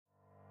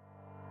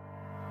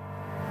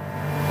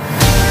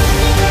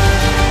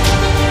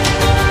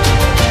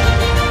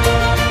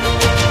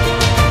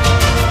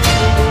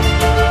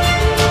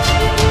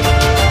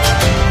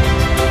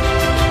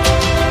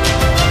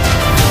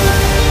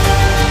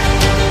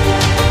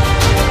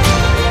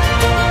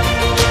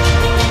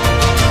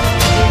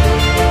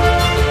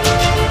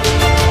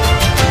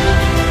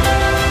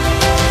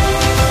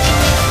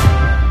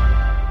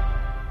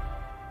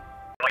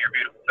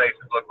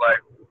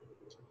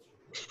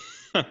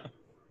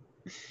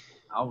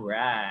All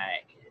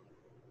right.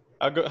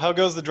 How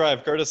goes the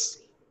drive, Curtis?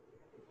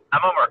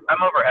 I'm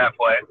over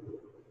halfway.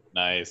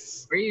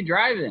 Nice. Where are you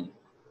driving?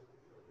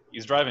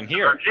 He's driving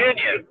here.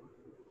 Virginia,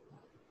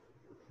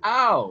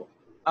 Oh,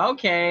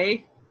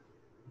 okay.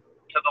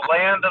 to the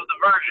land of the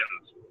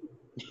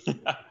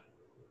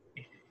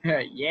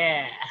virgins.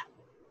 Yeah.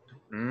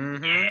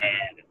 Mm-hmm. Yeah.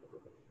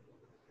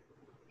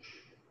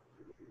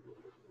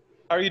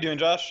 How are you doing,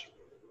 Josh?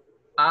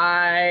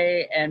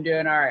 I am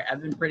doing all right.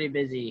 I've been pretty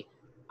busy.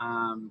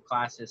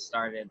 Classes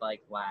started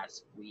like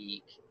last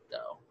week,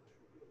 though.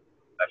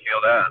 I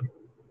feel that.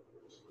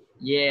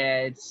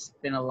 Yeah, it's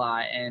been a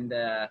lot, and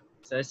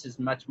so this is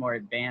much more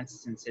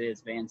advanced since it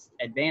is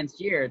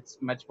advanced year. It's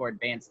much more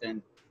advanced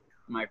than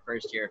my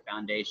first year of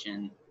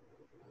foundation.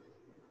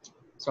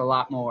 So a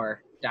lot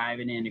more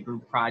diving into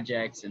group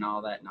projects and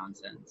all that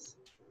nonsense.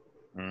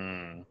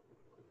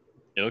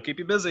 It'll keep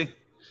you busy.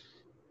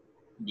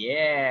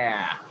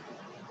 Yeah.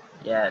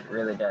 Yeah, it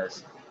really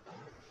does.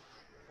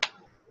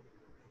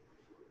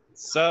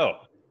 So,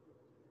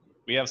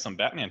 we have some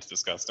Batman to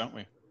discuss, don't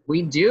we?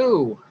 We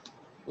do.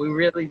 We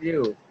really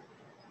do.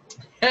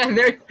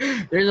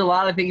 There's a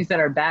lot of things that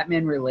are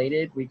Batman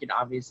related. We could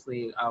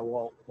obviously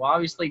we'll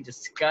obviously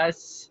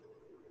discuss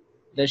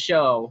the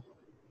show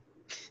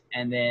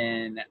and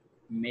then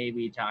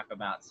maybe talk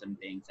about some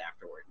things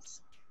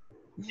afterwards.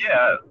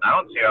 Yeah, I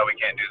don't see how we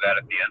can't do that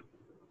at the end.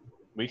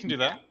 We can do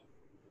that.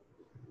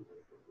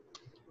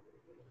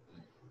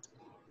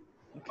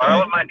 Are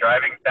all of my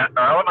driving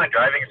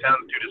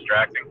sounds too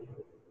distracting?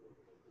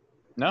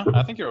 No,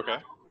 I think you're okay.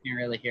 You can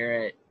really hear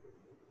it.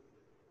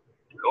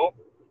 Cool.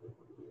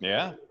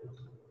 Yeah.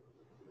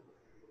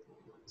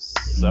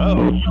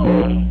 So,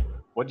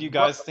 what do you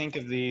guys think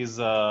of these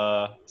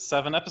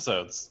 7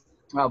 episodes?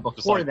 Well,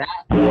 before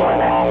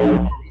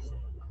like-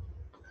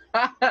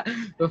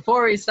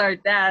 before we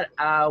start that,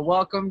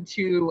 welcome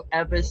to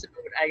episode,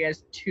 I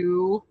guess,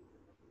 2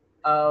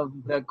 of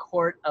the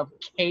Court of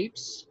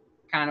Capes.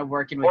 Kind of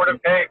working with Court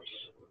of Capes.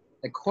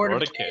 the Court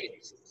of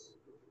Capes.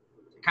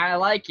 Kind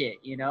of like it,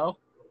 you know.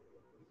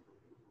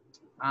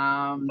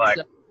 Like,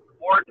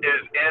 court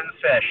is in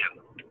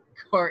session.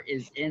 Court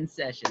is in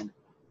session.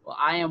 Well,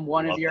 I am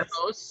one of your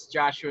hosts,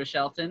 Joshua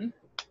Shelton.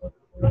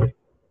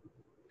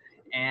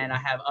 And I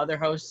have other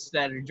hosts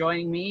that are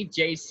joining me,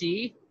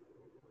 JC.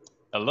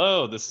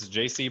 Hello, this is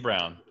JC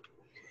Brown.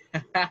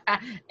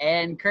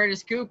 And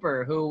Curtis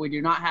Cooper, who we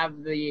do not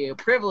have the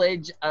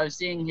privilege of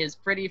seeing his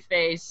pretty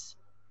face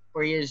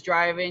where he is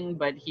driving,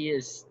 but he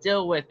is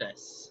still with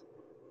us.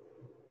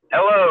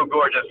 Hello,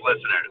 gorgeous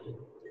listeners.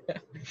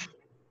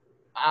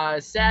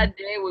 Sad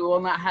day, we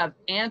will not have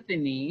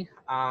Anthony,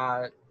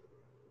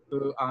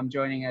 who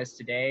joining us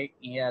today.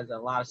 He has a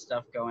lot of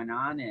stuff going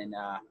on, and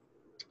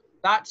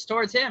thoughts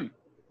towards him.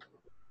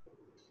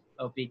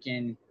 Hope he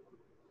can,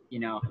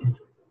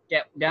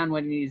 get done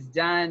what he's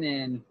done,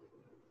 and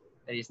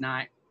that he's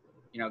not,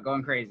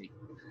 going crazy.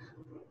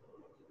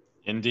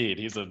 Indeed,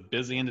 he's a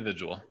busy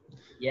individual.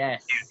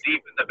 Yes. He's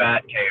deep in the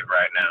bat cave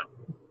right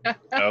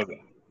now.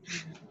 Okay.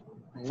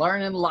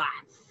 Learning lots.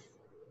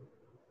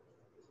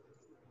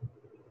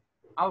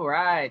 All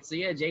right. So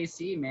yeah,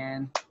 JC,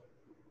 man.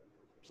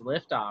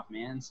 Lift off,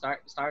 man.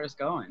 Start us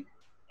going.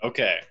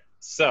 Okay.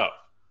 So,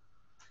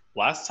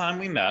 last time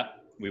we met,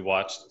 we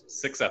watched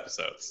 6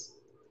 episodes.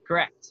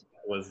 Correct.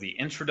 It was the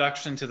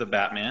introduction to the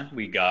Batman.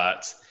 We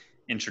got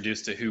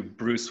introduced to who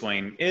Bruce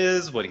Wayne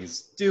is, what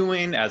he's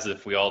doing, as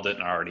if we all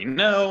didn't already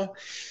know.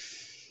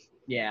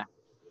 Yeah.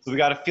 So we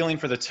got a feeling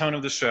for the tone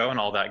of the show and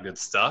all that good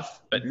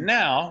stuff. But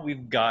now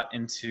we've got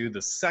into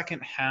the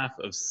second half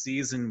of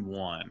season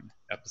 1,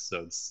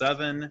 episodes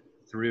 7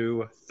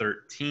 through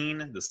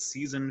 13, the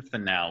season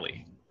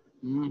finale.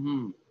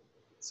 Mm-hmm.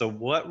 So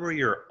what were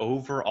your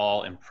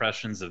overall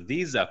impressions of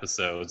these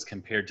episodes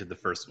compared to the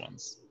first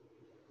ones?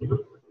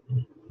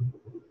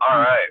 All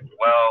right.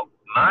 Well,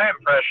 my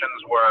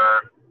impressions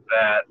were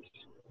that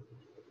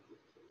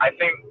I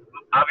think,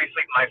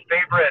 obviously, my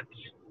favorite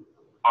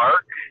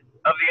arc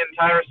of the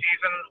entire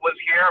season was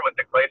here with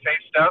the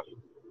Clayface stuff.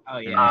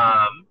 Oh, yeah.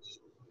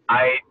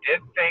 I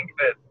did think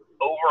that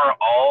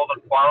overall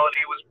the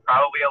quality was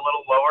probably a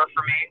little lower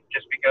for me,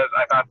 just because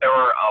I thought there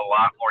were a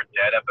lot more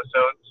dead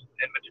episodes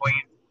in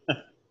between.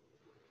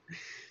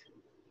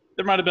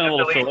 There might have been a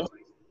little filler.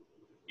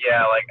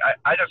 Yeah, like,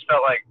 I just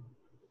felt like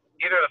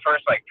either the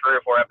first, 3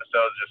 or 4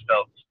 episodes just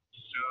felt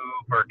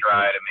super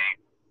dry to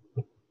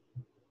me.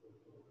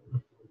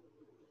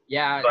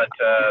 Yeah. But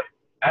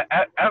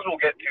as we'll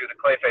get to, the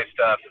Clayface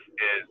stuff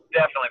is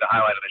definitely the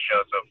highlight of the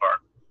show so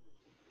far.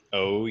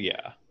 Oh,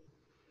 yeah.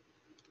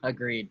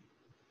 Agreed.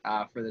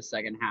 For the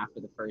second half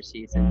of the first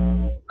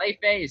season.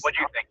 Clayface. What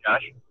do you think,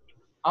 Josh?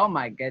 Oh,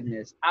 my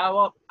goodness.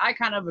 Well, I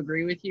kind of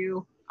agree with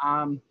you.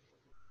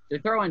 They're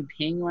throwing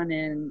Penguin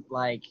in,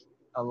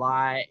 a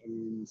lot,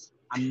 and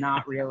I'm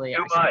not really...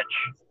 Too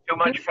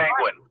much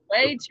Penguin.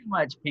 Way too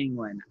much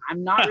Penguin.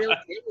 I'm not really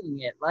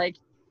digging it.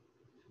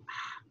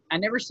 I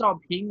never saw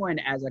Penguin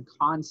as a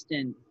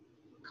constant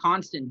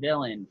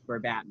villain for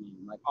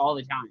Batman, all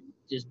the time,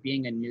 just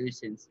being a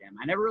nuisance to him.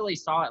 I never really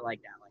saw it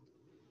like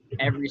that.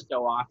 every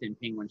so often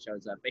Penguin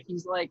shows up, but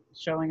he's like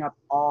showing up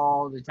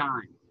all the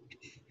time.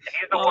 And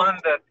he's the one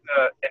they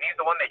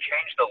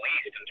changed the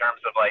least in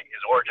terms of like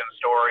his origin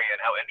story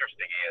and how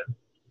interesting he is.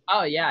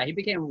 Oh yeah, he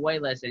became way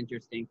less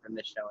interesting from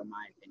this show, in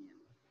my opinion.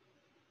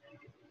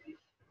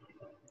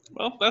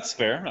 Well, that's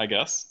fair, I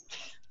guess.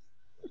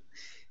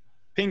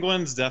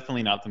 Penguin's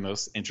definitely not the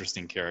most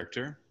interesting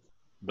character,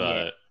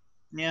 but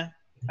yeah,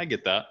 I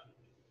get that.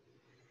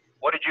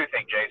 What did you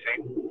think,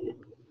 JC?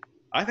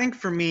 I think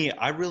for me,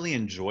 I really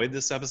enjoyed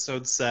this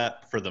episode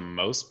set for the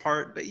most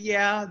part, but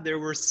yeah, there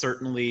were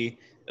certainly,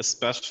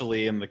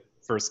 especially in the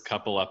first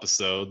couple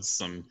episodes,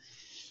 some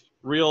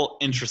real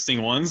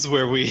interesting ones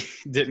where we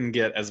didn't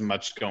get as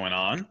much going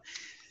on.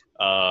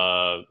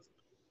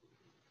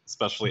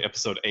 Especially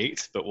episode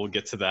 8, but we'll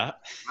get to that.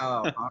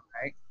 Oh, all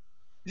right.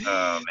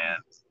 Oh man.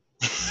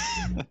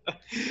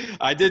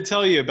 I did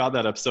tell you about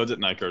that episode,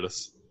 didn't I,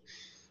 Curtis?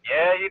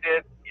 Yeah, you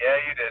did.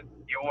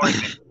 You warned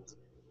me.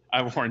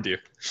 I warned you.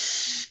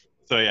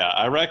 So yeah,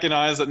 I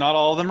recognize that not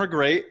all of them are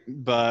great,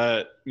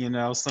 but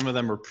some of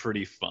them are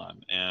pretty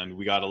fun, and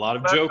we got a lot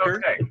of That's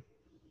Joker. Okay.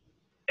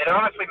 It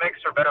honestly makes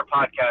for better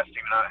podcasting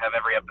to not have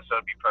every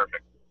episode be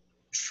perfect.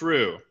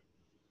 True.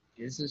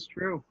 This is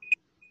true.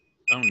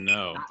 Oh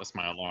no, that's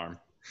my alarm.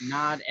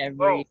 Not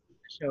every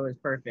show is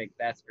perfect,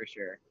 that's for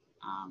sure.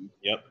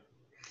 Yep.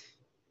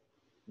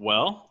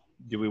 Well,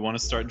 do we want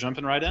to start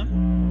jumping right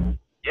in?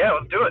 Yeah,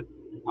 let's do it.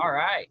 All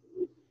right.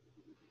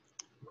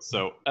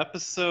 So,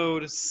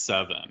 episode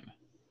 7,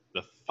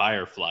 the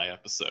Firefly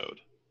episode.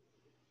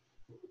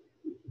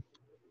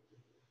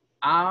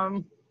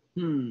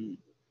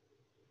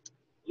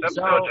 This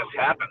episode just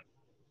happened.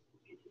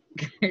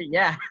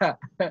 Yeah,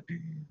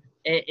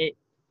 it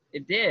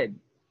did.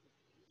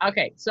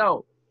 Okay,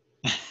 so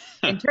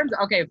in terms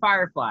of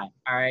Firefly.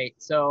 All right,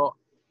 so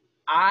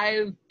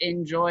I've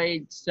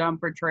enjoyed some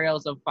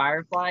portrayals of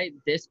Firefly.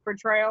 This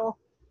portrayal,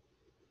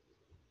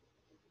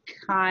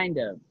 kind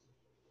of.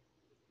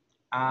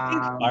 I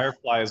think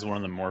Firefly is one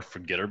of the more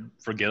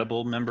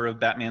forgettable member of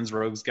Batman's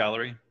Rogues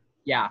Gallery.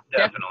 Yeah,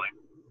 definitely.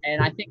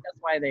 And I think that's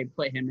why they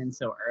put him in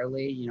so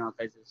early,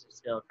 because it's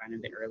still kind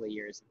of the early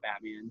years of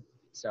Batman.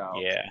 So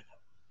yeah.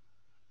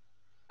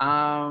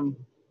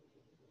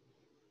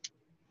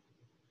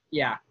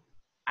 Yeah,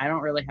 I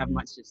don't really have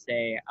much to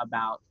say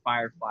about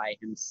Firefly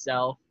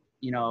himself.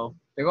 They're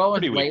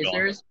going with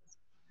lasers.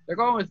 They're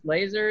going with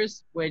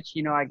lasers, which,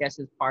 I guess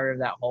is part of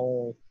that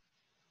whole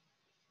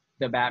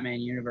the Batman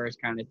universe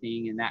kind of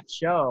thing in that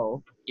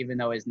show, even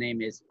though his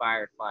name is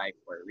Firefly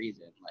for a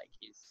reason. Like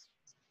he's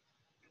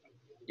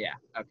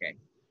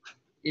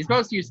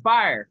supposed to use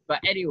fire, but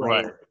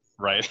anyway.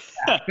 Right.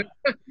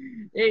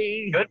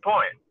 Good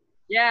point.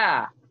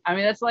 Yeah. I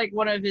mean, that's like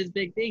one of his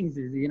big things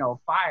is,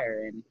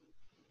 fire. And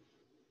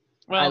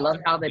I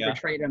love how they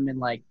portrayed him in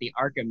like the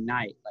Arkham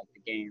Knight, like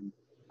the game.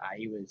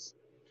 He was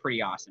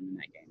pretty awesome in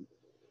that game.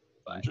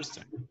 But,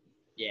 interesting.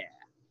 Yeah.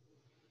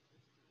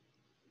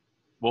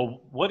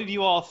 Well, what did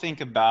you all think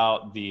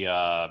about the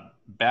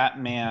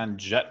Batman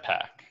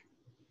jetpack?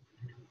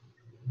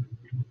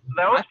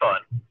 That was fun.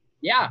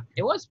 Yeah,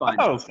 it was fun.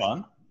 That was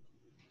fun.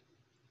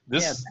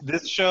 This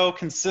show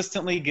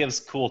consistently gives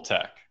cool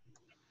tech.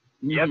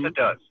 Yes, it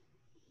does.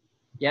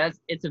 Yes,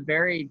 it's a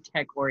very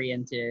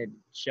tech-oriented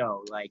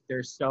show. Like,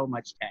 there's so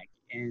much tech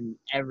in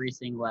every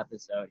single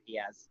episode he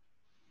has.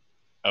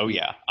 Oh,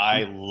 yeah.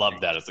 I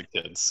loved that as a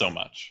kid so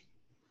much.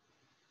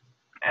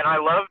 And I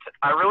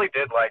really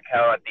did like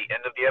how at the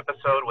end of the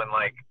episode when,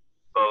 like,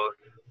 both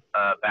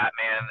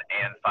Batman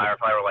and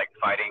Firefly were, like,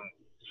 fighting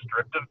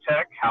stripped of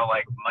tech, how,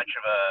 like, much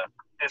of a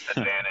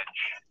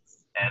disadvantage.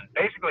 And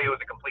basically it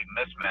was a complete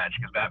mismatch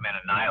because Batman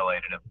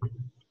annihilated him.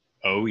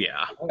 Oh,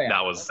 yeah.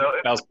 That was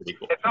pretty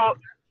cool. It's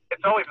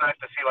always nice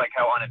to see, like,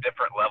 how on a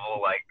different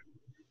level, like,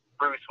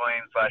 Bruce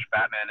Wayne /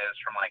 Batman is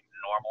from, like,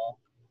 normal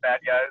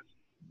bad guys.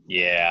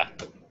 Yeah.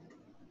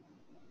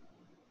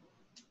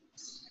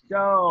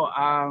 So,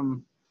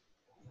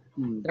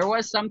 there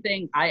was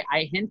something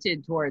I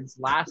hinted towards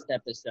last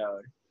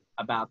episode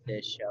about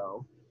this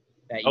show.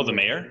 The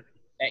mayor?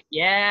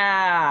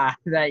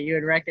 That you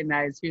would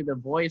recognize who the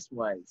voice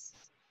was.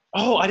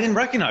 Oh, I didn't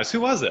recognize.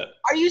 Who was it?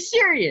 Are you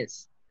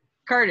serious?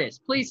 Curtis,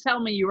 please tell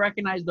me you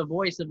recognize the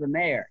voice of the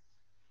mayor.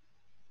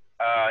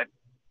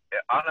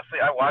 Honestly,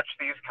 I watch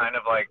these kind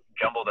of like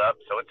jumbled up,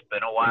 so it's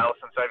been a while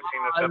since I've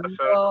seen this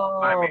episode.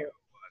 No.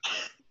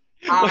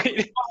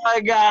 Wait. Oh my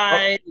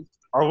God.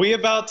 Are we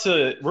about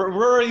to?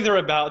 We're either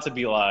about to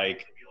be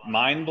like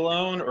mind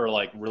blown or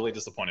like really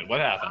disappointed. What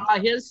happened?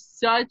 He has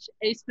such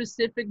a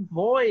specific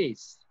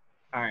voice.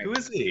 All right. Who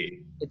is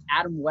he? It's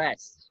Adam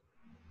West.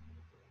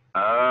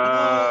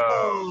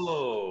 Oh.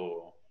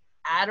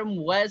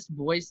 Adam West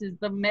voices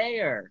the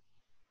mayor.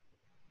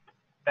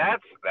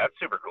 That's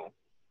super cool.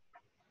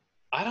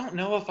 I don't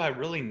know if I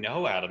really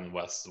know Adam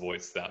West's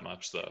voice that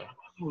much though.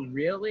 Oh,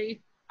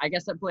 really? I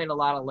guess I played a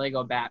lot of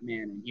Lego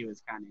Batman, and he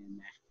was kind of in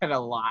that a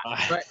lot.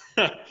 But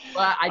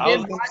I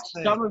did watch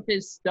some of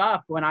his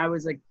stuff when I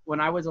was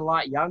a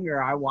lot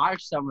younger. I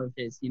watched some of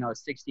his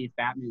 60s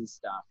Batman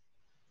stuff.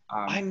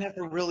 I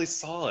never really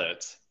saw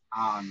it.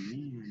 Oh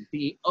man,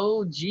 the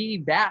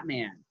OG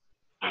Batman,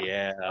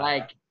 Yeah.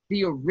 like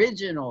the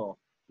original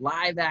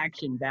live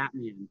action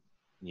Batman.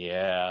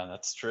 Yeah,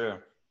 that's true.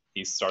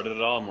 He started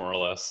it all, more or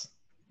less.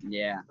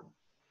 Yeah.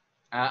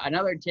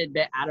 Another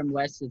tidbit: Adam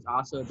West is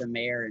also the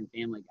mayor in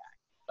Family Guy,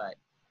 but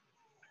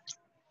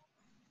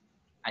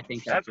I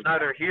think That's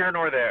neither here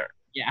nor there.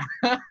 yeah.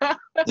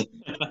 But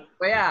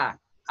yeah,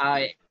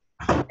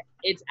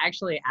 it's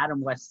actually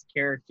Adam West's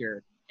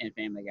character in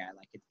Family Guy.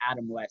 Like it's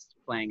Adam West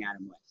playing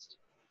Adam West.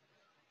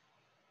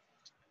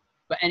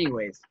 But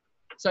anyways,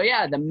 so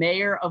yeah, the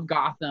mayor of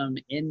Gotham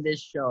in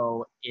this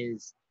show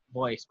is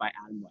voiced by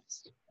Adam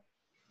West.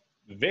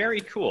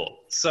 Very cool.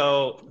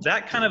 So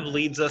that kind of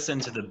leads us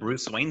into the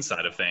Bruce Wayne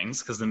side of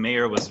things, because the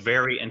mayor was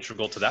very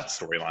integral to that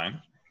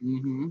storyline.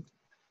 Mm-hmm.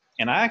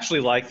 And I actually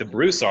like the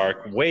Bruce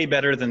arc way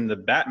better than the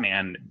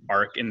Batman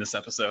arc in this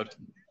episode.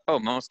 Oh,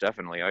 most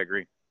definitely. I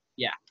agree.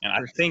 Yeah. And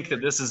I think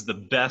that this is the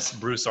best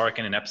Bruce arc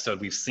in an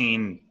episode we've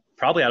seen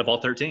probably out of all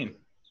 13.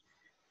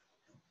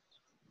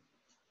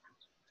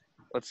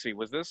 Let's see.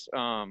 Was this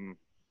the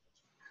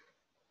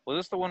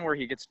one where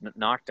he gets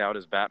knocked out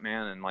as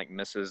Batman and like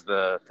misses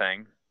the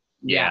thing?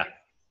 Yeah.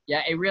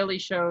 Yeah, it really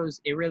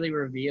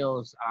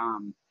reveals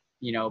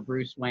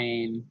Bruce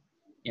Wayne,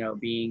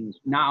 being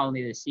not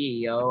only the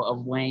CEO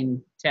of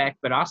Wayne Tech,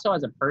 but also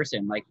as a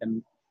person, like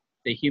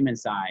the human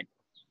side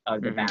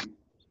of the Batman.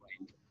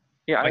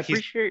 Yeah, I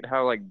appreciate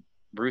how like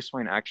Bruce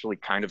Wayne actually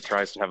kind of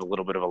tries to have a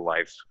little bit of a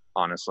life,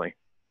 honestly.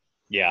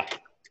 Yeah.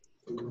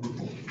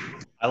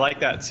 I like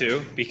that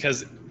too,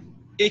 because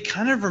it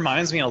kind of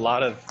reminds me a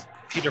lot of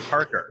Peter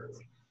Parker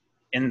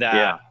in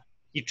that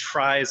he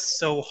tries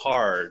so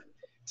hard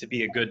to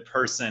be a good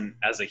person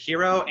as a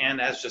hero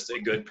and as just a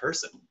good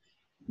person.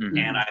 Mm-hmm.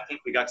 And I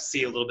think we got to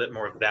see a little bit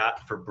more of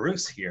that for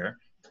Bruce here,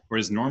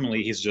 whereas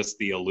normally he's just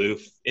the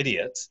aloof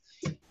idiot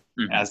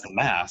as the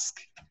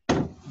Mask.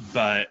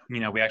 But,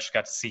 we actually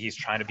got to see he's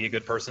trying to be a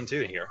good person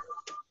too here.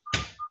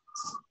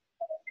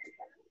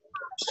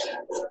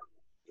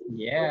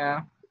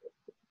 Yeah.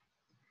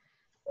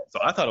 So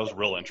I thought it was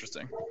real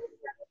interesting.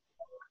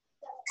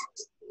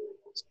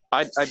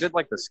 I did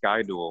like the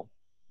sky duel.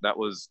 That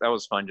was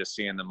fun, just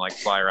seeing them like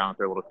fly around with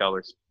their little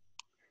colors.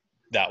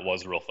 That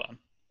was real fun.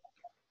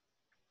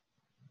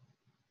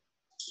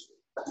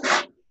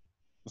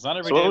 It's not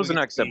every so what was the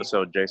next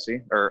episode,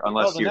 JC? Or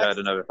unless you had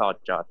another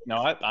thought, Josh? No,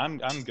 I'm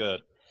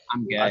good.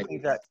 I'm good. I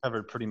think that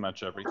covered pretty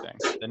much everything.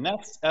 The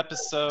next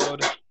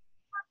episode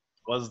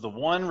was the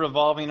one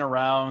revolving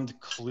around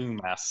Clue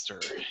Master.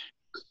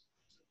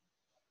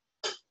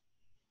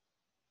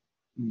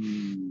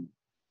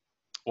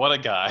 What a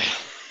guy.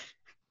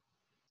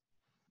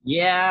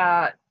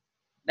 Yeah,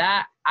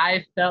 that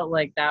I felt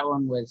like that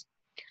one was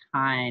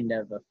kind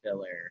of a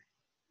filler.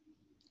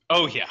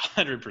 Oh yeah,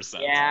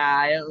 100%.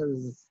 Yeah, it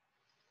was.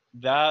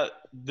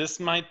 This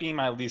might be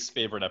my least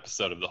favorite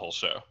episode of the whole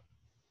show.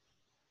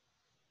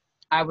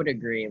 I would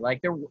agree.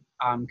 Like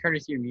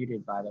Curtis, you're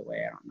muted, by the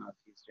way. I don't know if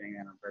he's doing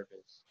that on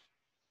purpose.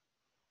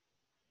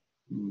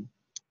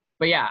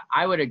 But yeah,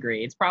 I would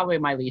agree. It's probably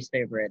my least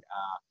favorite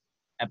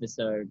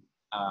episode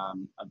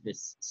of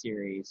this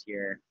series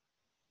here.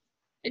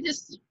 It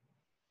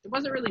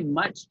wasn't really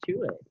much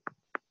to it.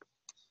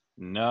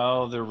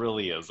 No, there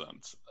really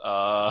isn't.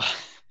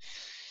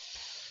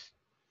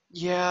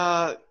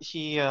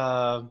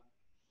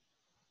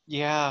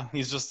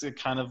 He's just a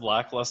kind of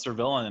lackluster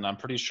villain, and I'm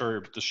pretty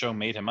sure the show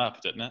made him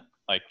up, didn't it?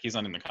 Like, he's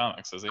not in the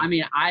comics, is he? I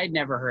mean, I'd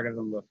never heard of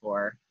him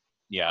before.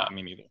 Yeah,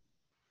 me neither.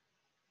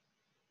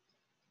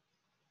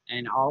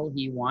 And all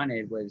he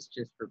wanted was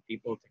just for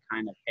people to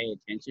kind of pay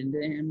attention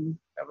to him.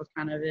 That was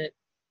kind of it.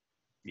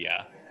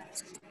 Yeah.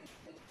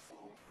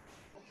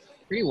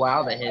 Pretty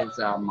wild that his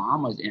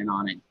mom was in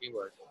on it too,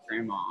 or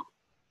grandma.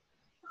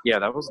 Yeah,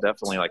 that was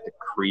definitely like the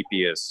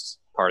creepiest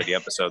part of the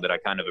episode that I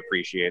kind of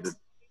appreciated.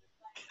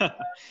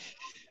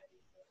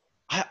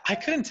 I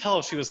couldn't tell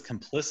if she was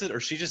complicit or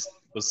she just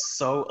was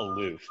so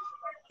aloof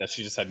that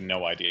she just had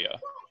no idea.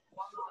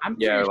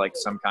 Or like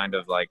some kind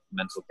of like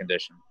mental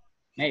condition.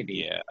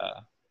 Maybe. Yeah.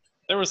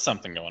 There was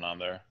something going on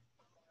there.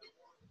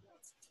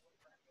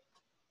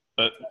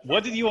 But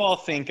what did you all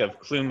think of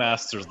Clue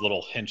Master's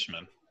little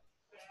henchman?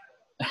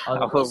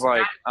 I was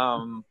like,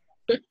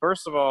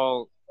 first of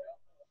all,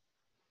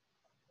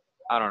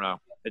 I don't know.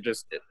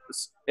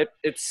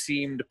 It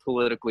seemed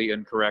politically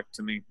incorrect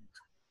to me.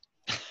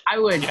 I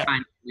would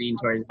kind of lean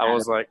towards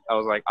that.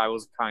 I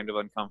was kind of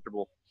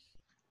uncomfortable.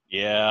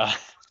 Yeah.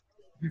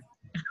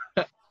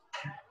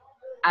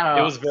 I don't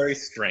know. It was very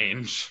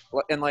strange.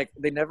 And like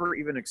they never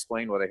even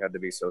explained why they had to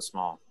be so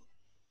small.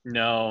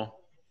 No.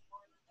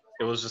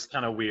 It was just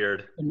kind of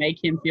weird. To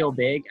make him feel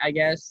big, I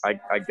guess. I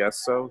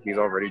guess so. He's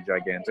already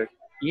gigantic.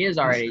 He is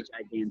already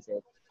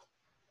gigantic.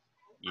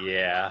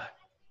 Yeah.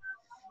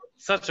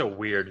 Such a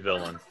weird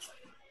villain.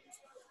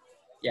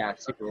 Yeah,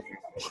 super weird.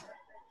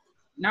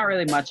 Not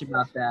really much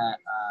about that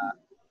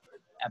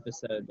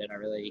episode that I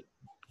really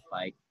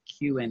like.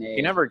 Q&A.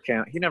 He never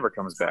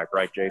comes back,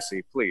 right,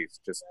 JC? Please,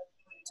 just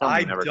tell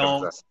me he never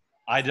comes back.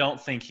 I don't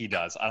think he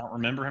does. I don't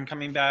remember him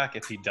coming back.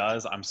 If he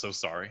does, I'm so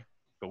sorry.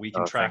 but we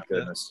can Oh, track thank this.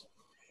 goodness.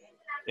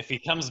 If he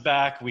comes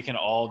back, we can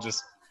all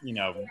just,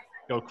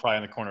 go cry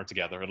in the corner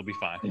together. It'll be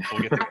fine.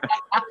 We'll get through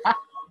it.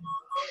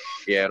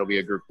 Yeah, it'll be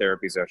a group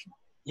therapy session.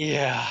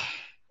 Yeah.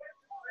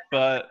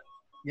 But,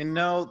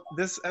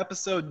 this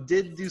episode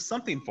did do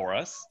something for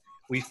us.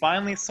 We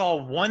finally saw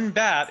one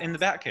bat in the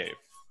Batcave.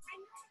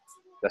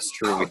 That's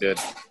true, we did.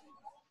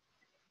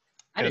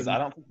 Because I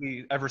don't think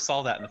we ever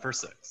saw that in the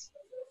first 6.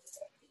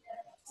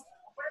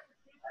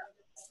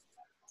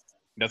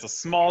 That's a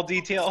small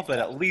detail, but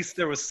at least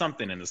there was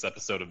something in this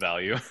episode of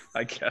value,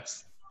 I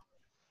guess.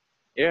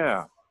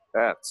 Yeah,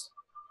 bats.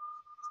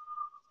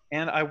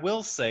 And I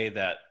will say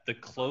that the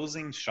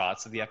closing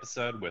shots of the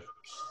episode with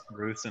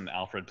Bruce and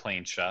Alfred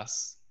playing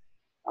chess,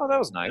 Oh, that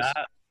was nice.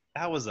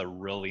 that was a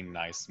really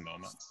nice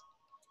moment.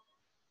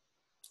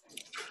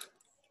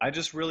 I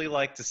just really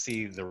like to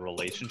see the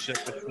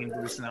relationship between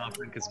Bruce and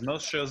Alfred, because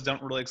most shows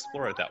don't really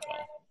explore it that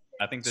well.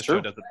 I think this show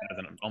does it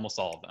better than almost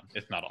all of them,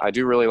 if not all. I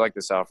do really like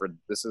this Alfred.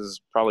 This is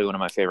probably one of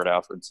my favorite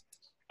Alfreds.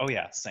 Oh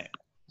yeah, same.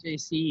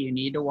 JC, you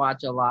need to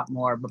watch a lot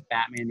more of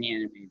Batman the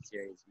Animated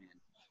Series, man.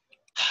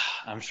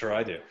 I'm sure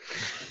I do.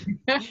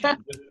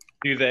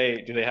 Do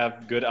they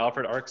have good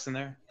Alfred arcs in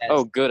there? Yes,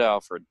 Oh, good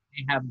Alfred.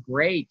 they have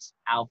great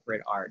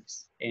Alfred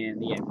arcs in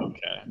the end.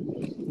 Okay.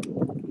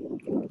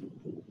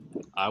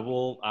 I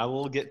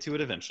will get to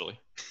it eventually.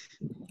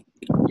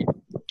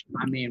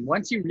 I mean,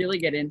 once you really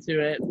get into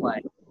it,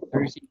 like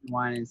through season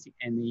 1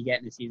 and you get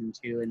into season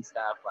 2 and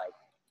stuff, like,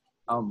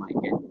 oh my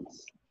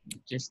goodness,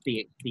 just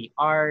the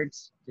art,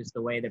 just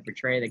the way they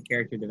portray the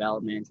character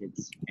development,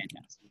 it's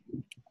fantastic.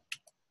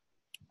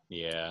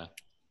 Yeah,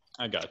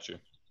 I got you.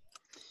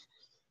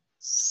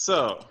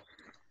 So,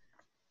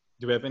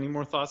 do we have any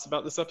more thoughts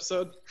about this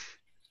episode?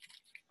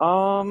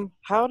 How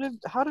did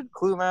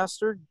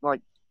Cluemaster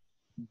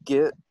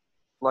get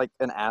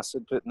an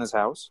acid pit in his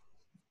house?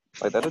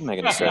 That didn't make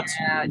any sense.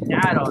 Yeah,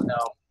 I don't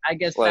know. I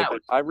guess that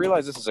was I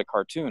realize this is a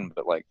cartoon,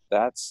 but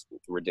that's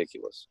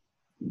ridiculous.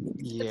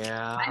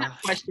 Yeah. I have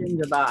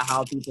questions about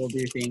how people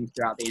do things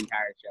throughout the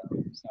entire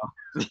show.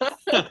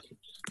 So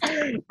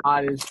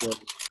honestly,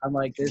 I'm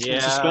like this.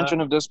 Yeah.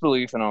 Suspension of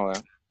disbelief and all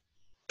that.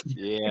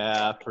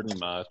 Yeah, pretty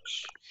much.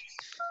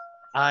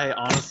 I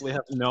honestly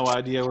have no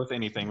idea with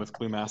anything with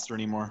Cluemaster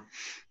anymore.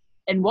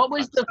 And what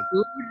was the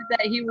food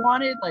that he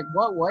wanted? Like,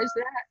 what was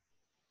that?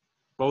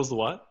 What was the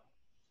what?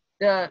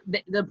 The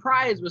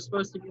prize was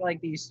supposed to be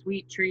like these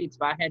sweet treats,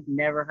 but I had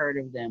never heard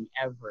of them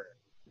ever.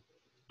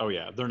 Oh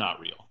yeah, they're not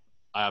real.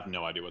 I have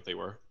no idea what they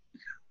were.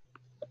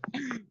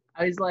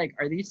 I was like,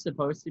 are these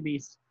supposed to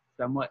be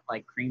somewhat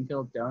like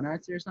cream-filled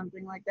donuts or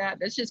something like that?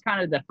 That's just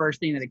kind of the first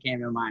thing that came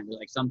to mind, was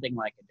like something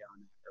like a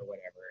donut or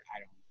whatever. I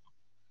don't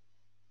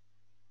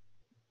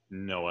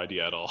know. No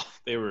idea at all.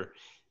 They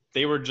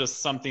were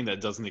just something that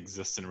doesn't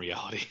exist in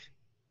reality.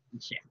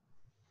 Yeah.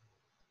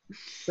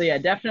 So yeah,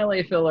 definitely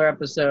a filler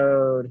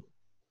episode.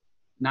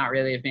 Not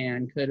really a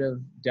fan. Could have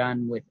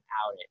done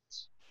without it.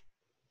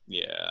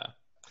 Yeah.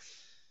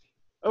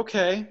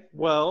 Okay,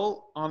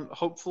 well, on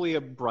hopefully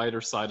a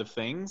brighter side of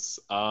things,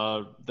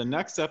 the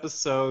next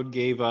episode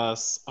gave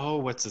us,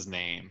 what's his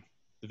name?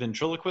 The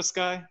ventriloquist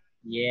guy?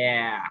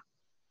 Yeah.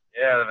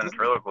 Yeah, the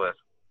ventriloquist.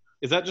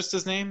 Is that just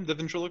his name, the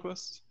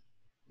ventriloquist?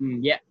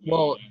 Yeah.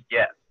 Well,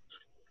 Yeah.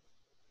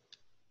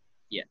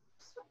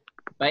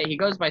 but he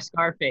goes by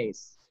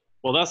Scarface.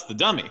 Well, that's the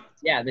dummy.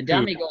 Yeah, the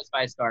dummy goes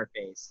by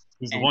Scarface.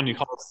 Who's the one who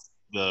calls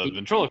the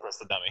ventriloquist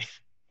the dummy.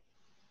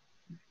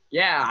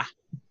 Yeah.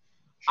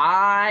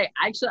 I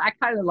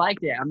kind of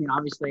liked it. I mean,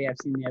 obviously, I've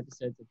seen the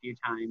episodes a few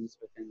times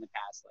within the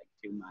past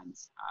 2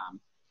 months.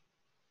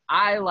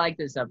 I like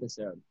this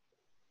episode.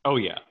 Oh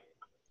yeah,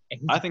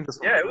 I think this.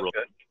 Yeah, it was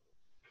good.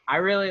 I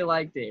really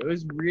liked it. It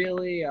was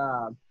really,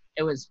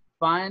 it was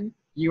fun.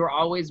 You were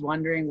always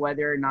wondering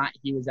whether or not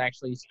he was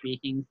actually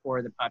speaking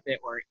for the puppet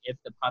or if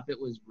the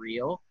puppet was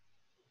real.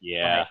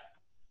 Yeah.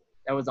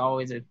 That was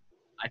always a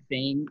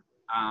thing.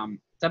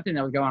 Something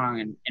that was going on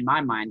in my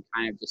mind,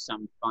 kind of just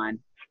some fun.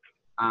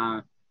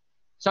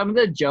 Some of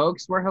the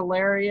jokes were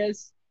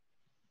hilarious,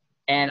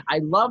 and I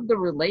love the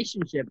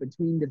relationship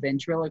between the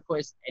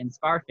ventriloquist and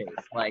Scarface.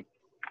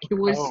 It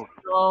was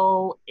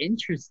so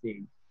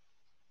interesting.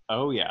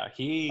 Oh yeah,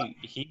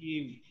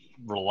 he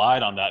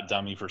relied on that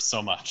dummy for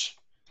so much.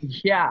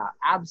 Yeah,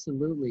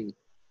 absolutely.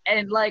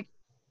 And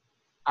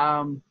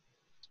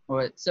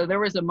so there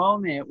was a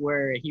moment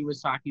where he was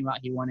talking about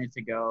he wanted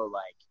to go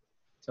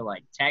to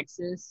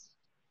Texas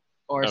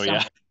or something.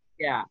 Yeah.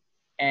 Yeah.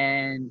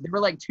 And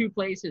there were 2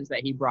 places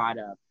that he brought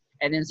up.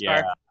 And then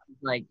Scarface was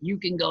like, you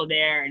can go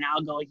there and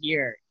I'll go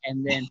here.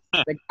 And then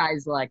the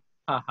guy's like,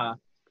 haha.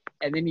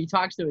 And then he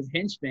talks to his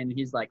henchman and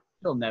he's like,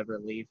 he'll never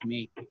leave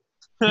me.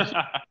 And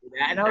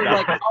I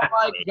was like, oh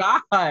my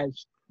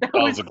gosh. That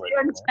was a great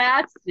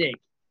fantastic.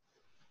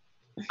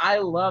 I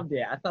loved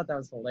it. I thought that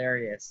was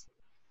hilarious.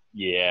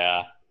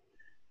 Yeah.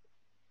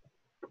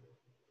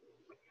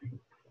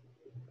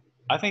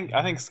 I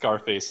think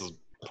Scarface is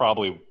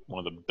probably one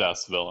of the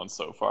best villains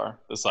so far,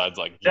 besides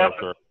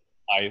Joker,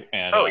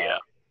 and Oh yeah.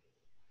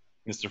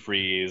 Mr.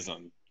 Freeze,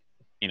 and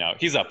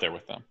he's up there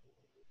with them.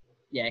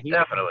 Yeah, he was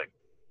Definitely.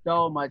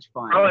 so much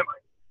fun. Probably.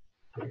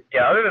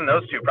 Yeah, other than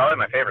those two, probably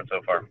my favorite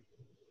so far.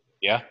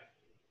 Yeah.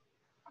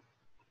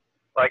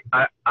 Like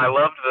I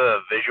loved the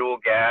visual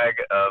gag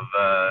of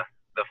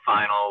the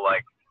final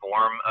like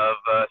form of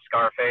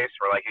Scarface,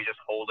 where like he's just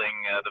holding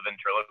the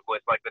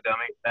ventriloquist like the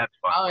dummy. That's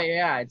fun. Oh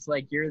yeah, it's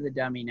like you're the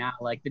dummy now.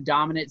 Like the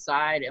dominant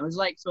side, it was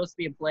like supposed to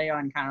be a play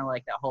on kind of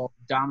like that whole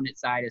dominant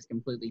side is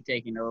completely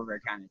taking over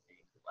kind of thing.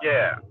 Like,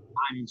 Yeah.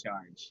 I'm in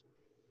charge.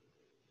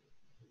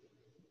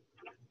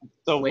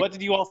 So Wait. what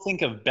did you all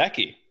think of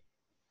Becky?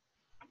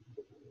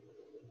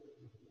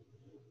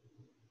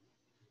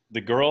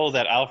 The girl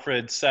that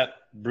Alfred set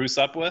Bruce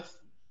up with?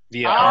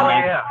 Via Oh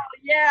online? yeah.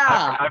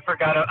 Yeah. I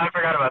forgot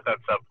about that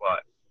subplot.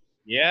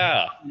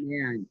 Yeah.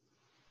 Man,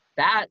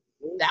 that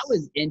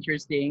was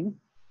interesting.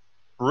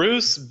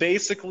 Bruce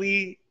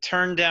basically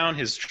turned down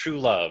his true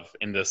love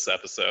in this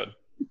episode.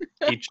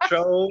 He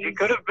He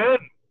could have been.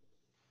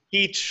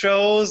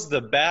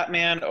 the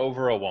Batman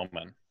over a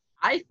woman.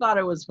 I thought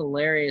it was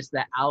hilarious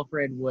that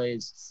Alfred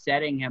was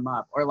setting him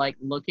up or like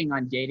looking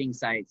on dating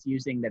sites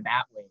using the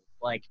Batwave.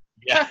 Like,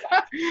 Yeah.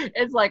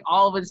 it's like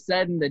all of a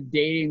sudden the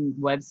dating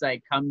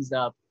website comes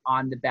up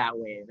on the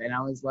Batwave. And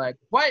I was like,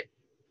 what?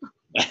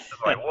 It's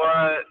like,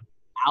 what?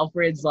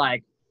 Alfred's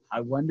like, I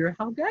wonder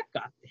how that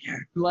got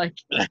there. Like,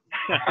 I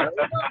don't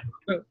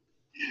know.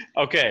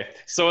 Okay,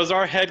 so is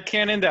our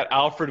headcanon that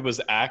Alfred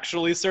was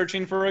actually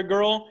searching for a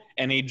girl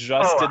and he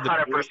just did the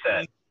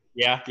 100%.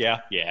 Yeah.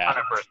 100%.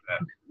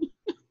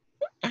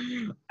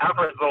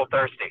 Alfred's a little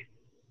thirsty.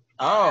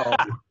 Oh,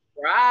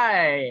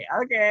 right.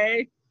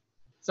 Okay.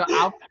 So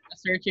Alfred's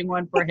searching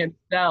one for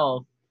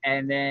himself.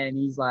 And then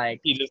he's like,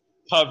 He just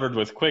covered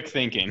with quick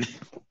thinking.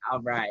 all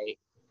right.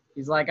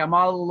 He's like, I'm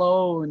all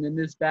alone in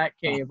this bat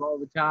cave all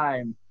the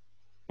time.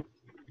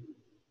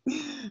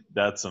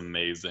 That's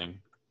amazing.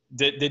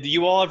 Did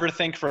you all ever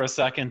think for a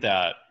second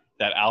that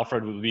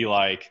Alfred would be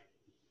like,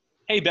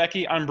 hey,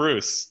 Becky, I'm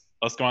Bruce.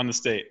 Let's go on this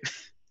date.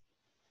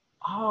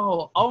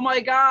 Oh my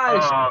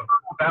gosh. Oh,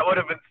 that would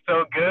have been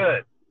so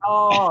good.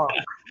 Oh,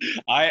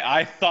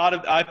 I thought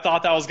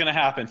that was gonna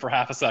happen for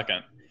half a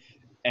second,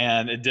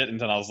 and it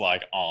didn't, and I was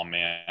like, oh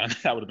man,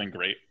 that would have been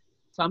great.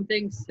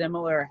 something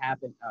similar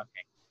happened.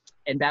 Okay,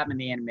 in Batman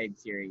the Animated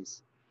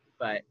Series,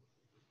 but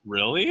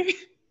Really?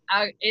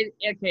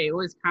 it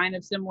was kind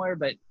of similar,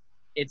 but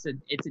it's a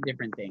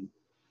different thing.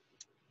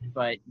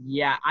 But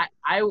yeah,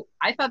 I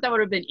thought that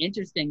would have been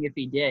interesting if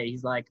he did.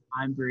 He's like,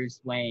 I'm Bruce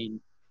Wayne,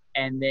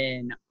 and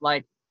then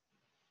like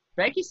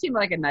Becky seemed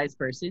like a nice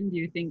person. Do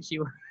you think she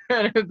would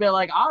have been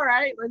like, all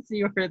right, let's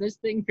see where this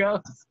thing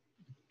goes?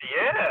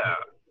 Yeah.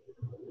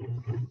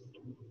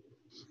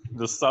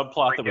 The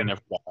subplot that we never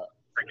got.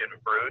 Freaking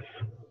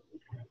Bruce.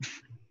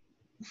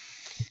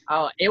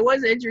 Oh, it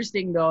was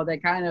interesting though.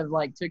 That kind of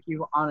like took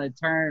you on a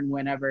turn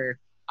whenever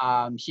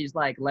she's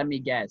like, let me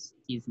guess,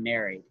 he's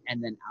married,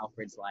 and then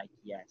Alfred's like,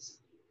 yes,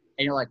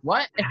 and you're like,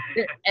 what?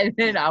 And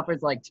then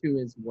Alfred's like, to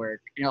his work,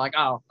 and you're like,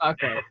 oh,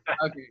 okay.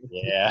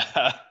 Yeah.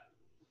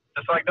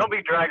 Just like, don't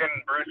be dragging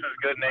Bruce's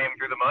good name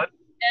through the mud.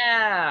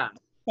 Yeah.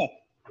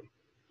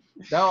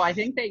 Though I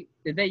think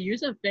did they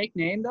use a fake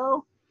name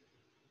though?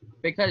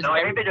 Because No,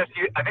 I think they just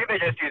use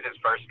his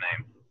first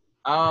name.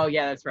 oh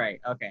yeah, that's right.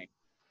 Okay.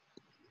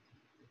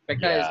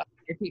 Because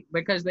Yeah.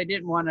 because they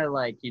didn't want to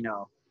like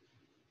So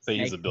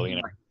he's make a billionaire.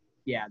 him, like,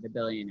 yeah, the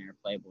billionaire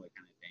playboy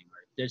kind of thing,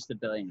 or just the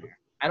billionaire.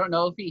 I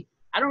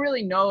don't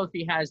really know if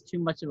he has too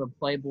much of a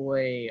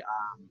playboy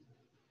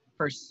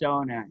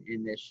persona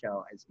in this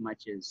show as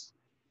much as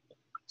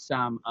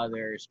some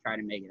others try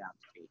to make it out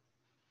to be.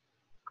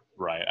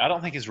 Right. I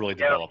don't think he's really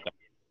developed that.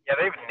 Yeah,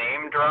 they've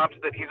name dropped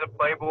that he's a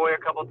playboy a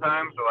couple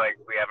times, but like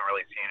we haven't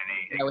really seen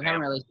any. Yeah, we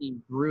haven't really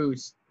seen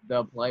Bruce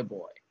the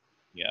playboy.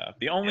 Yeah.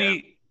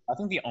 I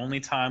think the only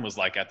time was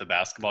like at the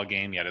basketball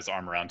game. He had his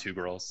arm around two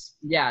girls.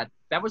 Yeah,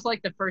 that was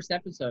like the first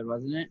episode,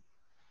 wasn't it?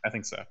 I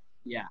think so.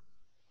 Yeah,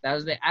 that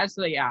was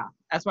actually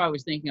that's what I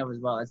was thinking of as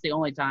well. That's the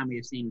only time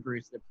we've seen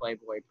Bruce the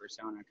playboy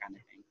persona kind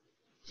of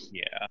thing.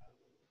 Yeah.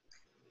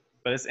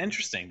 But it's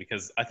interesting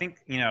because I think,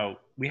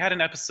 we had an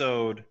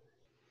episode,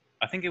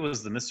 I think it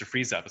was the Mr.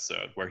 Freeze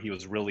episode, where he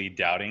was really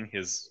doubting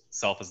his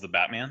self as the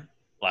Batman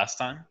last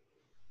time.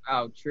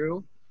 Oh,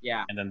 true.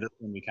 Yeah. And then this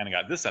one, we kind of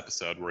got this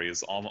episode where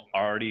he's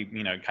already,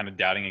 kind of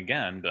doubting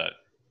again, but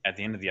at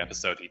the end of the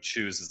episode, he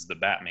chooses the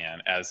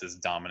Batman as his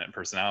dominant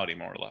personality,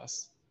 more or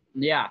less.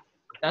 Yeah,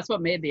 that's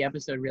what made the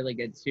episode really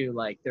good too.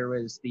 Like there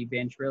was the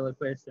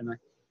ventriloquist and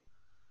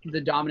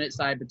the dominant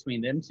side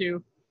between them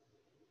two,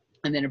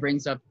 and then it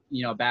brings up,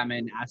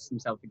 Batman asks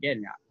himself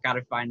again, got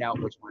to find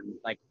out which one,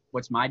 like,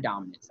 what's my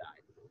dominant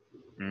side?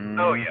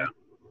 Oh yeah.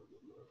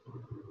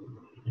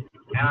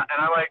 And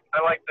I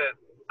like that.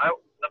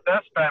 The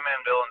best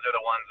Batman villains are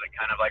the ones that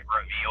kind of like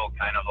reveal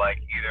kind of like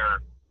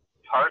either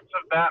parts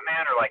of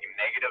Batman or like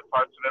negative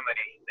parts of him that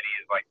he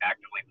is like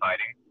actively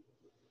fighting.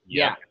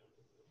 Yeah.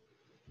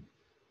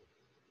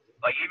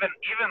 Like even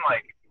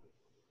like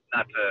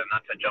not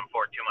to jump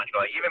forward too much,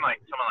 but like even like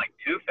someone like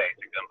Two-Face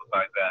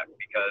exemplifies that,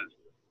 because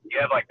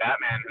you have like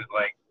Batman who's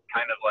like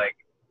kind of like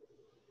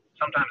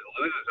sometimes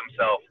loses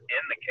himself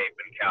in the cape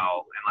and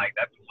cowl, and like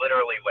that's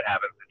literally what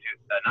happens to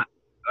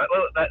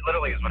that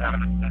literally is what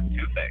happens to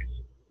Two-Face.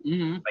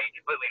 Mm-hmm. Like he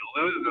completely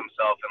loses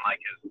himself in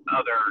like his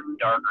other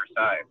darker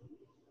side.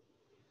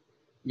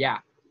 Yeah.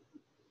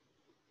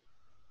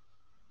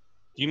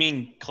 You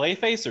mean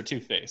Clayface or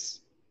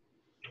Two-Face?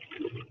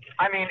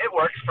 I mean, it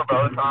works for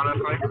both,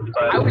 honestly.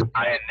 But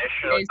I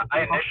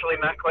initially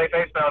meant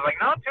Clayface, but I was like,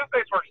 no,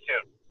 Two-Face works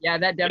too. Yeah,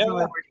 that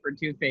definitely Yeah. works for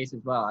Two-Face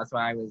as well. That's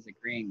why I was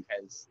agreeing,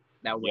 because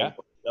that would, Yeah, it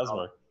does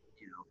work.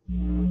 you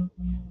know.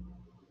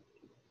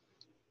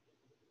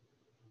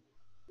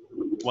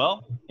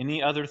 Well,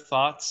 any other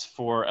thoughts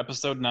for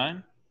episode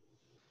 9?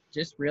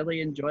 Just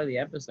really enjoy the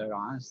episode,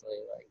 honestly.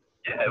 Like,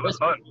 Yeah, it was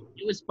fun.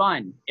 It was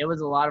fun. It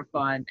was a lot of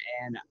fun,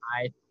 and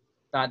I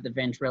thought the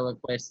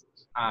ventriloquist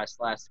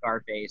slash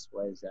Scarface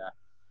was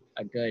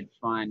a good,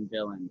 fun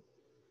villain.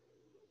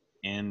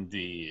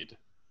 Indeed.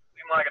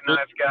 Seemed like a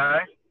nice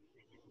guy.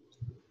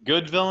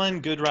 Good villain,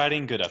 good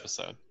writing, good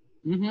episode.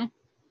 Mm-hmm.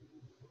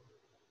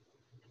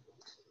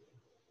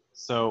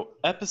 So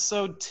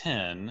episode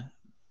 10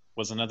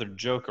 was another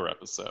Joker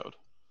episode.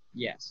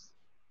 Yes.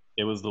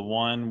 It was the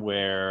one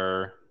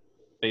where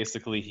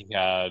basically he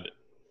had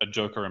a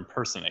Joker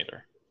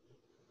impersonator.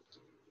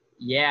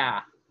 Yeah,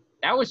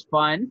 that was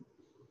fun.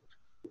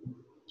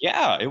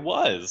 Yeah, it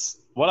was.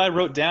 What I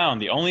wrote down,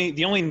 the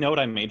only note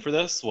I made for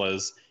this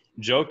was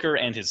Joker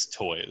and his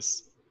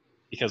toys.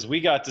 Because we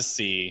got to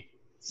see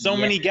so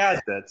many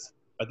gadgets,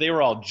 but they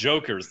were all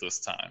Jokers this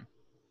time.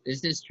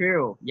 This is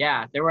true.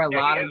 Yeah, there were a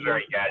lot he of is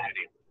very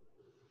gadgety.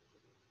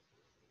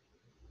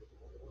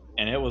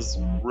 And it was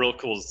real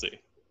cool to see.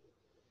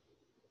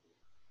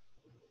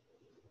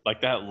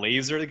 Like that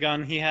laser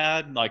gun he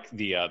had, like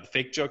the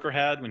fake Joker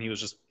had when he was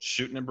just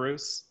shooting at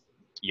Bruce.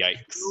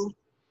 Yikes.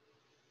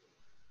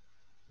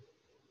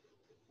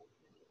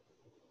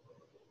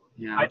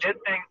 Yeah. I did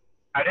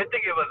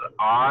think it was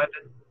odd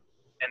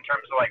in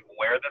terms of like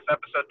where this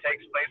episode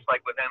takes place,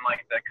 like within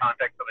like the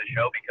context of the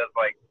show, because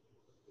like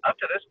up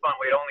to this point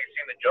we'd only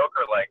seen the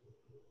Joker like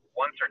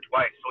once or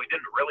twice, so we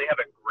didn't really have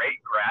a great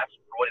grasp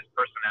for what his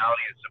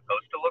personality is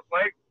supposed to look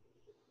like.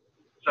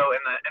 So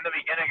in the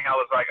beginning I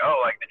was like, oh,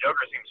 like the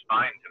Joker seems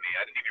fine to me.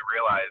 I didn't even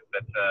realize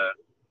that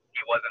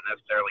he wasn't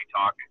necessarily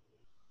talking.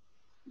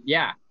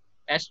 Yeah,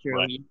 that's true.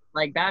 Right.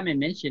 Like Batman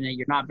mentioned it,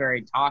 you're not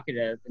very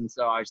talkative, and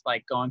so I was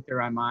like going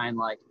through my mind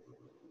like,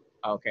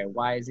 okay,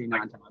 why is he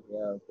not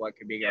talkative? What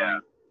could be going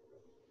on?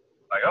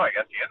 Like, oh, I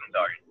guess he isn't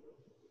talking.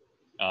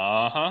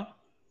 Uh-huh.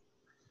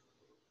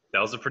 That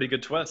was a pretty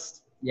good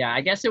twist. Yeah,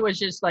 I guess it was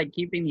just like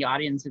keeping the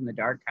audience in the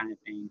dark kind of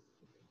thing.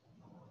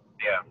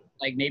 Yeah.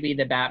 Like maybe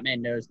the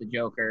Batman knows the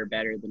Joker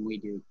better than we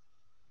do.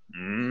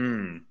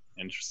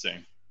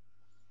 Interesting.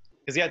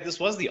 Because yeah, this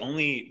was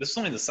only the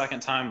second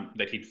time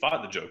that he'd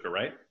fought the Joker,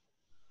 right?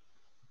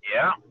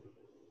 Yeah.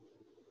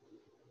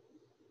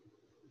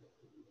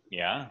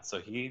 Yeah, so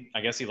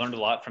I guess he learned a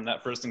lot from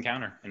that first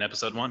encounter in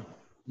episode 1.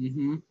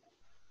 Mm-hmm.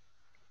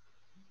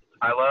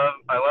 I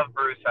love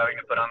Bruce having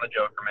to put on the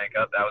Joker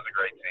makeup. That was a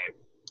great scene.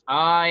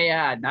 Oh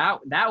yeah,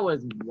 that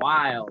was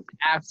wild.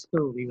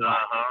 Absolutely wild.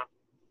 Uh-huh.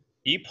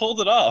 He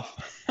pulled it off.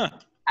 I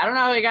don't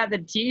know how he got the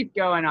teeth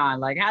going on.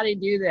 Like, how did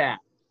he do that?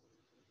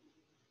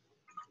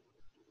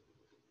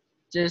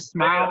 Just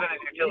Maybe it smile. was in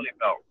his utility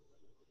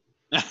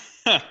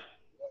belt.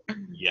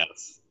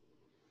 Yes.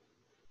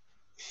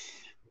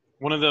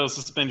 One of those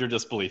suspend your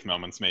disbelief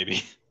moments,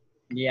 maybe.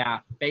 Yeah,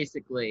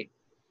 basically.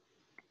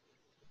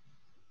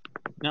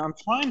 Now, I'm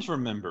trying to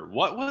remember.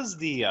 What was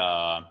the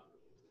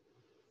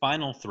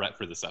final threat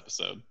for this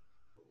episode?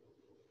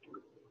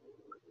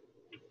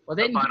 Well,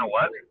 The then final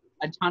what?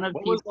 a ton of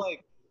What people.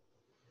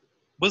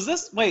 was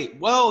this? Wait,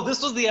 well,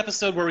 this was the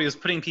episode where he was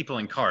putting people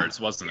in cards,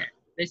 wasn't it?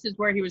 This is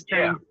where he was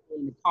turning people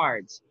into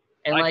cards.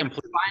 And I like the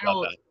completely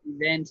final forgot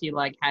event, he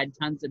like had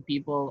tons of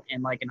people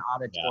in like an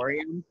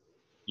auditorium.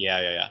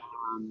 Yeah.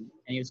 And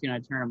he was gonna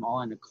turn them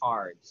all into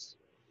cards.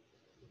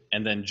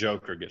 And then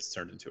Joker gets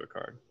turned into a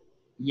card.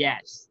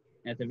 Yes.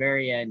 At the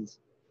very end,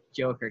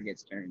 Joker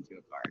gets turned into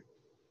a card.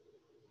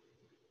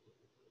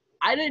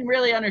 I didn't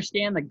really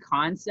understand the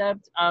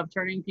concept of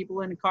turning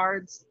people into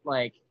cards.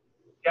 Like,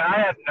 Yeah, I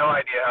had no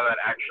idea how that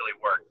actually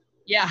worked.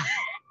 yeah.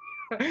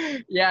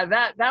 Yeah,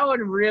 that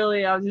one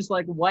really, I was just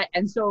like, what?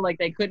 And so like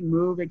they couldn't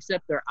move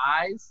except their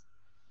eyes.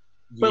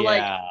 But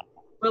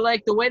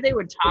like the way they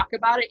would talk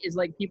about it is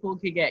like people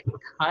could get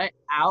cut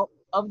out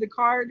of the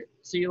card.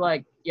 So you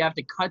have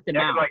to cut them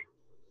out.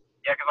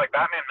 Because like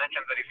Batman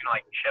mentions that he's gonna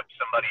like chip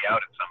somebody out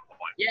at some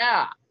point.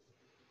 Yeah.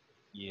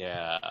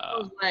 Yeah. I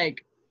was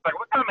like,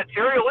 What kind of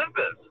material is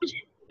this?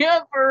 yeah,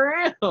 for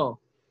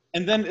real.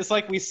 And then it's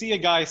like we see a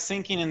guy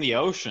sinking in the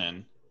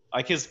ocean.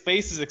 Like his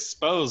face is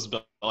exposed,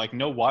 but like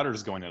no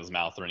water's going in his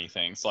mouth or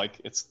anything. So like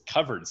it's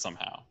covered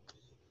somehow.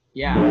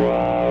 Yeah.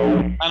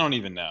 I don't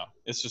even know.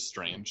 It's just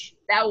strange.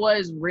 That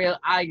was real.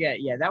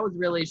 That was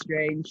really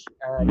strange.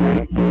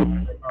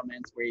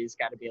 Moments where he's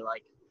got to be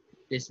like,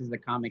 this is the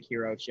comic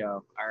hero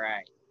show. All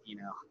right, you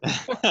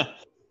know.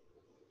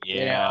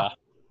 Yeah.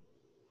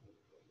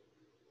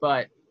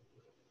 But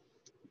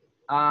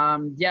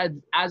Yeah,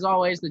 as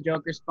always, the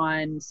Joker's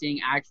fun. Seeing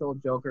actual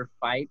Joker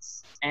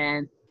fights,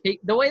 and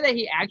the way that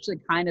he actually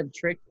kind of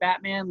tricked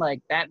Batman.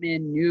 Like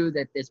Batman knew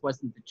that this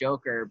wasn't the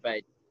Joker,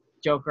 but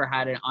Joker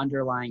had an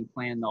underlying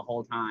plan the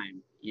whole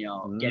time.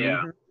 Getting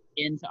Yeah.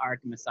 into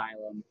Arkham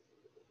Asylum,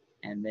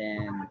 and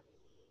then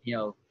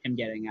him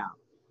getting out.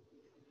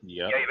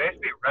 Yep. Yeah, you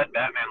basically read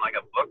Batman like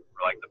a book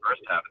for like the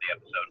first half of the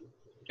episode.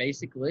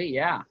 Basically,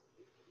 yeah,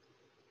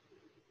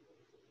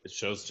 It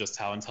shows just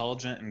how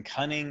intelligent and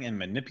cunning and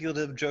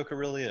manipulative Joker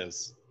really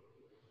is.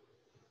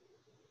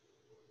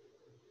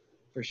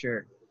 for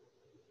sure.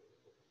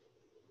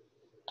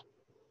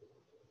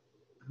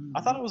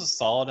 I thought it was a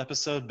solid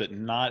episode, but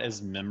not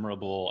as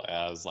memorable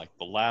as like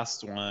the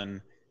last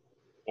one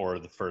or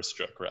the first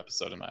Joker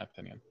episode, in my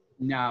opinion.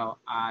 No,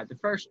 the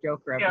first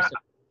Joker Yeah, episode.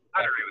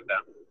 I'd agree with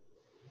that.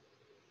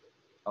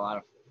 A lot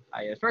of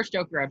the first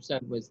Joker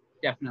episode was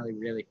definitely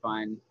really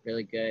fun,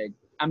 really good.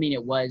 I mean,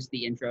 it was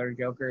the intro to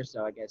Joker,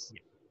 so I guess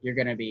you're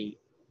gonna be,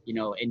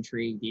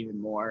 intrigued even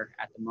more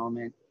at the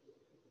moment.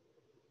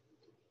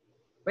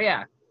 But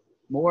yeah,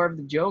 more of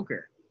the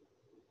Joker.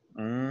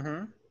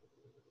 Mm-hmm.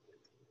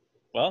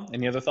 Well,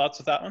 any other thoughts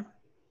with that one?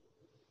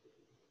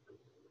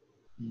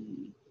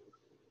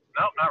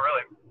 No, not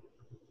really.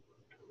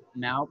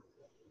 Now,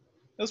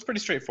 It was pretty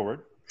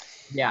straightforward.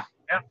 yeah.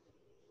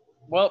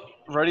 Well,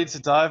 ready to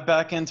dive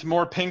back into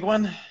more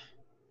Penguin?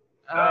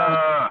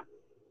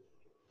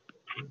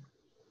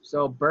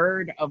 So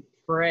Bird of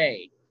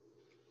Prey.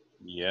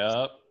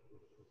 Yep.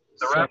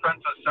 The So-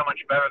 reference was so much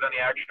better than the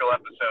actual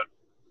episode.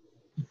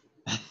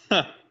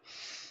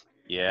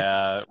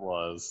 Yeah, it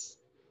was.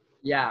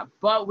 Yeah,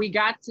 but we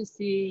got to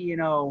see,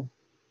 all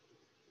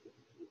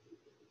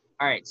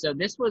right, so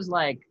this was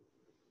like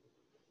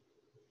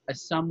a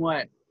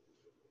somewhat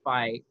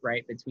fight,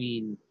 right,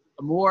 between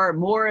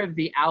more of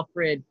the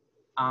Alfred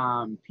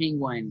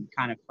Penguin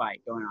kind of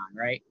fight going on,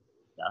 right?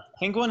 Yeah.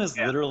 Penguin is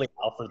literally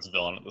Alfred's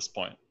villain at this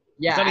point.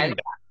 Yeah, He's not at- even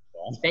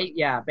Batman.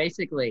 yeah,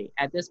 basically,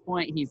 at this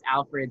point, he's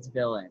Alfred's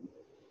villain.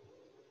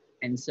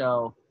 And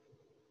so,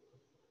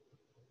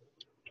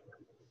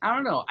 I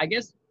don't know. I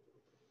guess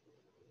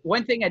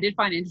one thing I did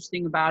find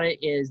interesting about it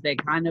is they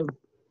kind of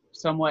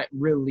somewhat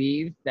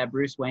relieved that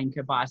Bruce Wayne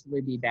could possibly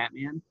be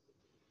Batman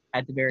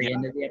at the very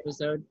end of the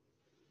episode.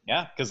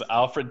 Yeah, because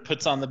Alfred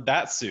puts on the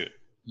bat suit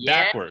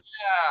Yeah. backwards.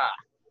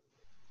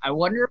 I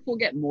wonder if we'll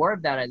get more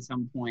of that at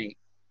some point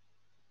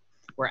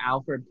where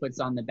Alfred puts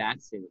on the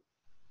bat suit.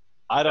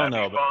 I don't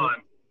That'd know, be but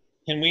fun.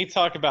 can we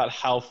talk about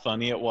how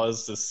funny it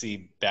was to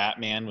see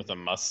Batman with a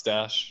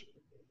mustache?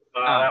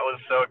 That was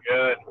so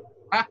good.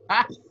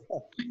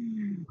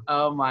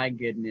 Oh my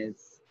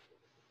goodness.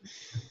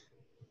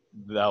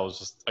 That was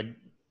just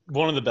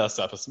one of the best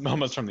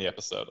moments from the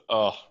episode.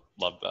 Oh,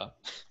 love that.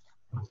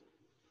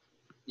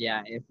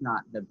 Yeah, if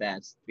not the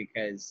best,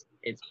 because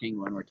it's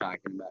Penguin we're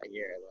talking about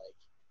here.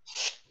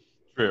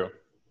 True.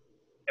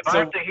 If I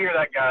have to hear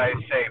that guy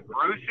say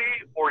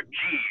Brucey or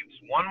Jeeves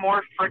one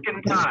more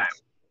freaking time,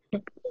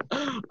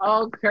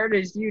 Oh,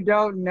 Curtis, you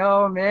don't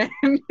know, man.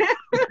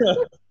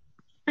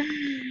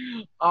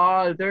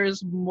 Oh,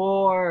 there's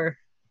more.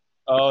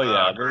 Oh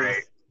yeah,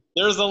 great.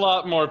 there's a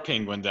lot more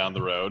Penguin down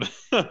the road.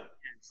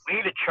 We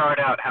need to chart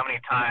out how many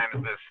times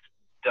this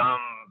dumb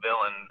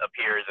villain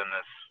appears in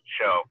this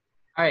show.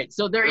 All right,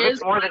 so If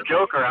it's more than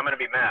Joker, I'm going to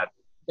be mad.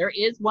 there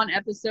is one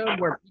episode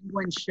where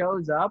Penguin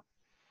shows up,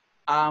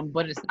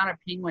 but it's not a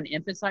Penguin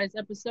emphasized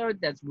episode.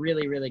 That's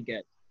really, really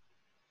good.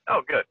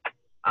 Oh, good.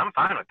 I'm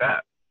fine with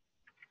that.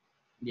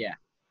 Yeah.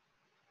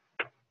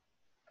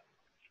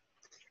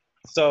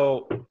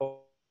 So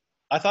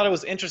I thought it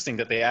was interesting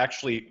that they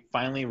actually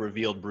finally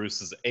revealed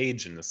Bruce's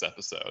age in this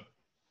episode.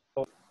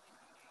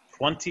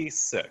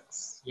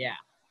 26. Yeah.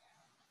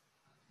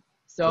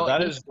 So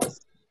that he's- is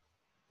just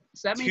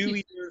so that means 2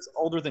 he's years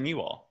older than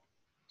you all.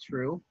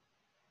 true.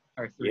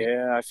 Or 3.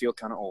 Yeah, I feel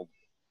kind of old.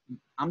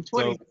 I'm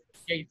 20.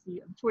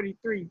 JC, I'm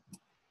 23.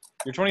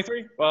 You're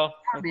 23? Well, Yeah,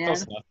 that's man.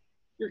 close enough.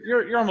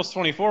 You're almost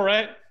 24,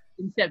 right?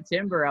 In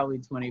September, I'll be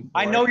 24.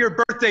 I know your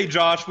birthday,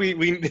 Josh. We I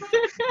mean,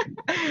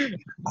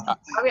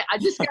 I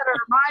just gotta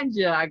remind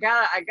you. I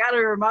gotta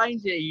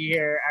remind you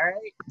here. All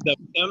right.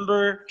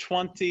 September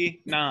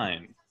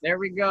 29. There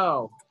we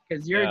go.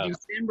 Because you're Yeah.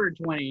 December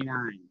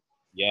 29.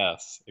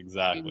 Yes,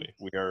 exactly.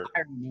 I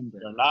remember.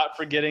 We're not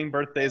forgetting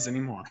birthdays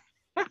anymore.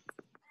 But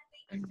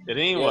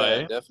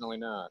anyway, Yeah, definitely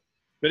not.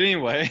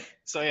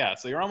 so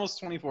you're almost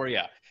 24,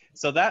 yeah.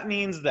 So that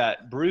means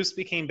that Bruce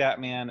became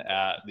Batman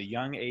at the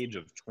young age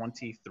of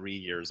 23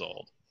 years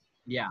old.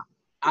 Yeah.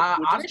 Which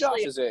is Honestly,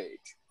 Josh's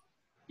age.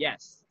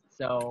 yes.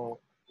 So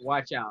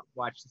watch out.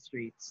 Watch the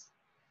streets.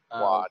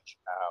 Watch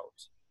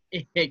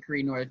out.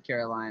 Hickory, North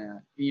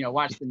Carolina.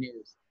 Watch the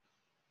news.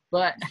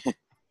 But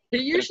he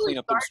usually clean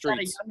up them starts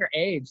at a streets. younger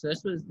age. So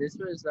this was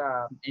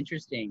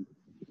interesting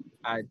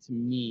to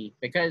me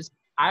because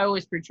I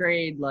always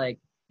portrayed like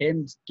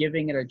him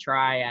giving it a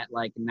try at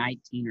like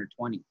 19 or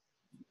 20.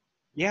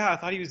 Yeah, I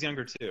thought he was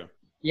younger too.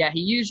 Yeah,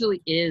 he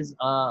usually is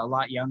a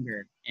lot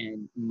younger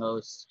in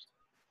most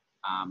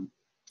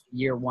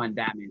year one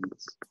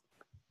Batmans.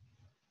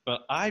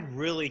 but I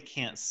really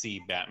can't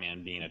see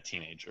Batman being a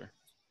teenager.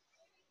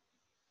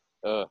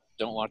 Don't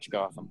watch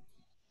Gotham.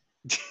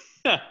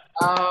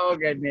 Oh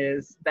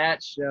goodness,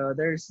 that show.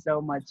 There's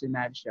so much in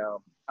that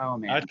show. Oh I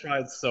man,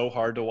 tried so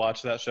hard to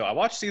watch that show. I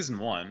watched season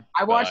 1.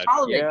 I watched but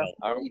all of it. Yeah,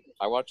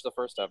 I watched the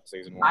first half of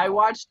season 1. I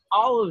watched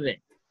all of it.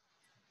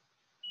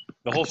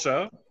 The whole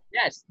show?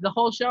 Yes, the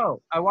whole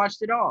show. I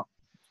watched it all.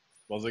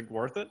 Was it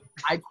worth it?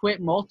 I quit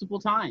multiple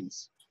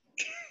times.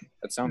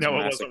 That sounds No,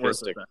 it wasn't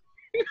worth masochistic.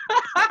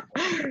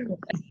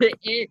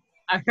 it.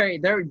 Okay,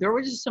 there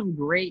were just some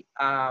great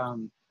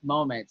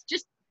moments.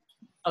 Just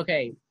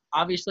okay.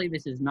 Obviously,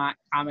 this is not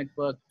comic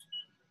book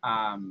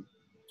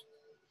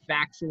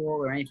factual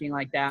or anything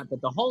like that.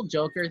 But the whole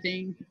Joker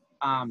thing.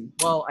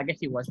 Well, I guess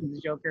he wasn't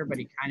the Joker, but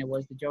he kind of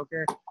was the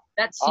Joker.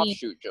 That scene.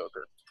 Offshoot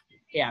Joker.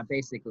 Yeah,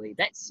 basically,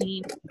 that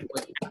scene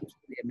was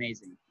absolutely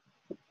amazing.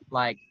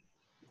 Like,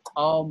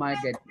 oh my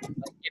goodness! Like,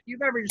 if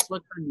you've ever just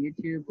looked on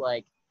YouTube,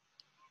 like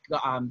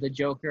the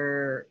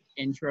Joker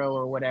intro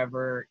or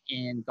whatever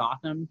in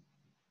Gotham,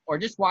 or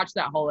just watch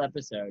that whole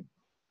episode.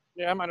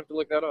 Yeah, I might have to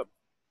look that up.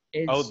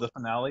 It's, Oh, the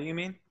finale, you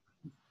mean?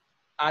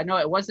 no,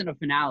 it wasn't a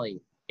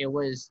finale. It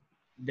was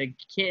the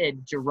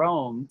kid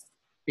Jerome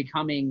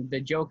becoming the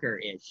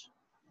Joker-ish.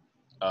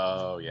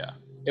 Oh, yeah.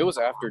 It was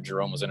after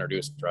Jerome was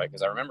introduced, right?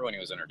 Because I remember when he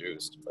was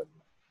introduced. But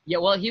Yeah,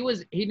 well, he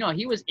was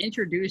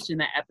introduced in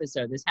that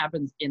episode. This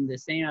happens in the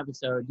same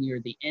episode near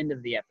the end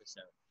of the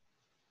episode,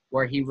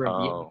 where he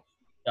revealed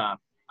stuff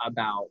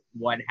about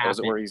what happened. Was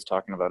it where he's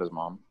talking about his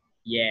mom?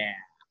 Yeah.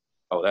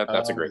 Oh,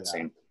 that's a Oh, great yeah.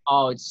 scene.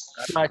 Oh, it's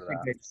That's such right.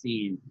 a good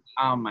scene.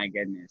 Oh my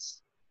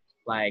goodness.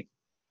 Like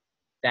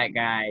that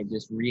guy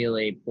just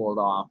really pulled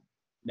off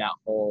that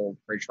whole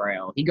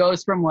portrayal. He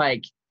goes from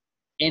like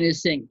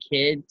innocent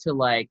kid to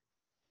like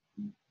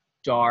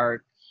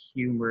dark,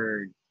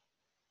 humored,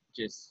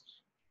 just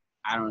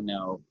I don't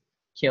know,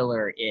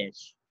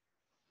 killer-ish.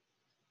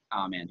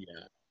 Oh man.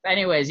 Yeah.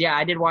 Anyways, yeah,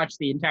 I did watch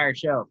the entire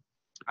show.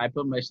 I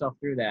put myself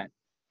through that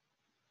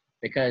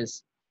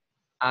because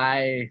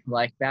I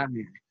like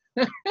Batman.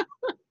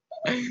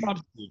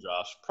 Props to you,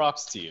 Josh.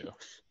 Props to you.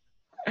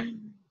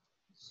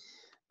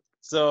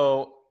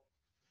 So,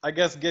 I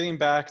guess getting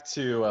back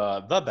to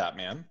the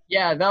Batman,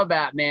 Yeah, the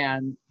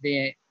Batman,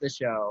 the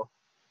show.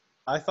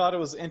 I thought it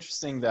was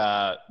interesting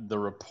that the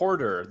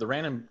reporter, the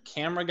random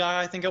camera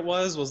guy, I think it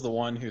was the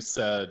one who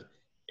said,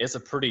 "It's a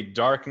pretty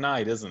dark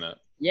night, isn't it?"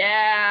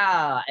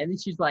 Yeah, and then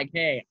she's like,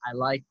 "Hey, I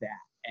like that,"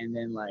 and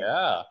then like,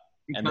 Yeah.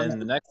 And becomes- then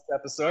the next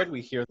episode,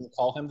 we hear them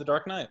call him the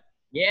Dark Knight.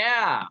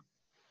 yeah,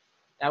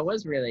 that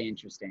was really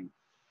interesting.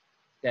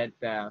 That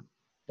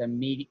the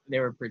media they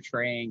were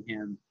portraying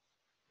him,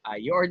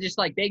 or just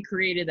like they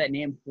created that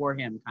name for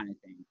him, kind of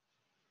thing.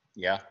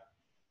 Yeah.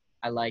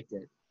 I liked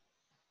it.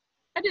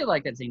 I did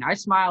like that scene. I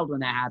smiled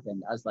when that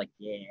happened. I was like,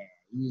 "Yeah,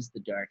 he's the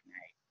Dark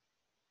Knight.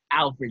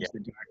 Alfred's the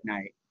Dark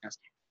Knight."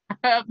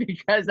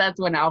 Because that's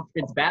when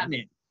Alfred's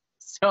Batman.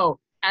 So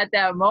at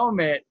that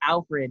moment,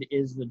 Alfred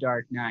is the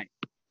Dark Knight.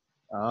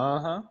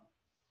 Uh-huh.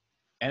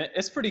 And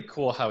it's pretty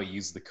cool how he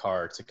used the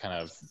car to kind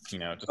of,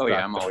 Oh,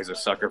 yeah, I'm always a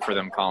sucker for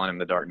them calling him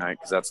the Dark Knight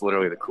because that's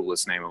literally the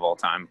coolest name of all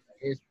time.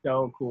 It's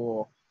so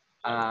cool.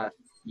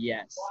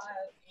 Yes.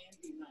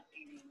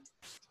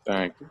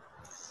 Thank you.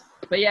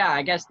 But yeah,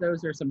 I guess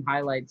those are some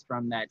highlights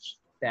from that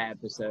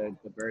episode,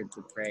 the Birds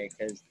of Prey,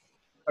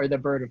 the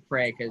Bird of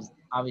Prey, because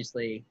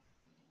obviously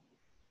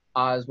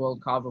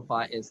Oswald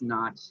Cobblepot is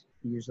not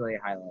usually a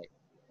highlight.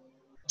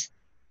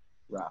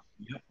 Rough.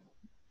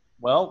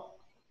 Well,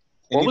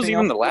 What was anything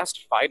even else? the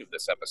last fight of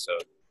this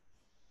episode?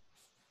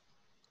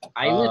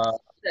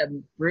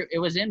 It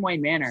was in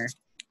Wayne Manor,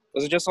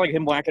 Was it just like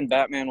him whacking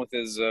Batman with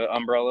his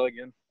umbrella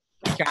again?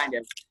 kind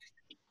of.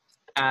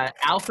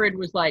 Alfred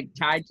was like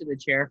tied to the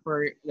chair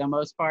for the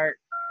most part.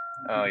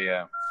 Oh,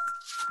 yeah.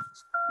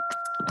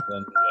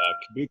 Then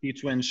the Kabuki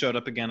twins showed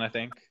up again, I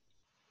think.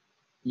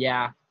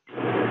 Yeah.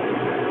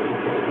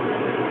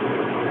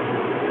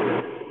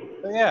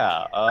 But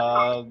yeah,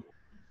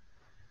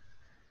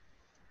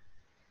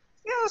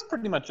 that's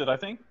pretty much it, I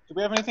think. Do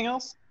we have anything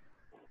else?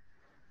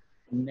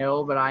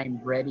 No, but I'm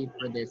ready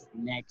for this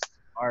next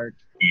arc.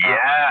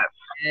 Yes.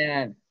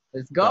 Man,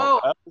 let's go.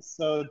 So,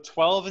 episode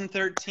 12 and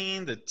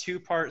 13, the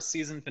two-part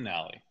season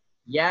finale.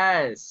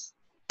 Yes.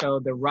 So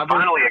the rubber.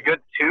 Finally, a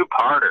good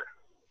two-parter.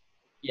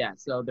 Yeah.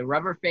 So the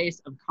rubber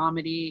face of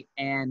comedy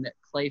and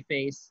clay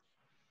face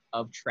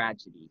of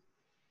tragedy.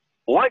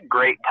 What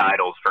great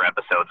titles for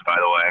episodes, by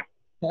the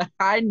way.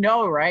 I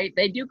know, right?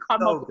 They do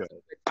come So up good.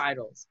 with good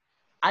titles.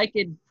 I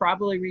could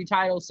probably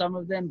retitle some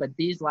of them, but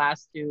these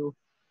last two.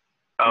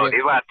 Oh, Yeah.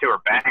 these last two are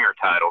banger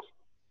titles.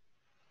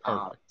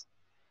 Perfect.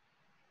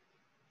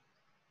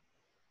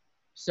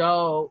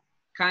 So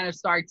kind of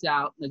starts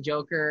out, the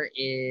Joker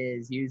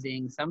is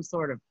using some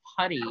sort of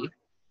putty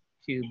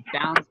to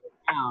bounce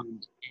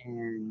around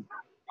and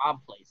rob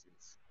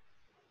places.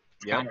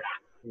 Yep. Kind of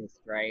this,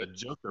 right? The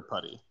Joker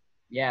putty.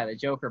 Yeah, the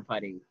Joker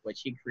putty,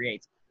 which he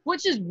creates,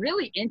 which is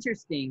really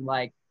interesting.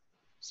 Like,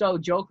 so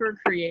Joker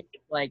creates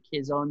like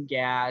his own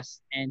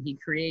gas and he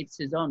creates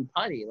his own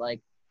putty.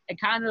 Like, it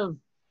kind of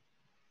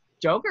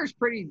Joker's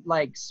pretty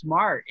like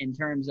smart in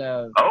terms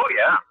of Oh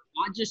yeah.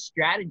 not just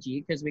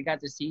strategy, because we got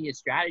to see his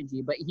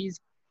strategy, but he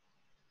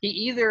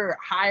either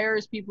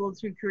hires people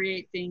to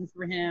create things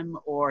for him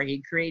or he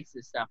creates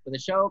this stuff. But the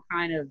show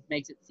kind of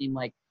makes it seem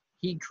like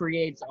he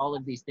creates all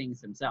of these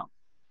things himself.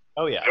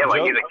 Oh yeah. Yeah,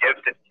 like Joker, he's a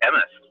gifted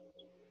chemist.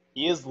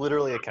 he is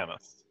literally a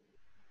chemist.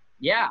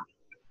 Yeah.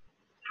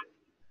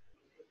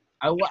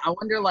 I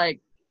wonder, like,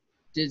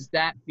 does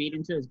that feed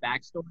into his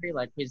backstory?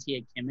 Like, is he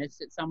a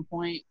chemist at some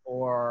point?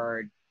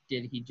 Or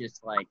did he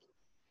just, like,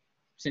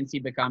 since he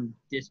become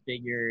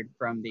disfigured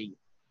from the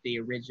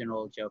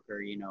original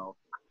Joker, you know,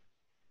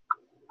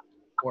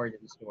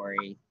 origin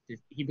story,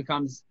 he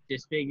becomes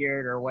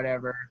disfigured or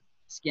whatever,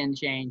 skin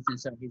changed, and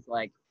so he's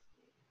like,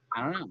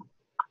 I don't know.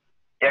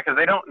 Yeah, because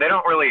they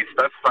don't really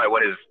specify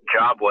what his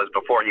job was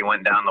before he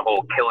went down the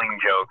whole Killing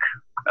Joke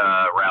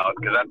route.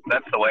 Because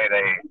that's the way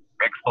they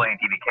explained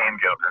he became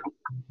Joker.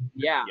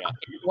 Yeah. Yeah.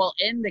 Well,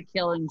 in the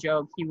Killing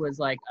Joke, he was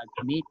like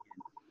a comedian.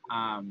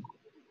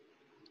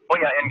 Well,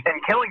 yeah, in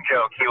Killing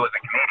Joke he was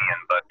a comedian,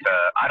 but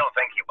I don't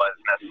think he was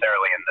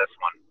necessarily in this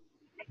one.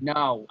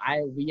 No,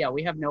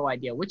 we have no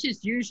idea, which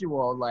is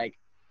usual. Like,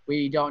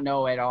 we don't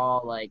know at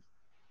all, like,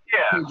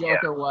 Yeah, who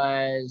Joker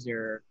was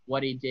or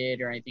what he did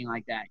or anything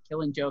like that.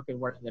 Killing Joke is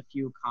one of the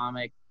few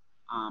comic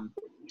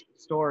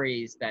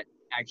stories that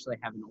actually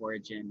have an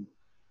origin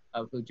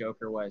of who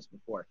Joker was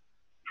before.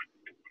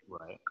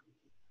 Right.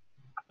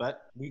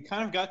 But we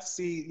kind of got to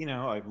see, you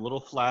know, a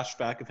little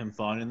flashback of him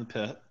falling in the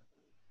pit.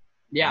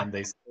 Yeah. And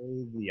they say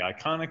the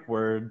iconic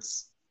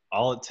words,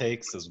 all it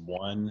takes is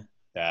one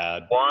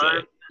bad One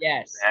day.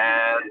 Yes.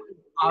 and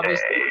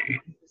Obviously, day. the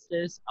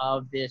emphasis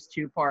of this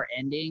two-part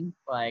ending,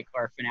 like,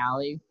 or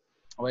finale,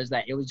 was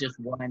that it was just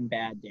one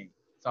bad day.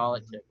 That's all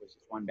it took, was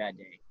just one bad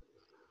day.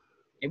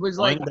 It was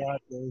One like, bad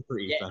day for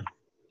Ethan.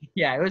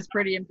 yeah, it was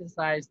pretty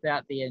emphasized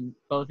throughout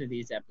both of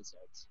these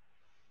episodes.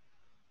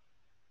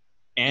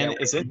 And Yeah.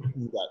 it's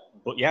interesting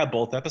that,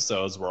 both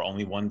episodes were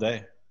only one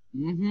day.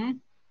 Mm-hmm.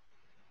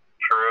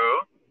 True.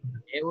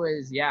 It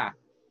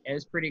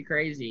was pretty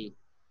crazy.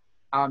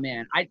 Oh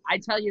man, I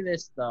tell you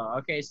this though.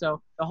 Okay,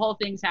 so the whole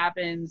thing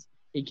happens.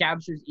 He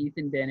captures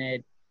Ethan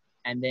Bennett,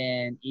 and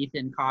then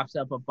Ethan coughs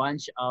up a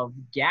bunch of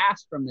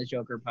gas from the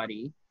Joker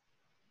putty,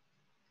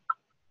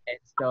 and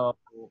so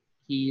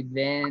he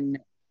then,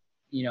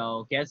 you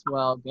know, gets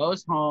well,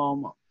 goes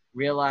home,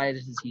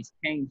 realizes he's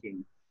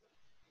changing,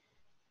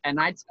 and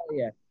I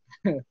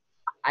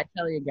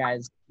tell you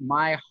guys,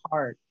 my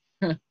heart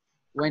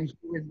when he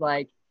was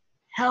like,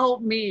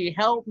 "Help me,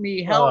 help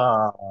me, help!"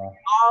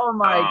 Oh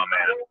my Oh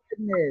man.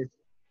 goodness.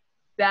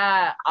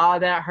 That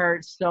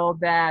hurts so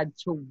bad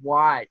to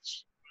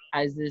watch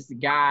as this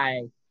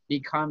guy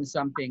becomes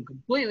something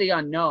completely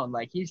unknown.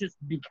 Like, he's just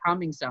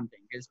becoming something.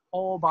 His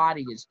whole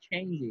body is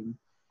changing.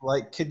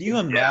 Like, could you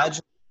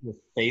imagine your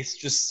face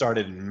just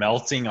started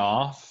melting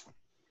off?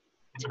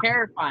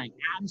 Terrifying,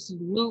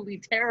 absolutely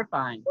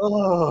terrifying.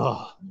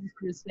 Oh.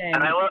 He's just saying,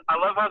 And I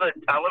love how the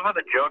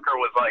Joker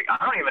was like,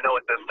 I don't even know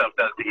what this stuff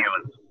does to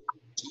humans.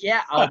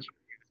 yeah,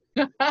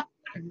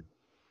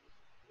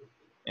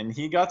 And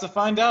he got to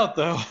find out,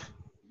 though.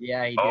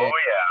 yeah, he Oh did. yeah.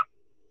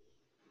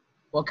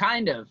 Well,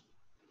 kind of.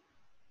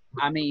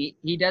 I mean,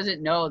 he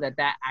doesn't know that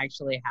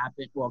actually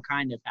happened. Well,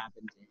 kind of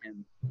happened to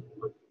him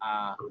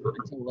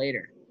until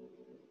later.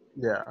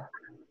 Yeah.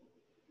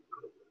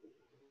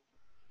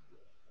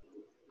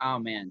 Oh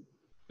man,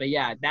 but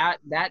yeah,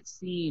 that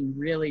scene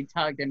really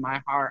tugged in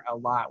my heart a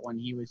lot when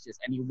he was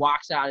and he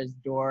walks out his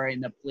door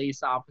and the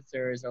police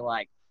officers are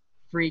like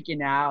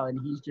freaking out and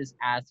he's just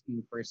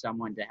asking for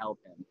someone to help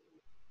him.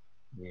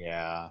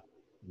 Yeah.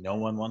 No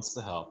one wants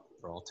to help.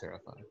 We're all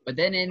terrified. But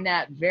then in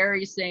that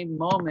very same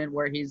moment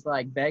where he's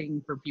like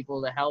begging for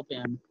people to help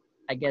him,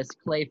 I guess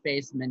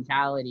Clayface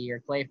mentality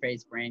or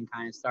Clayface brain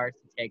kind of starts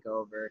to take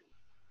over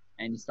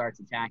and he starts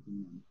attacking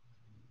them.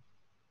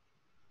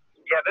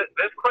 Yeah,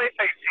 this Clayface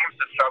seems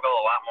to struggle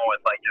a lot more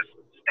with like just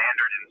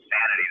standard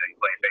insanity than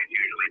Clayface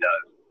usually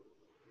does.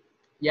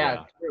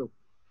 Yeah, true.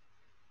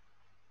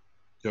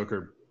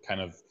 Joker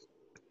kind of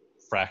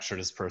fractured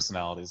his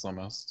personalities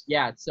almost.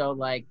 Yeah, so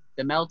like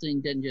the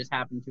melting didn't just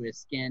happen to his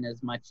skin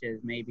as much as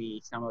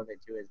maybe some of it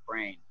to his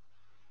brain.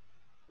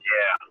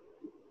 Yeah.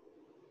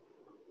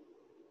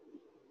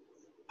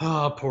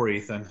 Oh, poor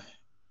Ethan.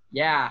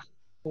 Yeah,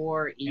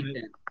 poor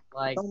Ethan.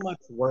 Like, So much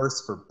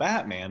worse for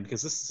Batman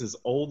because this is his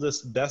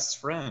oldest best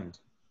friend.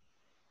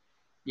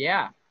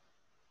 yeah,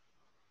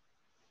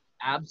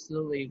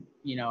 absolutely.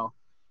 You know,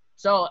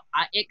 so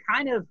it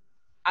kind of,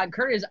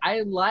 Curtis,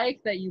 I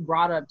like that you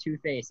brought up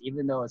Two-Face,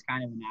 even though it's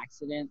kind of an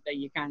accident that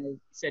you kind of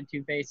said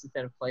Two-Face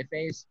instead of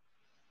Clayface,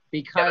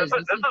 because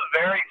this is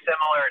very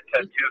similar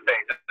to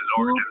Two-Face's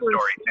origin story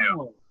too.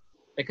 similar,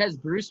 because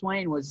Bruce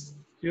Wayne was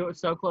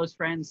so close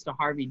friends to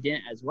Harvey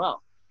Dent as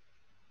well.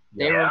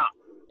 They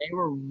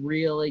were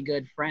really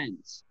good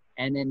friends,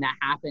 and then that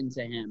happened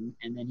to him,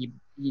 and then he,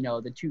 you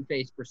know, the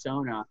Two-Face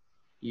persona,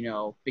 you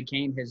know,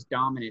 became his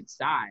dominant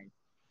side.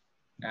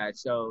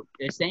 So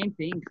the same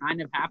thing kind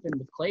of happened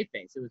with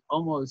Clayface. It was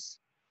almost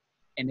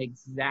an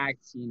exact,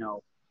 you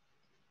know,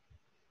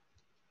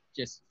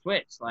 just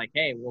switched. Like,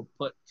 hey, we'll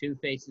put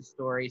Two-Face's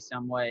story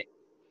somewhat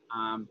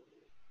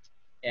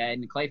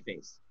in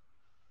Clayface.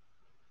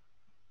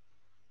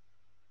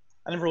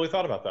 I never really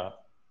thought about that.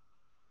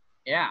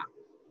 Yeah.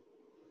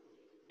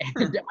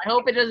 And I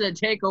hope it doesn't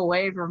take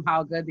away from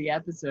how good the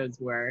episodes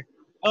were.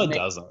 Oh, it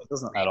doesn't. It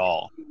doesn't at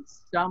all.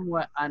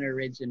 Somewhat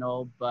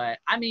unoriginal, but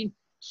I mean,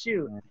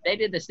 shoot, they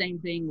did the same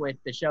thing with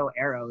the show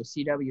Arrow.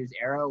 CW's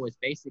Arrow was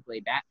basically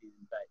Batman,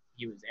 but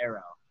he was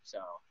Arrow. So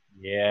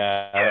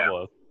Yeah, it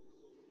was.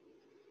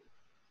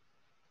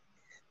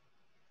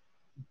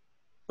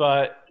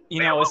 But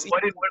you know, what did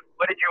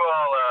you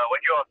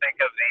all think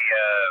of the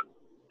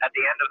at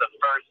the end of the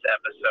first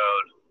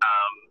episode,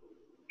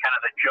 kind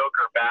of the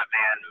Joker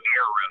Batman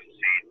mirror room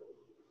scene?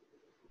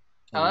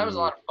 oh, that was a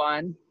lot of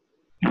fun.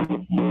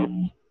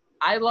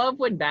 I love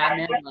when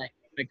Batman like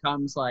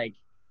becomes like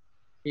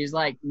he's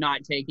like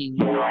not taking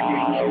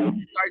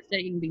starts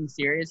taking things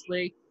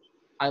seriously.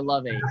 I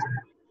love it.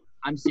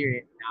 I'm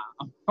serious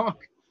now.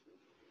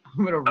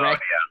 I'm gonna wreck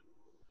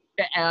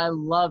it. And I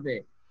love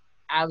it.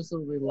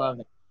 Absolutely love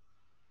it.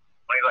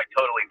 When he's like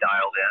totally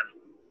dialed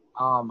in.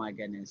 Oh my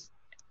goodness.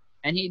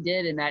 And he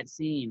did in that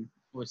scene.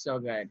 It was so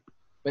good.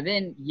 But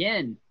then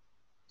Yin.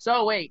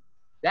 So wait,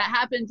 that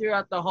happened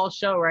throughout the whole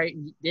show, right?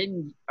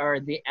 Or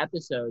the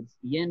episodes.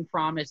 Yin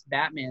promised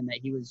Batman that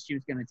she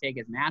was gonna take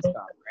his mask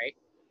off, right?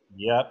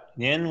 Yep.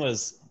 Yin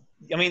was,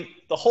 I mean,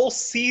 the whole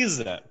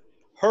season,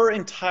 her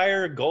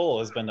entire goal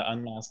has been to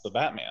unmask the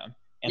Batman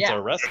and to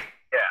arrest him.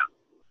 Yeah.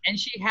 And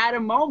she had a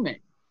moment,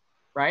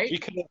 right? She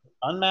could have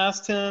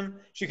unmasked him,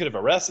 she could have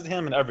arrested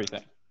him and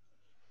everything.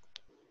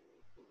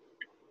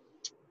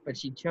 But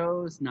she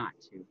chose not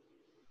to.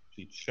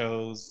 She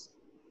chose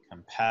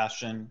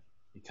compassion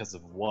because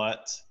of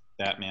what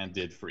Batman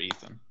did for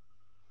Ethan.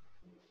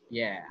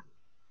 Yeah.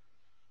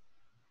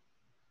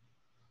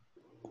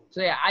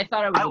 So yeah, I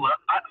thought it was.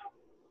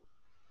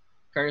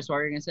 Curtis, what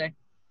were you gonna say?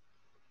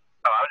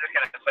 Oh, I was just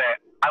gonna say,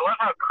 I love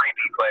how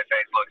creepy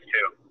Clayface looks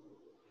too.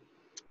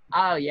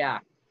 Oh yeah,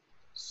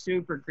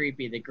 super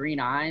creepy. The green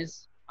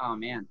eyes. Oh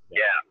man.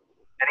 Yeah,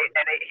 and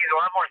he's a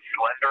lot more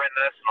slender in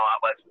this, and a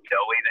lot less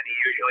doughy than he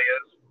usually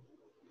is.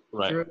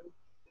 Right. True.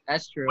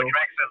 That's true. Which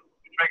makes him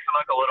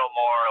look a little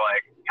more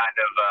like kind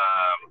of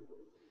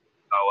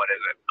what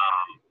is it?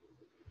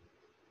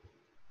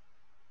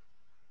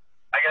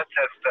 I guess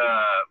just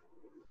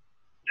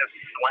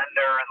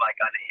slender and like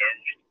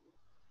unhinged.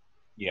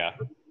 Yeah.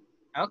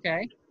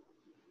 Okay.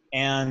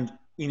 And,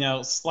 you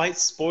know, slight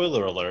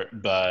spoiler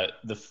alert, but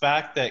the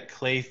fact that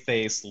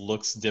Clayface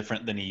looks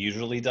different than he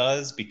usually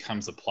does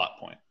becomes a plot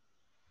point.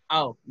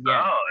 Oh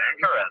yeah. Oh,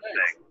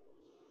 interesting.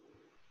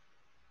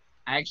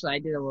 Actually, I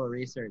did a little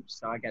research,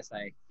 so I guess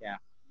yeah.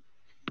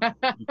 A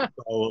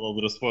little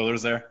bit of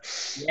spoilers there.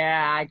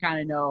 Yeah, I kind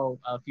of know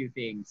a few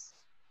things.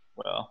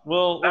 Well,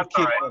 we'll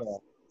keep right.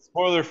 it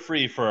spoiler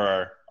free for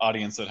our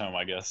audience at home,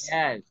 I guess.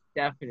 Yes,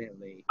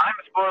 definitely. I'm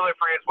spoiler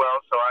free as well,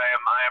 so I am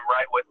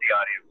right with the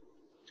audience.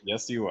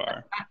 Yes, you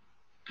are.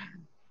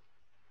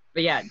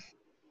 But yeah,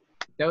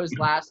 those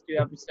last two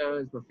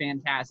episodes were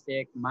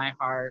fantastic. My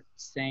heart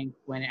sank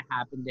when it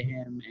happened to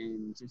him,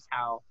 and just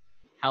how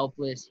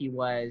helpless he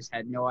was,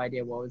 had no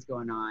idea what was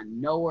going on,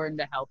 no one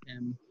to help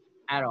him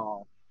at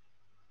all.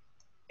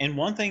 And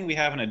one thing we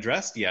haven't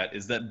addressed yet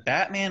is that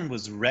Batman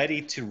was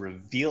ready to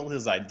reveal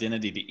his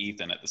identity to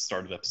Ethan at the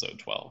start of episode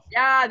 12.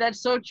 Yeah, that's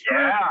so true.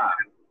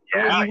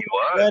 Yeah, he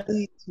was.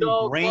 Ready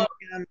to bring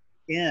him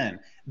in.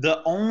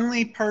 The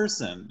only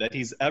person that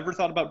he's ever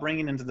thought about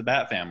bringing into the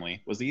Bat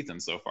family was Ethan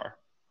so far.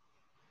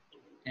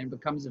 And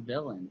becomes a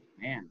villain,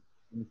 man.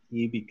 And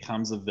he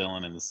becomes a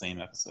villain in the same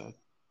episode.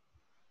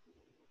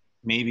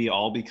 Maybe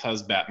all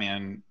because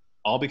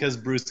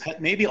Bruce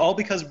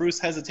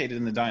hesitated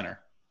in the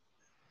diner.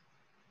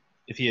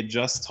 If he had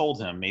just told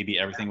him, maybe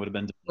everything would have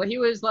been different. Well, he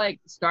was like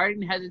starting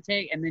to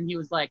hesitate, and then he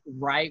was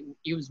right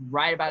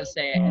about to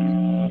say it, and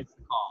then he gets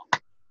the call.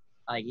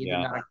 Like,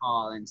 Ethan got a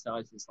call, and so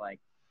it's just like,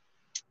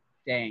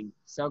 dang,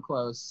 so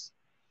close,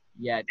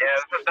 yet. Yeah,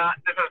 this is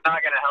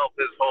not going to help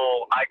his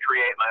whole I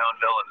create my own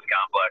villains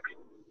complex.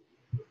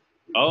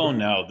 Oh,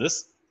 no.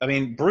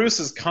 Bruce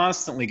is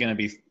constantly going to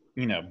be,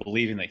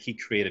 believing that he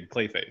created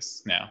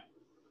Clayface now.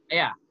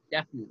 Yeah,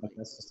 definitely.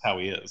 That's just how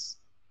he is.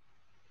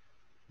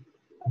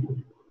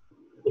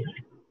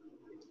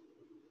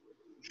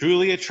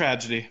 Truly a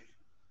tragedy.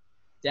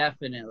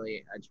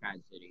 Definitely a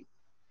tragedy.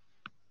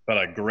 But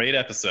a great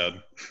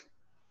episode.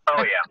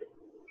 Oh, yeah.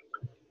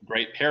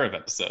 Great pair of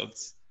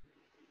episodes.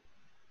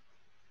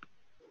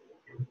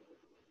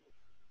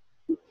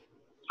 So,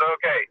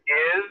 okay,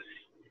 is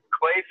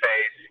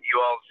Clayface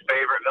you all's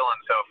favorite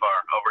villain so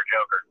far over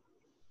Joker?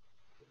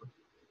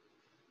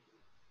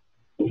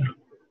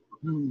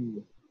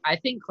 I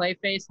think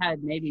Clayface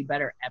had maybe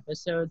better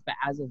episodes, but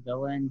as a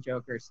villain,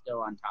 Joker's still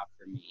on top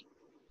for me.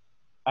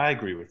 I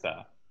agree with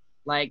that.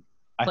 Like,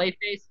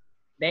 Clayface,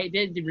 they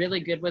did really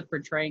good with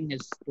portraying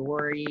his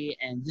story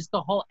and just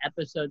the whole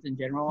episodes in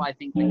general. I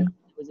think because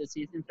it was a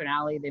season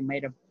finale, they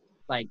might have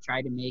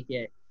tried to make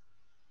it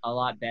a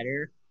lot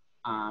better.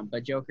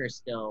 But Joker's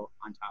still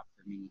on top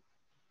for me.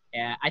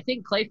 And I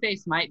think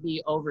Clayface might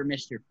be over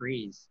Mr.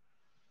 Freeze.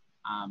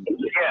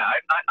 Yeah,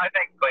 I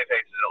think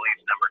Clayface is at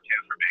least number 2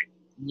 for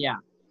me. Yeah.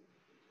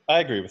 I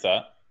agree with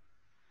that.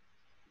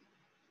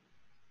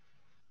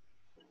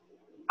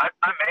 I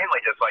mainly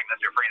just like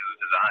Mr. Freeze's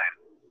design.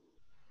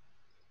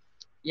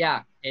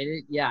 Yeah,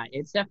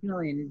 it's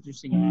definitely an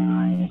interesting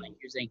design, like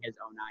using his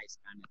own eyes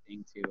kind of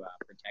thing to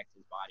protect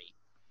his body.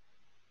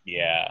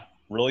 Yeah,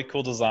 really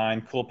cool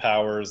design, cool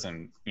powers,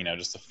 and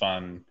just a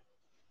fun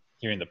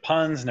hearing the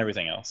puns and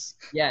everything else.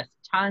 Yes,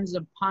 tons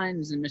of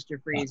puns in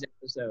Mr. Freeze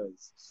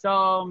episodes.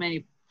 So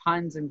many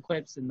puns and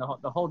quips and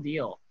the whole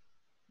deal.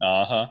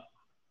 Uh-huh.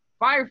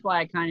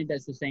 Firefly kind of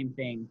does the same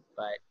thing,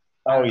 but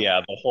Oh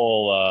yeah, the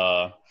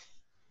whole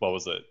what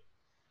was it?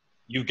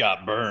 You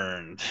got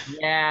burned.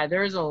 yeah,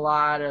 there's a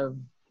lot of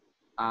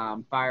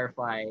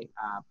Firefly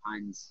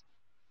puns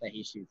that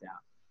he shoots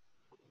out.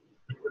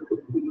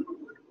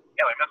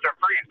 Yeah, like Mr.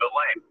 Freeze, but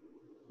lame.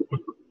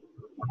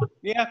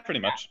 Yeah, pretty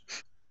much.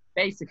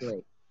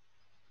 Basically.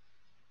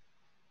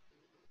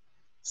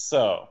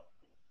 So,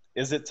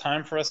 is it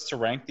time for us to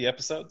rank the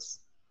episodes?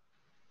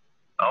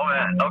 Oh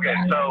man. Okay,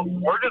 so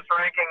we're just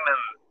ranking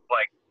them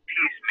like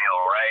piecemeal,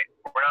 right?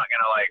 We're not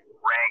gonna like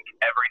rank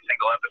every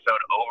single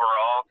episode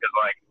overall because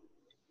like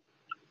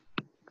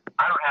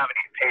I don't have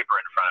any paper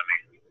in front of me.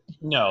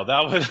 No,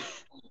 that would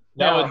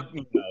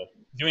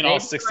doing all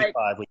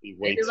 65 would be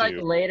way maybe too. like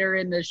later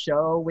in the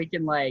show we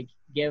can like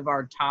give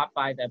our top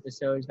 5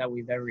 episodes that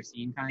we've ever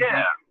seen kind of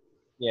thing.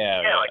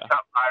 Yeah, like top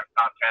 5,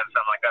 top 10,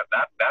 something like that.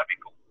 That'd be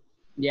cool.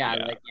 Yeah,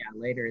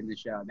 later in the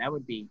show. That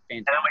would be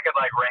fantastic. And then we could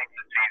like rank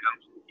the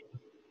seasons.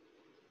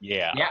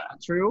 Yeah. Yeah,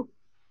 true.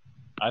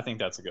 I think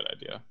that's a good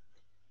idea.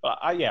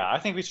 I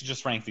think we should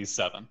just rank these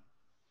 7. All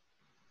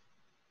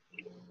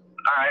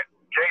right,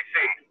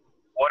 JC,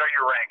 what are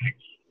your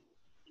rankings?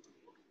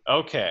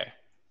 Okay.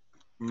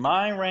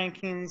 My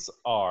rankings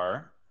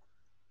are,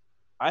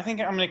 I think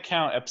I'm going to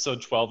count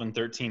episode 12 and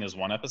 13 as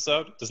one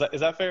episode. Is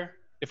that fair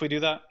if we do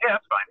that? Yeah,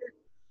 that's fine.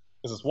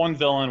 Because it's one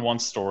villain, one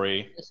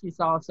story. If you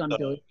saw some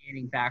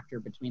delineating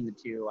factor between the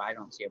two, I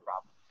don't see a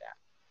problem with that.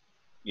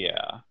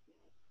 Yeah.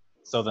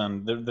 So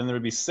then there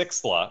would be 6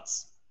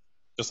 slots,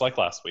 just like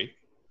last week.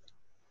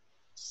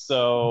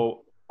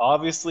 So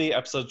obviously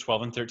episode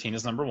 12 and 13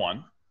 is number 1.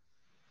 Yep.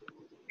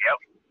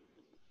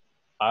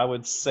 I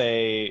would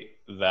say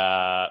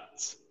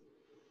that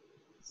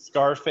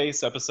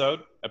Scarface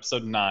episode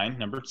 9,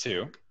 number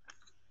 2.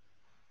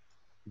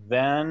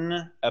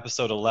 Then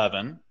episode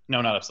 11.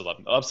 No, not episode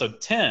 11.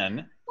 Episode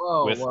 10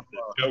 with the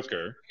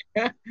Joker.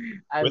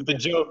 With the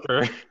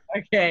Joker.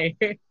 Okay.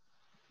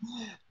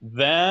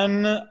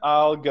 Then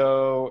I'll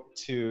go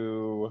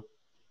to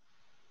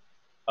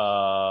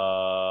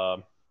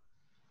episode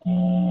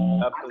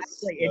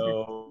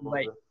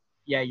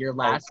your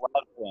last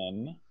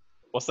 11.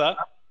 What's that?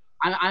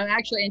 I'm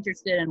actually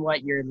interested in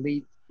what your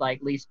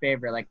least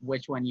favorite, like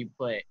which one you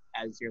put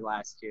as your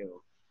last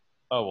 2.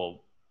 Oh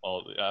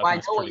I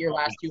know what your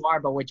last 2 are,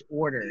 but which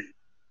order?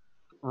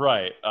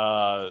 Right.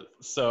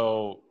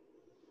 So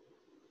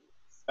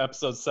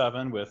episode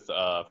 7 with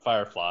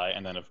Firefly,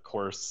 and then of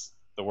course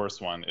the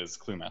worst one is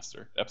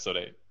Cluemaster, episode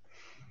 8.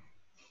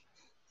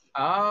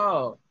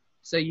 Oh,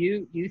 so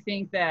you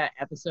think that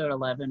episode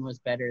 11 was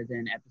better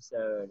than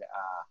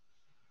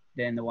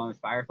than the one with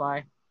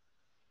Firefly?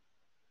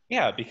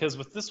 Yeah, because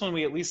with this one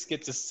we at least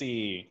get to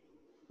see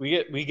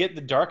we get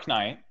the Dark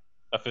Knight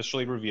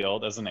officially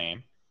revealed as a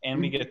name, and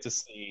we get to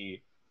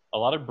see a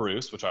lot of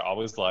Bruce, which I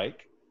always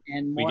like.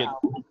 And more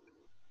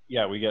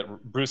we get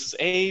Bruce's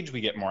age,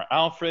 we get more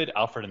Alfred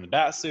in the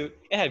bat suit.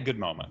 It had good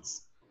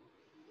moments.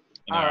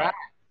 All right.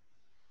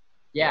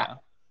 Yeah.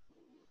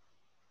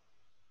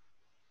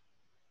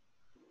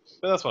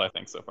 But that's what I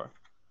think so far.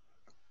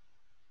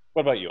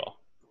 What about you all?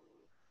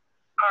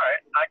 All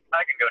right,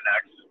 I can go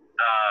next.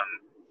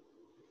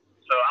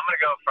 So I'm going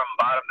to go from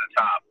bottom to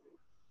top.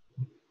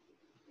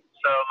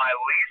 So my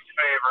least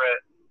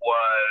favorite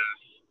was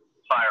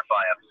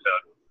Firefly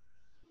episode.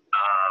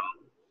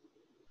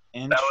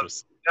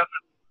 Interesting. That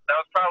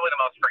was probably the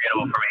most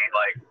forgettable for me.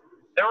 Like,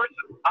 there was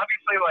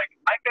obviously, like,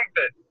 I think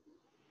that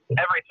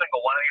every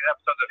single one of these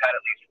episodes have had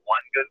at least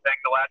one good thing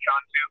to latch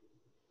on to.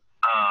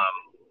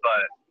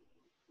 But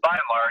by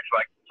and large,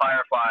 like,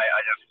 Firefly I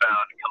just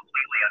found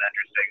completely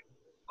uninteresting.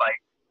 Like,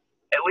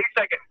 at least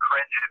I can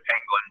cringe at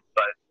Penguin,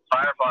 but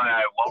Firefly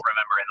I won't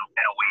remember in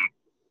a week.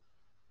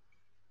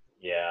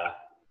 Yeah.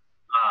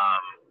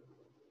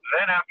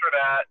 Then after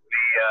that,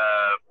 the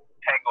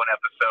Penguin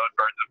episode,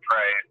 Birds of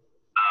Prey.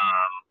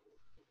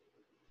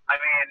 I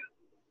mean,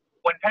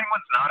 when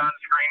Penguin's not on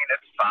screen,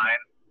 it's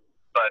fine,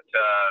 but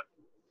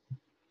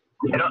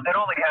it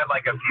only had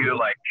like a few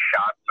like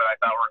shots that I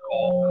thought were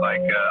cool,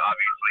 like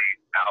obviously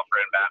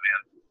Alfred and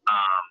Batman.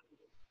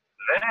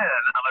 Then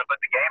I'm gonna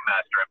put the Game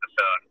Master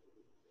episode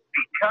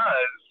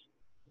because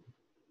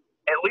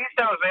at least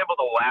I was able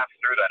to laugh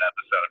through that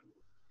episode.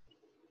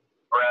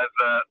 Whereas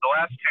the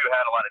last 2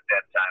 had a lot of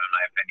dead time, in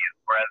my opinion.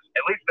 Whereas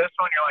at least this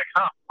one, you're like,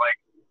 like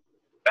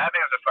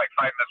Batman's just like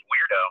fighting this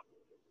weirdo.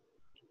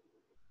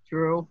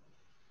 True.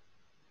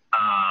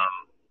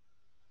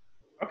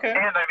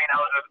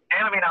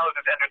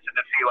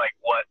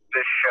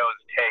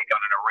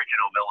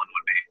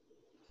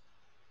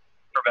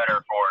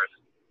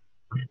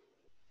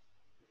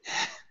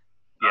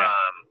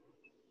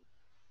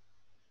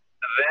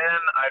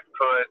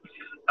 put,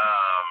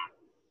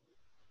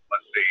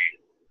 let's see.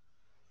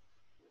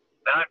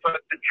 Then I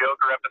put the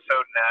Joker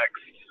episode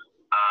next.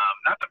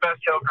 Not the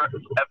best Joker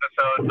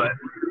episode, but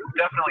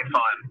definitely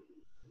fun.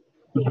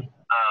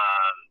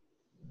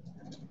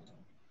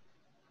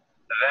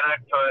 Then I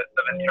put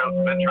the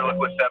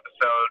ventriloquist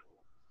episode.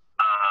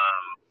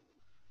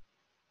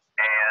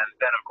 And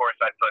then, of course,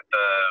 I put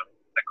the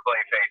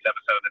Clayface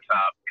episode at the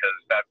top because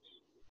that's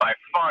by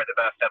far the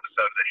best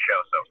episode of the show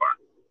so far.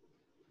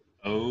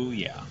 Oh,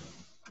 yeah.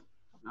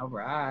 All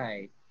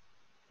right.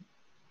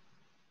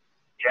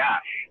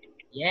 Josh.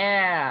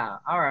 Yeah.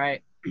 All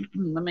right.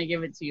 Let me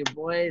give it to you,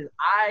 boys.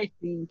 I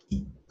think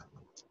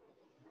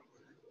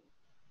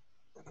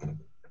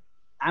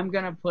I'm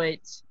going to put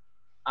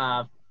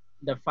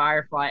the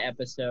Firefly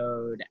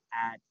episode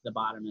at the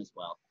bottom as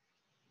well.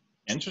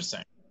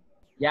 Interesting.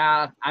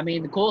 Yeah, I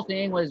mean, the cool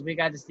thing was we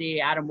got to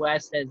see Adam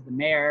West as the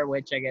mayor,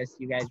 which I guess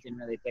you guys didn't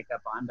really pick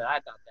up on, but I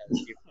thought that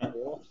was super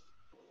cool.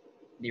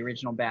 The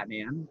original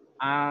Batman.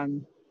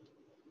 Another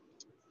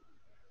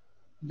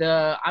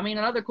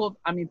cool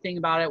thing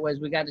about it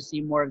was we got to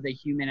see more of the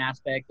human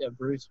aspect of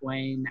Bruce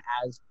Wayne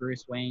as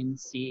Bruce Wayne,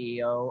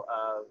 CEO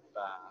of,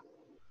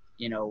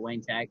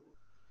 Wayne Tech.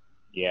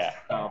 Yeah.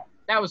 So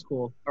that was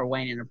cool, or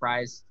Wayne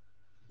Enterprise.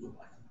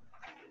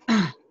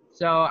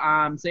 So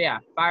yeah,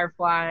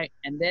 Firefly,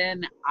 and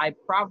then I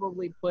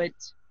probably put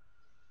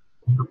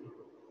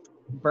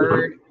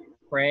Bird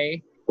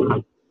Prey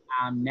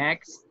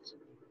next.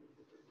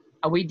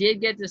 We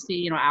did get to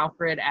see,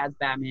 Alfred as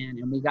Batman,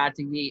 and we got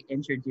to be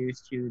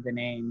introduced to the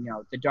name,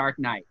 the Dark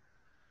Knight,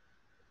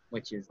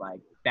 which is like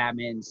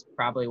Batman's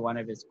probably one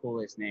of his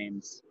coolest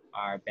names,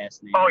 our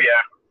best name. Oh,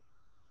 yeah.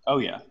 Oh,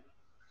 yeah.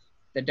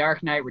 The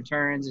Dark Knight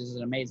Returns is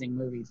an amazing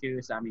movie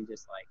too, so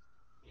just like.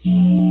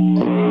 And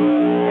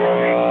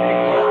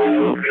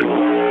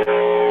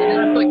then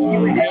I put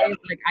Q&A.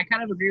 Like, I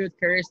kind of agree with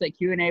Curtis that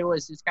Q&A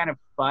was just kind of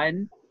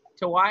fun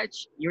to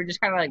watch. You were just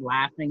kind of like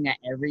laughing at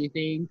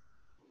everything.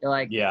 You're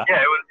like, yeah,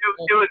 it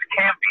was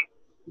campy.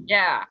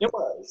 Yeah, it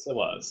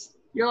was.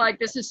 You're like,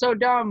 this is so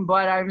dumb,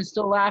 but I'm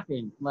still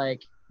laughing.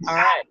 Like, all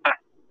right.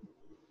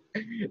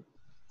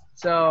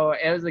 So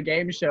it was a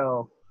game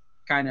show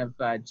kind of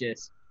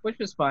gist, which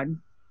was fun.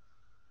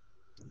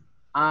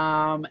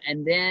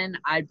 And then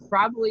I'd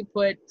probably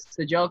put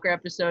the Joker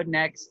episode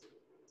next.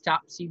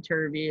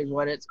 Topsy-turvy is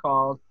what it's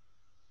called.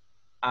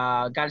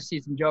 Got to see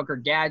some Joker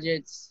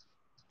gadgets.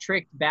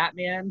 Tricked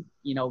Batman.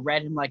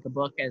 Read him like a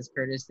book, as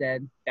Curtis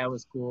said. That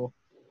was cool.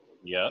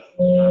 Yep.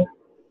 And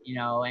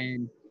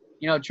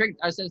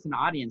tricked us as an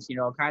audience.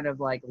 Kind of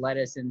like led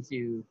us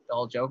into the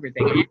whole Joker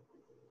thing. And,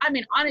 I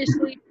mean,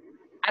 honestly,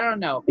 I don't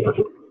know.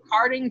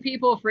 Carding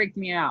people freaked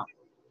me out.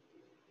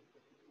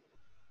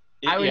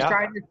 I was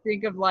trying to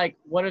think of like,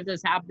 what if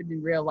this happened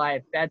in real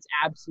life? That's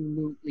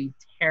absolutely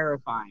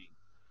terrifying.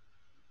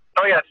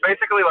 Oh yeah, it's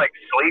basically like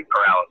sleep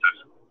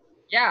paralysis.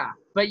 Yeah,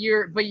 but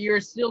you're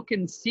still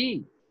can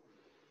see.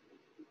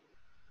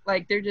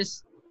 Like they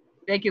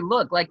can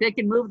look, like they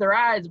can move their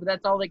eyes, but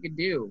that's all they could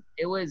do.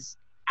 It was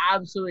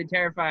absolutely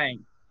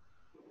terrifying.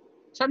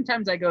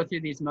 Sometimes I go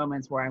through these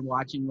moments where I'm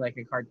watching like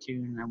a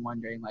cartoon and I'm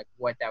wondering like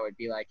what that would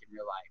be like in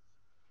real life.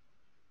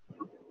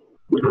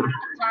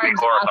 Sometimes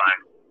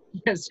horrifying.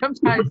 Yeah,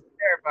 sometimes it's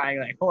terrifying,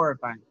 like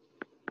horrifying.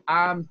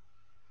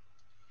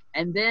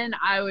 And then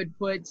I would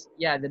put,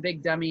 the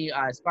big dummy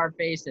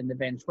Scarface and the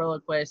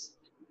ventriloquist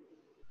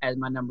as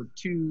my number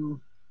 2.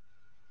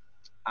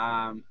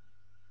 I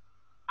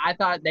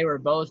thought they were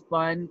both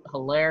fun,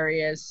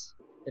 hilarious.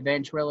 The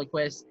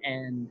ventriloquist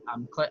and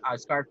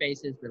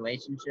Scarface's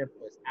relationship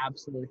was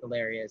absolutely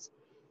hilarious.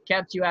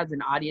 Kept you as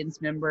an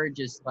audience member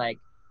just like,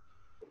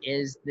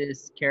 is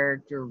this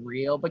character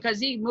real? Because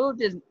he moved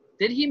his...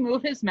 Did he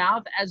move his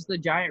mouth as the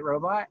giant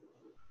robot?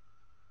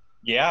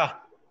 Yeah.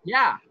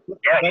 Yeah.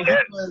 Yeah, he did.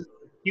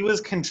 He was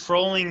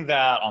controlling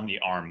that on the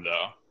arm,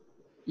 though.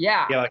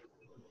 Yeah. Yeah, like a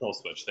control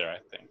switch there, I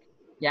think.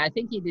 Yeah, I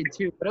think he did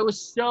too. But it was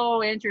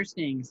so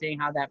interesting seeing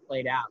how that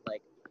played out,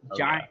 like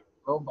giant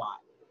robot.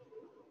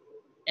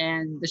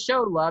 And the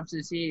show loves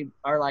to see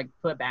or like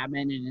put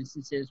Batman in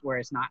instances where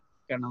it's not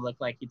gonna look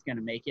like he's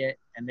gonna make it,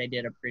 and they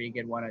did a pretty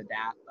good one of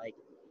that. Like.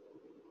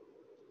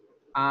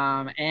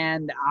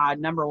 And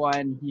number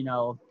 1,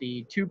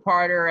 the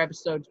 2-parter,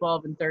 episode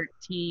 12 and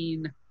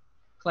 13,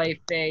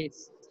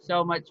 Clayface,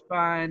 so much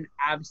fun,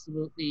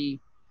 absolutely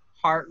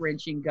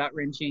heart-wrenching,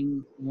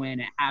 gut-wrenching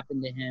when it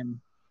happened to him.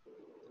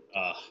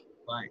 But,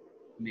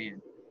 man.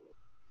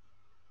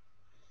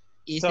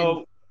 Ethan,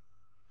 so,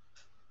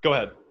 go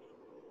ahead.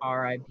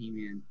 R.I.P.,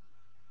 man.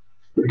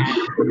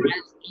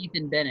 As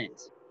Ethan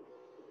Bennett.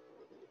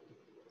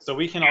 So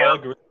we can all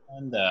agree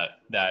on that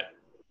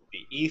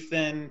the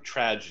Ethan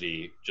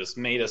tragedy just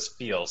made us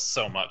feel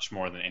so much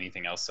more than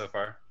anything else so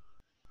far.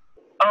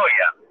 Oh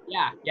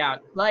yeah. Yeah.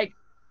 Like,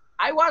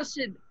 I watched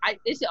it.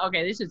 This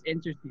is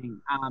interesting.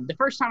 The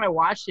first time I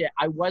watched it,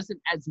 I wasn't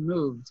as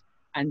moved,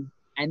 and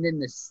then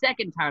the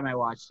second time I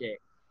watched it,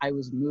 I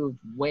was moved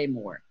way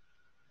more.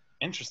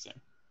 Interesting.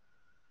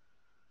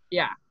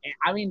 Yeah,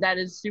 I mean that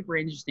is super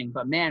interesting.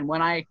 But man,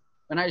 when I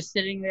when I was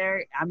sitting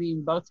there, I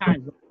mean, both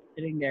times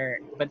sitting there,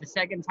 but the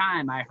second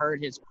time I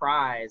heard his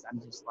cries, I'm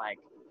just like,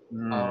 oh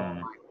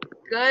my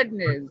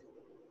goodness,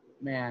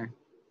 man.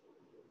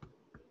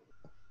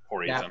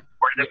 Poor That- Ethan.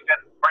 We're just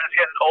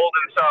getting old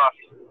and soft.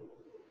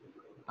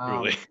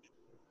 Truly.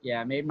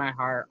 Yeah, it made my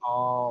heart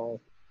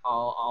all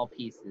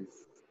pieces.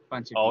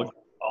 Bunch of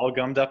All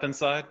gummed up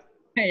inside?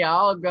 yeah,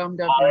 all gummed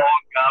up. All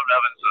gummed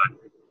up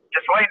inside.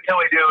 Just wait until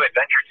we do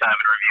Adventure Time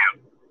and review.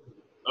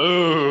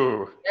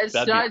 Ooh. That's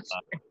that'd be such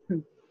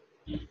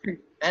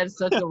that's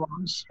such a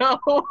long show.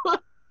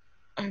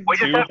 We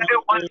just have to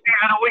do one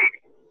season a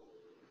week.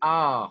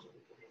 Oh,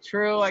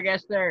 true. I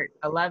guess there are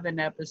 11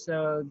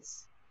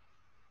 episodes.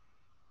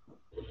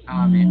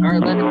 Oh man, or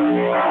 11. 5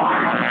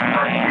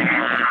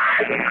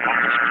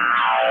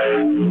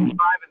 and 6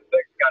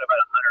 got about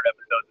 100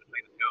 episodes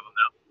between the two of them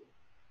now.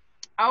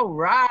 All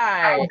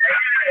right.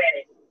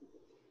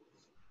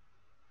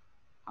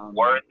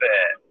 Worth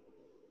it.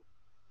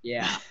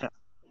 Yeah.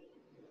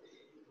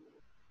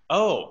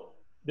 Oh,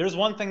 there's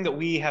one thing that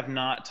we have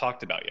not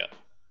talked about yet.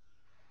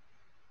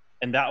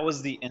 And that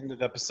was the end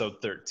of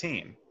episode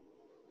 13,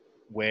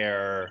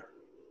 where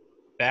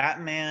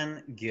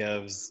Batman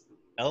gives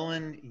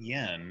Ellen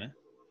Yen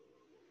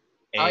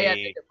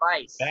the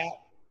device.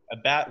 a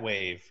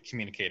Batwave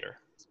communicator.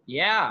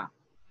 Yeah.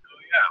 Oh,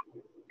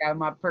 yeah. Got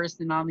my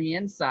person on the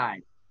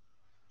inside.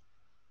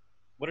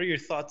 What are your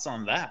thoughts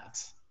on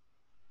that?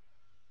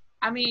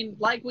 I mean,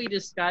 like we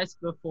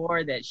discussed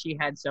before, that she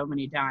had so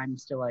many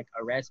times to like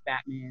arrest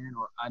Batman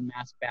or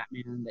unmask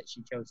Batman that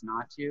she chose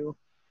not to.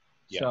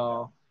 Yeah.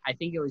 So I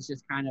think it was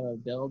just kind of a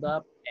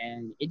build-up,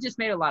 and it just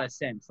made a lot of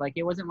sense. Like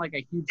it wasn't like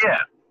a huge. Yeah.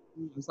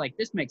 It was like,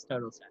 this makes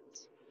total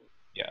sense.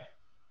 Yeah.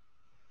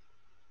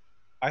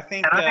 I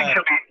think. And I think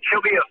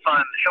she'll be a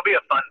fun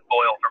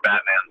foil for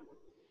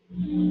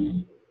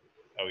Batman.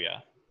 Oh yeah.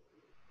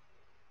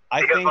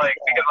 Because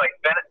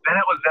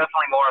Bennett was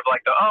definitely more of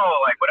like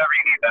whatever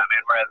you need,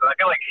 Batman. Whereas I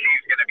feel like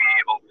she's gonna be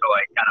able to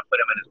like kind of put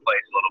him in his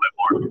place a little bit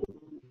more.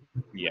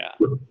 Yeah.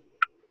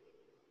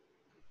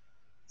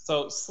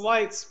 So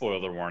slight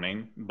spoiler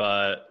warning,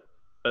 but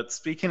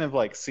speaking of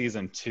like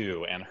season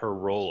 2 and her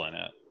role in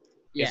it,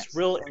 Yes. it's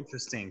real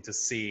interesting to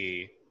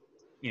see,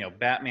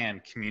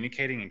 Batman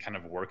communicating and kind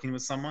of working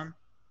with someone,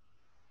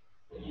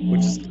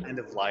 which is kind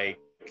of like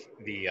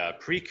the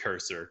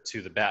precursor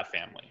to the Bat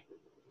family.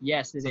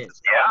 Yes, it is.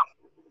 Yeah.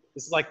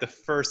 This is like the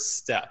first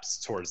steps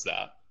towards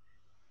that.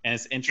 And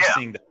it's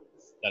interesting that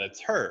it's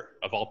her,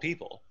 of all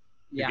people,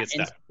 who Yeah, gets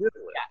and, that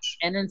privilege.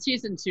 and in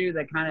season 2,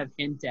 they kind of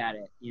hint at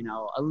it,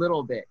 a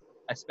little bit,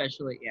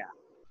 especially,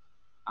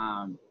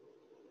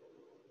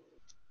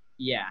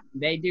 yeah,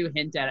 they do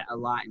hint at it a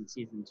lot in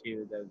season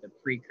 2, the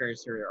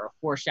precursor or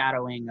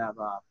foreshadowing of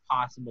a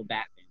possible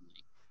Bat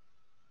family.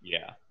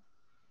 Yeah.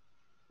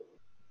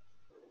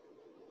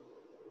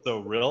 So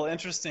real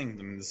interesting.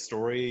 I mean, the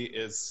story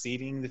is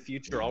seeding the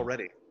future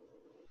already.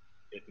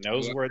 It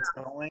knows where it's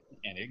going,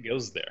 and it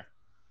goes there.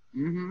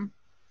 Mm-hmm.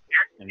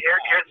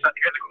 Here's a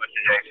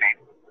question,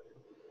 JC.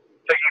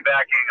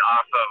 Piggybacking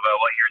off of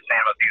what you were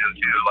saying about season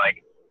 2,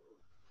 like,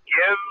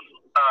 give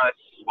us,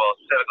 well,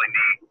 specifically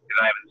me, because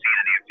I haven't seen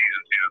any of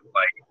season 2,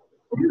 like,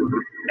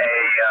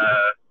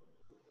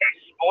 a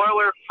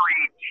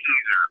spoiler-free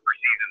teaser for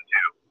season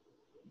 2.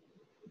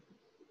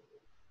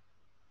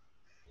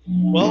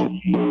 Well,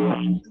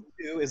 season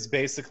 2 is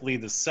basically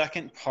the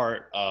second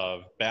part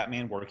of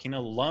Batman working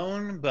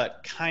alone,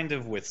 but kind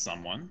of with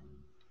someone.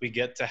 We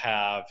get to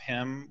have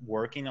him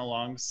working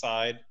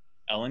alongside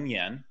Ellen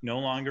Yen, no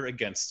longer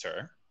against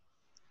her.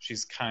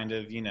 She's kind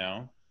of,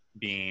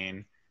 being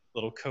a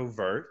little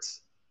covert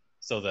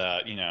so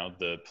that,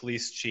 the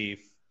police chief,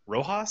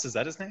 Rojas, is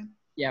that his name?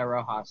 Yeah,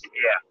 Rojas.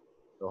 Yeah.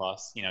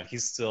 Rojas, he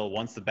still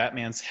wants the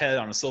Batman's head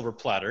on a silver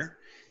platter.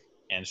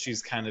 And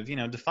she's kind of,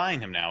 defying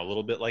him now a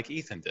little bit like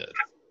Ethan did.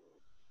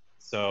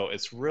 So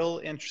it's real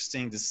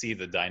interesting to see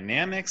the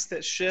dynamics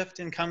that shift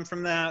and come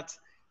from that.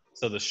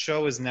 So the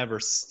show is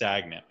never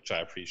stagnant, which I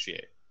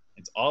appreciate.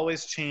 It's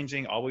always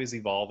changing, always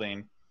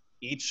evolving.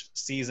 Each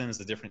season is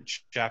a different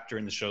chapter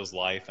in the show's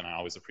life, and I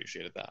always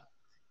appreciated that.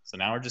 So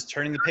now we're just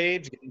turning the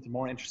page, getting to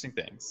more interesting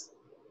things.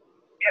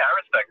 Yeah, I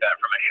respect that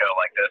from a show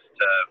like this,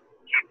 to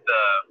keep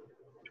the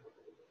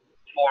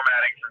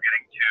formatting from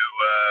getting too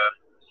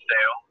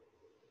stale.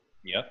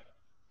 Yep.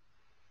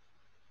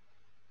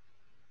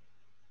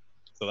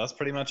 So that's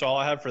pretty much all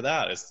I have for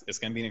that. It's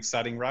going to be an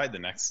exciting ride the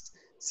next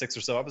 6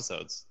 or so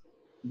episodes.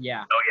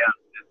 Yeah. Oh yeah,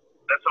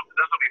 this will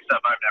be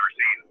stuff I've never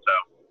seen. So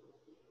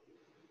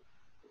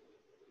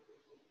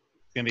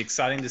It's going to be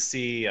exciting to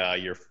see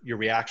your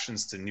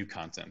reactions to new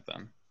content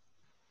then.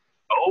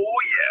 oh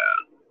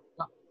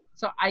yeah.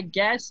 So I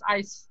guess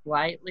I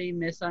slightly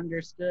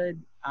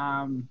misunderstood.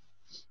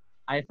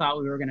 I thought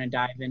we were going to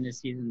dive into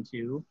season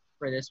 2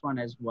 for this one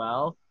as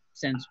well,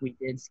 since we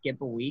did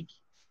skip a week.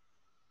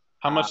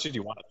 How much did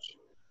you watch?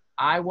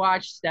 I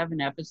watched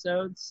 7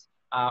 episodes,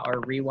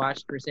 or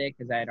rewatched per se,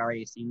 because I had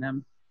already seen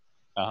them.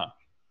 Uh-huh.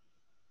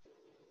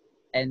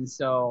 And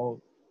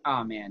so,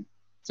 oh man.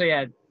 So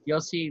yeah, you'll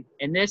see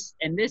in this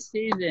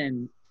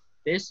season,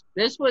 This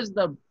was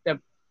the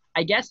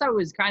I guess I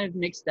was kind of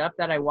mixed up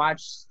that I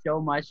watched so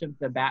much of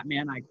the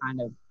Batman I kind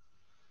of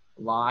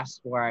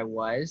lost where I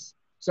was.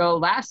 So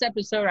last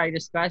episode I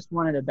discussed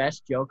one of the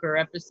best Joker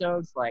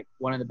episodes, like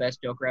one of the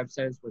best Joker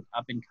episodes was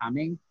Up and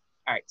Coming.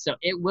 All right, so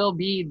it will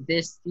be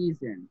this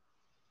season.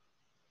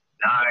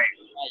 Nice.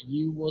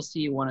 You will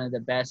see one of the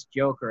best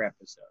Joker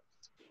episodes.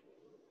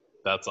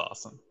 That's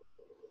awesome.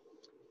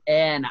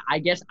 And I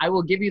guess I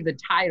will give you the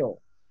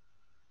title.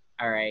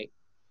 All right.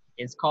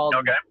 It's called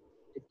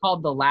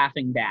The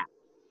Laughing Bat.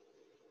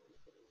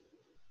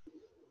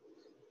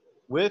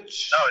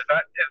 Which? No, is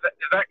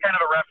that kind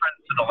of a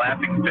reference to the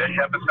Laughing Fish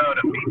episode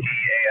of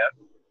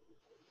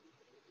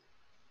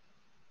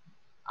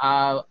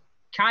BTAS?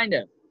 Kind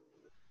of.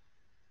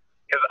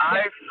 Because I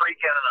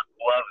freaking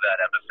love that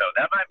episode.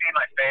 That might be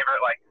my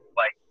favorite,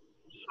 like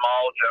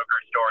small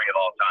Joker story of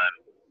all time.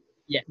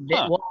 Yeah.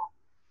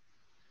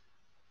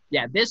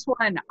 This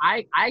one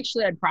I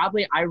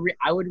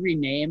would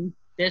rename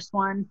this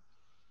one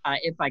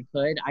if I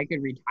could. I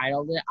could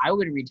retitle it. I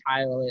would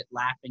retitle it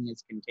 "Laughing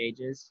is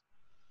Contagious."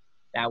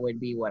 That would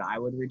be what I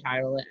would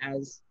retitle it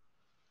as.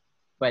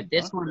 But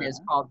this one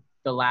is called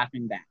The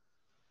Laughing Bat.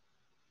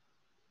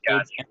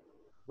 Gotcha.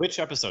 Which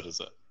episode is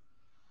it?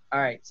 All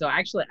right. So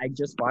actually, I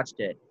just watched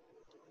it.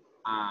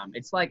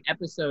 It's like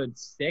episode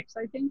 6,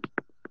 I think.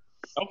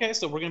 Okay,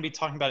 so we're going to be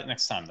talking about it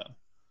next time then.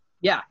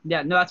 Yeah.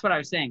 No, that's what I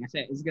was saying. I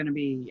said it's going to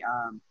be.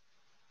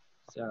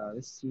 So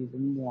this is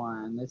season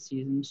 1. This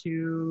season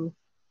 2.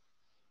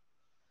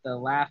 The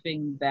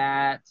Laughing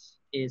Bat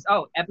is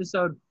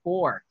episode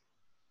 4.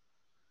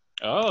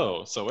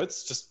 Oh, so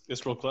it's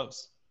real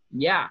close.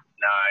 Yeah.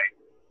 Nice.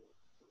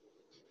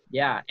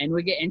 Yeah, and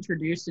we get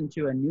introduced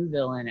into a new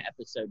villain in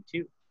episode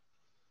 2.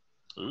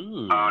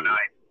 Ooh. Oh, nice.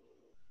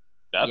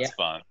 That's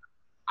fun.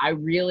 I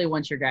really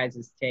want your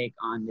guys' take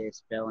on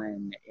this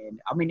villain.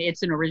 And I mean,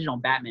 it's an original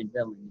Batman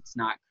villain. It's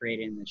not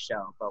created in the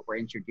show, but we're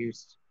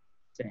introduced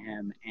to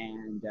him.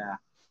 And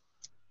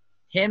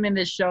him in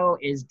this show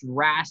is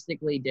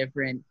drastically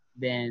different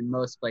than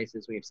most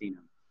places we've seen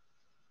him.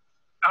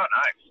 Oh, nice.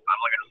 I'm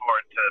looking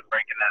forward to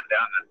breaking that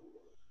down then.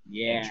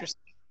 Yeah.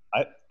 Interesting.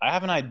 I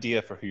have an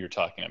idea for who you're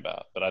talking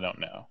about, but I don't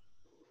know.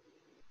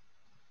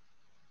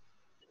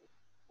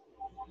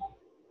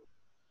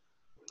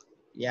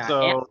 Yeah.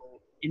 So,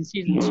 in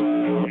season 2,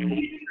 we're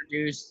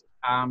introduced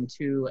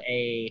to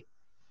a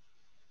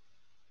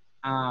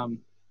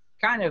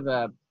kind of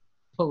a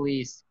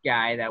police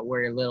guy that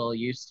we're a little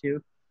used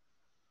to.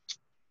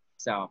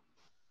 So.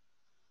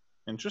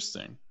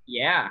 interesting.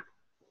 Yeah.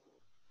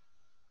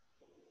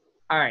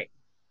 All right.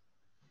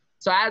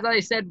 So as I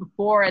said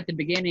before at the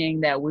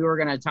beginning that we were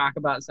going to talk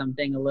about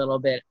something a little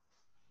bit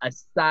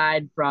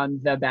aside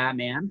from the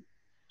Batman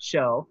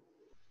show.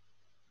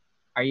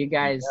 Are you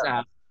guys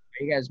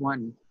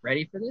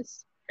ready for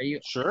this? Are you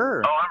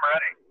Sure. Oh,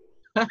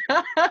 I'm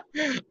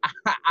ready.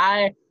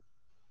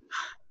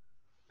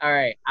 All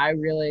right.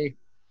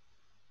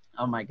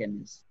 Oh my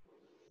goodness.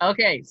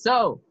 Okay,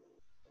 so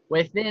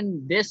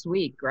within this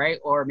week, right?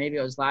 Or maybe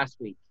it was last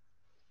week,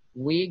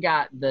 we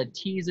got the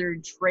teaser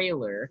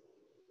trailer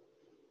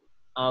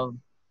of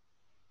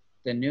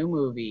the new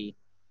movie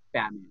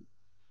Batman.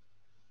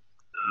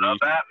 The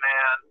Batman.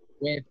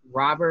 With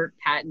Robert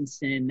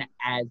Pattinson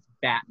as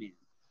Batman.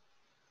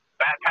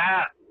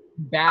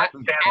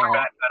 Batman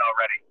already.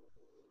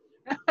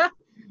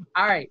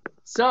 All right,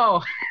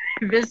 so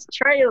this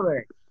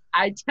trailer,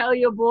 I tell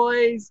you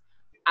boys,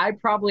 I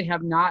probably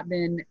have not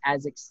been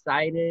as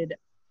excited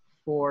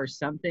for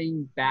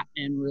something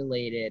Batman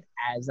related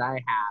as I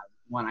have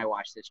when I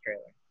watched this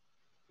trailer.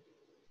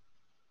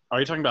 Are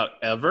you talking about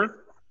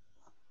ever?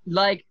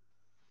 Like,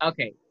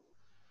 okay.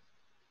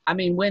 I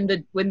mean, when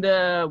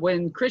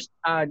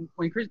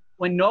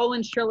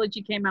Nolan's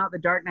trilogy came out, the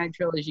Dark Knight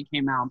trilogy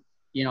came out,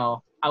 you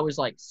know, I was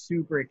like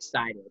super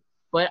excited.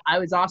 But I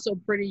was also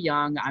pretty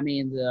young. I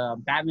mean, the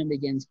Batman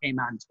Begins came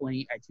out in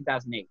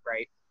 2008,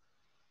 right?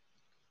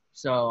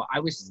 So I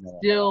was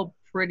still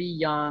pretty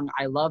young.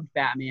 I loved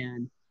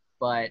Batman,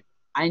 but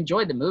I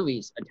enjoyed the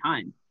movies a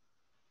ton.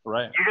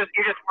 Right. You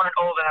just weren't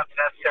old enough to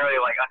necessarily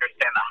like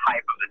understand the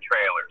hype of the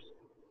trailers.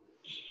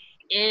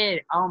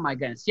 Oh my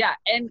goodness. Yeah,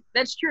 and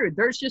that's true.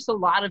 There's just a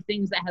lot of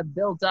things that have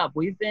built up.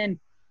 We've been,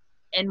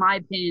 in my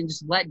opinion,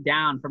 just let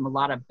down from a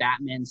lot of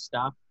Batman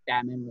stuff,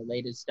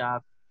 Batman-related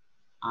stuff.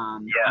 I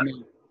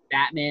mean,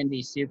 Batman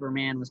v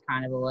Superman was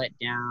kind of a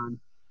letdown.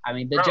 I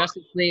mean, the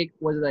Justice League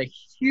was a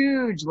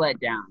huge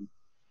letdown.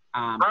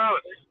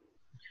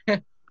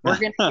 We're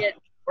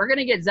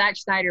gonna get Zack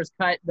Snyder's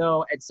cut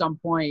though at some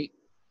point,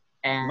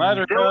 and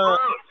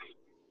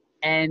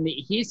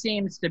he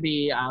seems to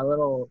be a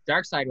little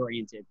dark side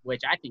oriented,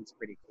 which I think is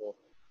pretty cool.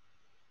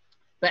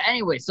 But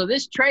anyway, so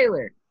this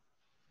trailer,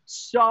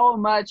 so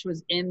much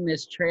was in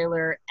this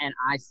trailer, and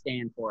I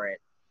stand for it.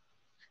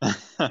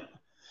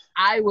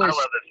 I love this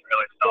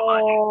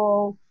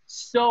trailer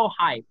so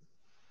hyped.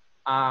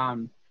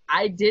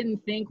 I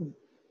didn't think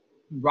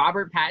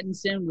Robert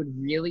Pattinson would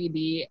really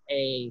be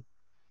a,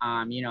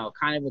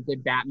 kind of a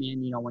good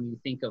Batman. You know, when you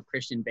think of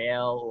Christian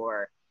Bale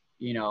or,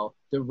 you know,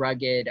 the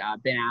rugged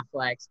Ben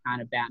Affleck's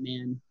kind of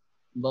Batman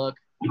look.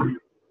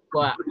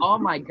 But oh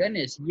my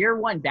goodness, year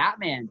one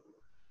Batman,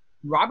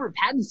 Robert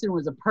Pattinson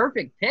was a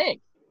perfect pick.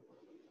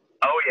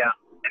 Oh yeah,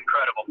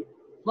 incredible.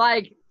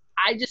 Like,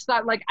 I just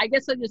thought, like, I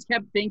guess I just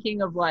kept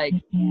thinking of like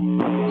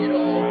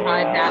middle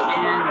type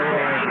Batman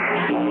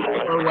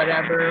or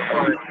whatever,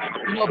 or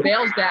you know,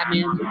 Bale's Batman,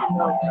 you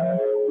know,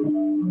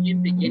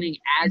 in the beginning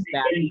as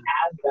Batman.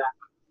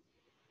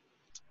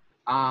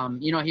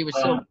 You know, he was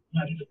so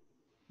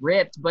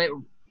ripped, but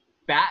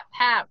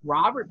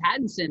Robert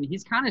Pattinson,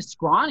 he's kind of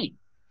scrawny.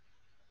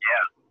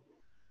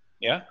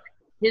 Yeah.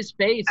 His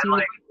face, he And, was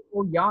like,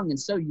 so young and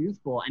so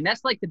youthful, and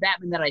that's like the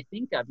Batman that I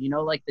think of. You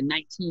know, like the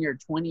 19 or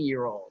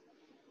 20-year-old.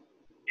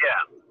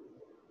 Yeah.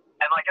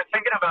 And like just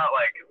thinking about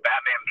like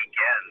Batman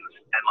Begins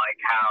and like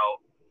how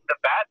the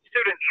bat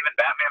suit and even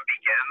Batman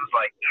Begins,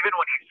 like even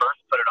when he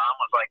first put it on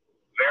was like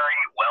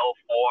very well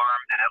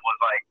formed and it was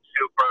like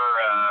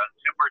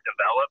super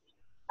developed.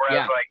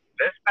 Whereas Yeah. like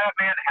this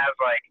Batman has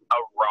like a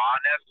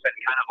rawness and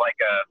kind of like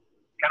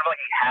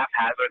he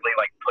haphazardly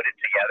like put it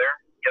together,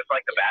 just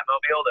like the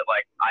Batmobile. That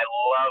like I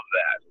love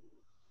that.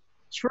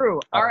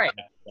 True. All right.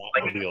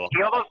 Like he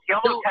almost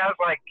has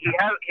like he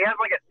has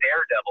like a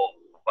Daredevil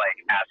like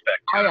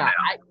aspect to Oh him yeah,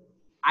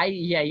 now.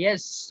 yeah, he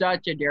has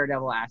such a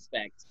Daredevil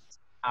aspect.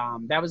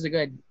 That was a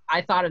good.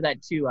 I thought of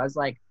that too. I was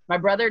like, my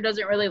brother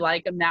doesn't really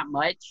like him that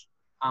much,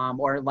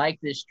 or like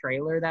this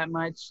trailer that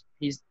much.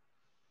 He's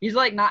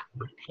like not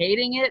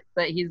hating it,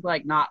 but he's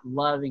like not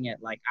loving it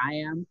like I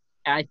am.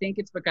 And I think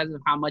it's because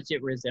of how much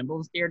it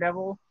resembles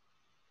Daredevil.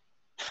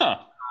 Huh.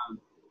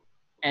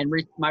 And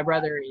my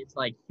brother is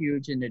like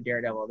huge into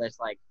Daredevil. That's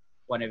like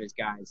one of his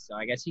guys. So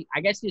I guess he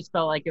just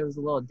felt like it was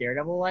a little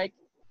Daredevil like.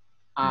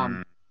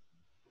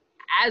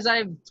 As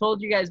I've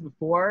told you guys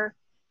before,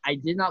 I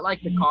did not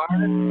like the car.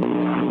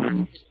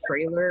 This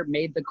trailer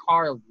made the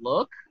car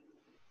look.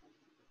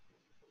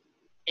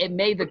 It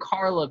made the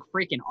car look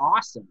freaking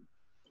awesome.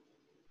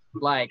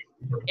 Like,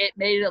 it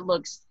made it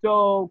look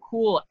so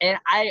cool. And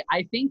I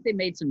think they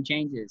made some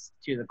changes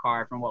to the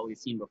car from what we've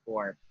seen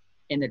before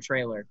in the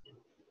trailer.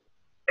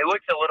 It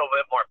looks a little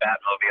bit more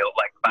Batmobile,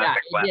 like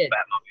classic Yeah, it did.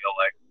 Batmobile,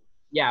 like.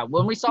 Yeah,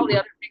 when we saw the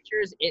other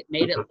pictures, it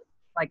made it look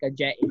like a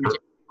jet engine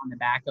on the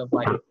back of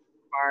like a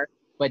car.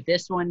 But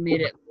this one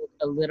made it look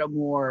a little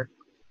more,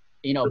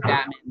 you know,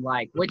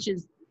 Batman-like, which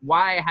is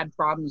why I had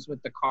problems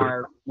with the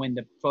car when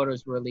the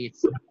photos were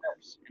released in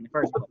the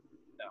first place.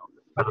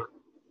 So,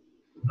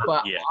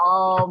 but Yeah.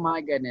 oh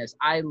my goodness,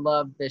 I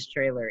love this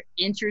trailer.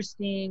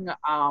 Interesting,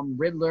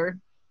 Riddler.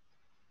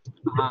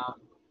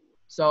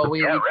 So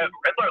we Riddler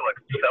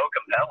looks so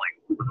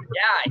compelling.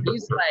 yeah,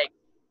 he's like,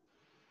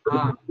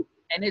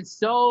 and it's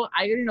so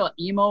I don't know,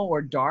 emo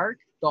or dark.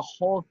 The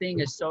whole thing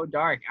is so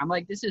dark. I'm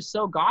like, this is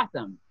so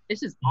Gotham.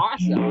 This is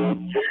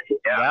awesome.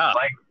 Yeah.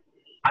 Like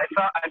I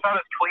saw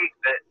this tweet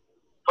that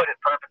put it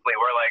perfectly.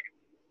 Where like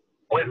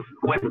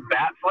with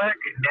Batfleck,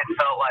 it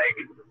felt like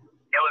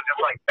it was just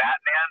like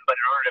Batman, but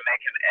in order to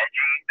make him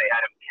edgy, they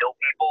had him kill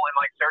people in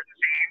like certain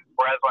scenes.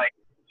 Whereas like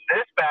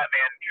this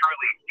Batman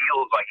truly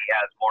feels like he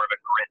has more of a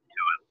grit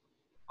to him.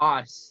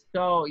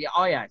 So yeah,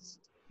 oh yes,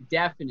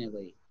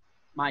 definitely.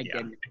 My Yeah.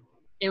 goodness,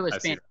 it was I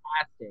see.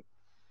 fantastic.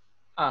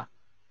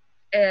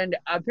 And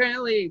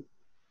apparently,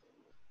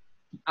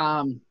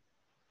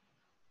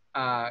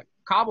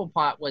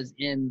 Cobblepot was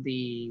in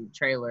the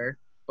trailer,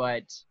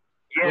 but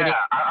Yeah,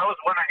 I was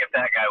wondering if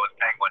that guy was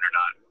Penguin or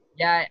not.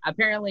 yeah,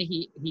 apparently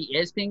he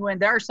is Penguin.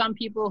 There are some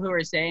people who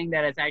are saying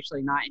that it's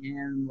actually not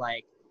him,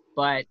 like,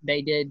 but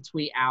they did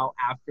tweet out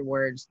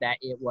afterwards that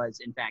it was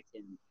in fact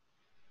him.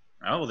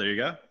 Oh, well, there you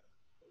go.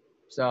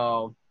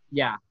 So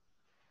yeah,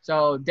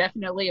 so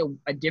definitely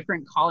a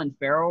different Colin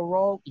Farrell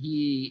role.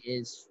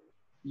 He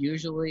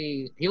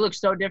looks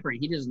so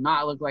different. He does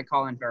not look like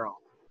Colin Farrell.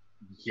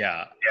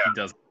 Yeah, Yeah. he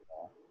does.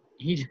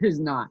 He does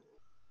not.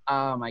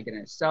 Oh my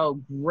goodness.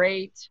 So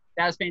great.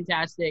 That was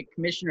fantastic.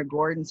 Commissioner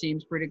Gordon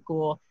seems pretty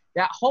cool.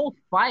 That whole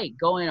fight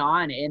going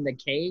on in the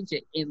cage,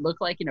 it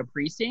looked like in a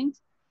precinct.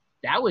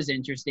 That was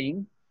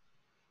interesting.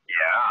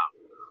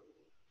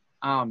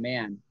 Yeah. Oh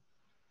man.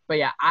 But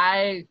yeah,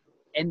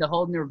 and the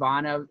whole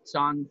Nirvana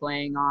song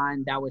playing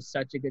on, that was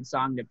such a good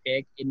song to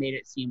pick. It made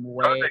it seem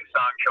Perfect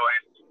song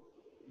choice.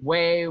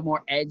 way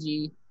more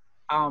edgy.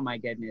 Oh my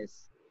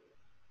goodness.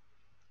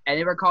 And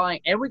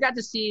we got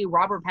to see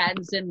Robert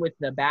Pattinson with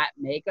the bat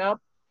makeup,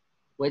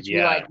 which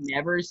we like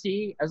never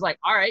see. I was like,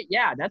 all right,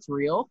 yeah, that's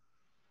real.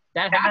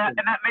 That happened.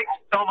 And that makes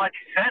so much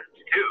sense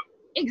too.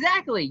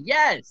 Exactly,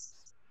 yes.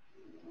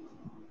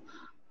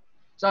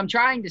 So I'm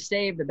trying to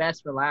save the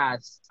best for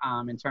last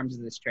in terms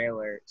of this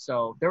trailer.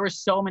 So there were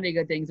so many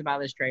good things about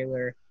this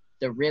trailer.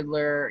 The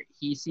Riddler,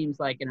 he seems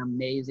like an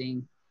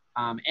amazing,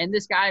 and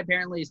this guy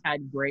apparently has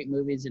had great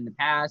movies in the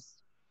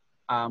past.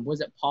 Was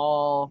it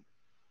Paul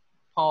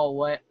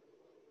what?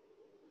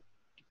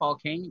 Paul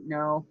Kane?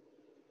 No.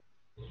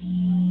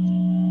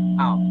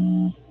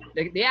 Oh.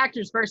 The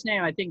actor's first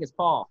name, I think, is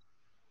Paul.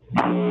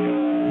 Talking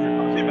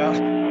about?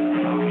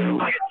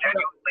 Like a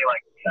genuinely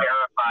like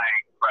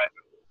terrifying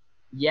presence.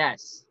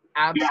 Yes,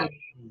 absolutely.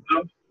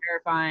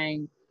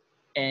 terrifying,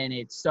 and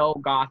it's so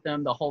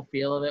Gotham. The whole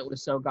feel of it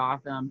was so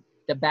Gotham.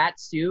 The bat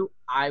suit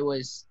I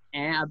was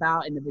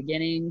about in the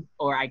beginning,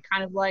 or I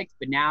kind of liked,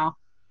 but now,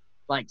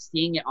 like,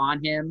 seeing it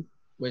on him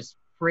was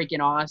freaking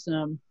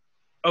awesome.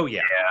 Oh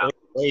yeah,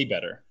 way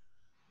better.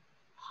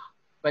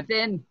 But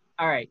then,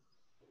 all right,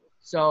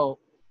 so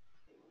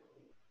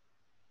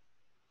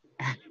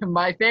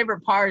my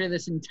favorite part of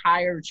this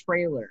entire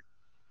trailer,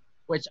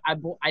 which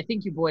I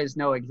think you boys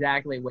know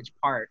exactly which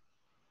part.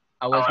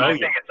 Was I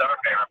think it's our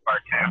favorite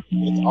part too.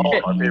 It's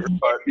all our favorite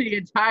part. The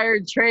entire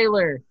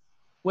trailer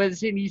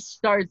was when he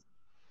starts.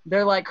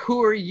 They're like,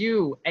 "Who are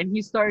you?" And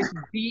he starts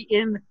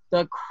beating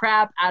the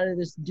crap out of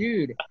this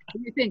dude.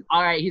 And you think,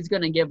 all right, he's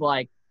gonna give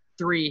like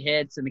 3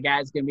 hits, and the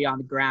guy's gonna be on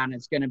the ground. And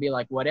it's gonna be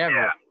like whatever.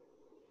 Yeah.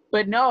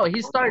 But no,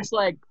 he starts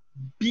like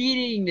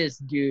beating this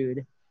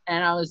dude,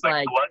 and I was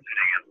like,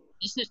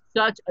 this is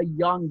such a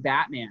young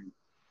Batman,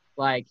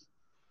 like,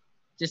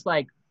 just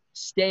like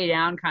stay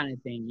down kind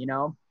of thing, you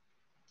know?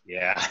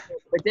 Yeah.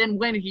 But then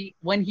when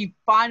he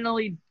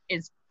finally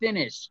is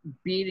finished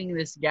beating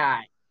this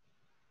guy,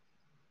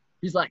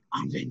 he's like,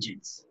 I'm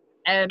vengeance.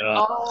 And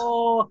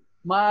oh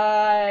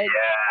my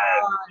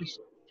gosh,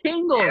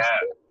 tingles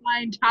through my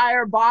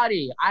entire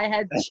body. I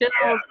had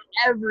chills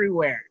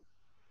everywhere.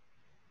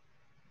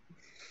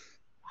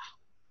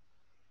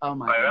 Oh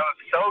my god. That was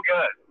so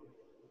good.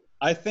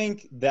 I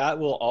think that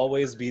will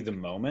always be the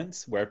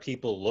moment where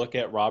people look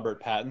at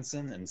Robert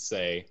Pattinson and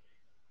say,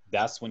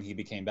 that's when he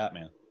became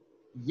Batman.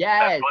 Yes.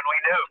 That's when we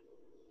knew.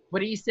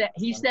 But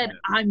he said,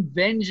 I'm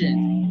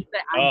vengeance. He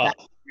said, I'm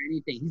Batman or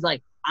anything. He's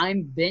like,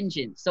 I'm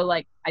vengeance. So,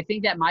 like, I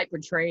think that might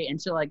portray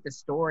into, like, the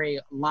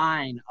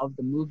storyline of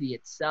the movie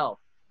itself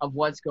of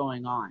what's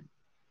going on.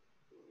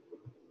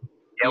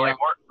 Yeah, like,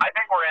 I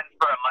think we're in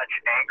for a much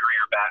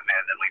angrier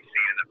Batman than we've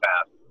seen in the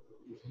past.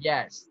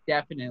 Yes,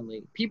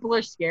 definitely. People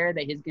are scared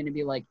that he's going to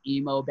be like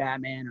emo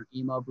Batman or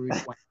emo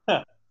Bruce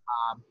Wayne.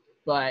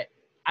 But,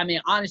 I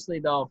mean, honestly,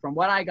 though, from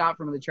what I got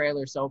from the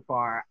trailer so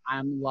far,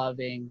 I'm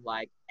loving,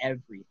 like,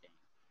 everything.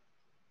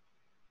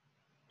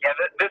 Yeah,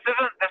 this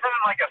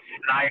isn't like a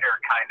Snyder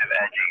kind of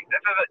edgy.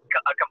 This is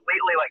a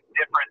completely, like,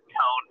 different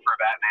tone for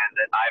Batman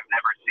that I've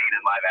never seen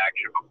in live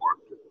action before.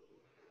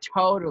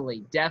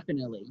 Totally,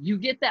 definitely. You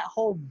get that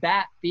whole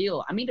Bat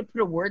feel. I mean, to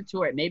put a word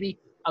to it, maybe,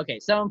 okay,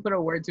 someone put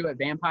a word to it,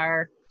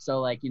 vampire. So,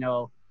 like, you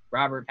know,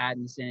 Robert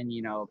Pattinson,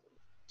 you know,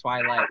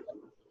 Twilight,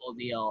 whole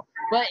deal.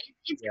 But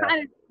it's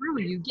kind of true.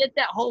 You get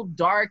that whole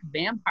dark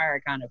vampire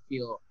kind of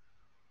feel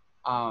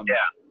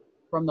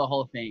from the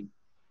whole thing.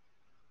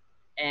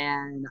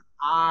 And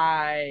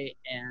I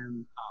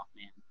am, oh,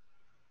 man.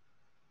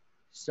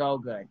 So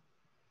good.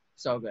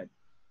 So good.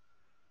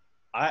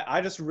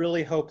 I just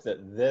really hope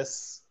that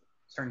this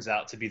turns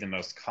out to be the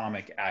most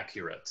comic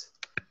accurate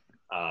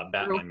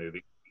Batman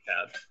movie we've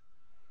had.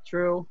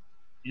 True.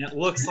 And it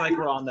looks like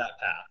we're on that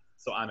path,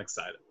 so I'm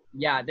excited.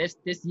 Yeah,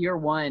 this year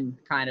one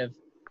kind of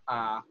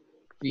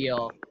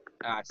feel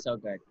so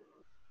good.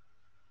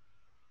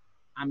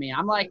 I mean,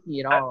 I'm liking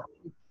it all.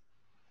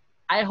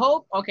 I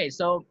hope, okay,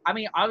 so, I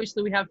mean,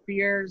 obviously we have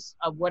fears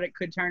of what it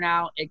could turn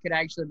out. It could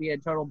actually be a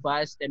total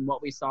bust, and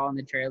what we saw in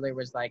the trailer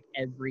was, like,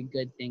 every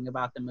good thing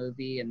about the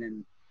movie, and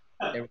then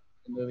the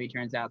movie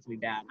turns out to be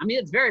bad. I mean,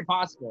 it's very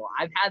possible.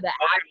 I've had that.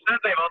 Well, they've said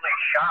they've only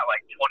shot,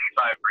 like,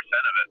 25%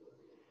 of it.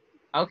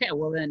 Okay,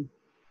 well then,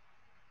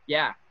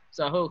 yeah.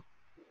 So who?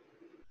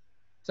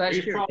 So that's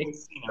We've true. probably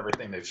seen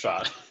everything they've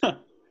shot.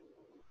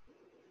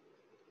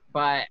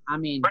 But, I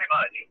mean. Pretty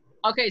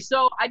much. Okay,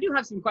 so I do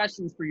have some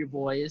questions for you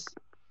boys.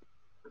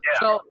 Yeah.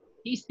 So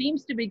he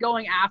seems to be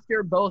going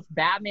after both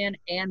Batman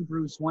and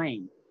Bruce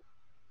Wayne.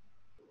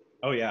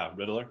 Oh, yeah,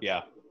 Riddler,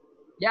 yeah.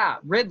 Yeah,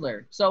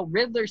 Riddler. So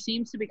Riddler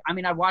seems to be, I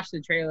mean, I've watched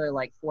the trailer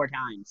like 4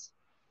 times.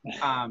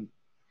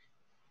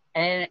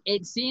 And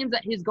it seems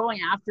that he's going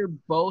after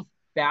both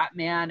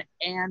Batman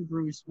and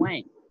Bruce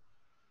Wayne.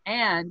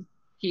 And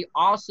he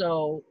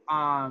also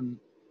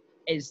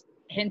is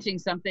hinting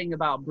something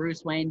about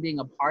Bruce Wayne being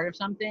a part of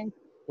something,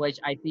 which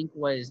I think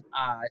was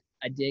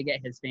a dig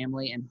at his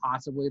family and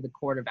possibly the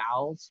Court of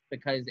Owls,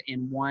 because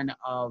in one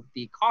of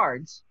the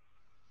cards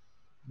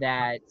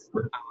that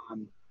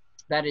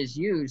that is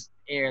used,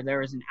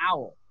 there is an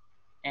owl,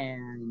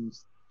 and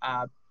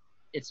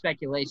it's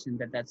speculation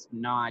that that's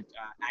not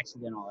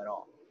accidental at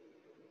all.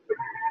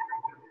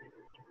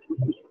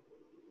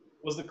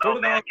 Was the Court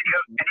of Owls? Can you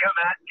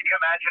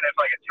imagine if,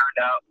 like, it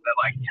turned out that,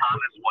 like,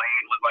 Thomas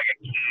Wayne was, like, a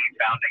key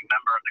founding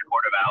member of the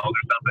Court of Owls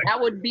or something? That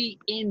would be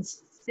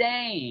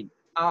insane.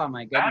 Oh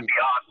my goodness. That'd be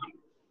awesome.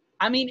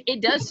 I mean,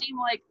 it does seem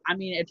like, I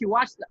mean, if you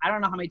watch, I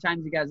don't know how many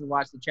times you guys have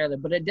watched the trailer,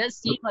 but it does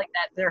seem like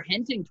that they're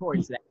hinting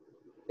towards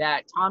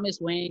that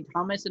Thomas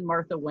and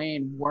Martha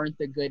Wayne weren't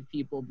the good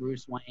people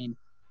Bruce Wayne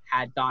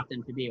had thought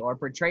them to be or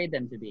portrayed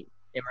them to be.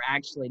 They were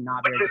actually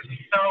not very good. Which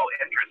is so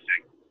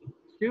interesting.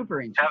 Super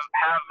interesting.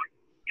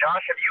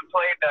 Josh, have you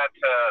played that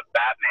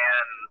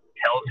Batman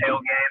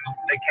Telltale game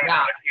that came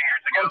out a few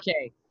years ago?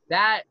 Okay,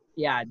 that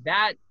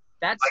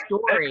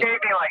story. This gave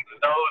me, like,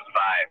 those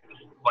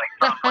vibes, like,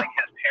 from, like,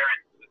 his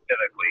parents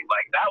specifically.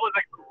 Like, that was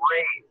a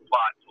great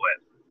plot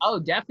twist. Oh,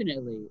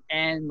 definitely.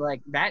 And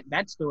like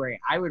that story,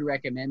 I would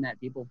recommend that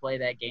people play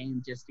that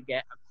game just to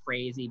get a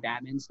crazy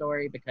Batman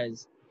story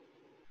because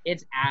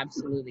it's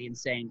absolutely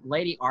insane.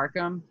 Lady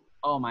Arkham,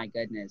 oh my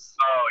goodness.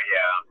 Oh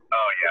yeah.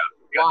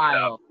 Good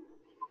Wild.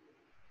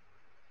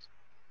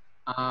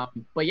 stuff.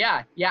 But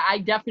yeah, I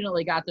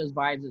definitely got those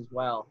vibes as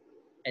well.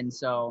 And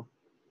so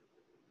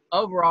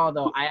overall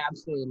though, I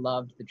absolutely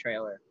loved the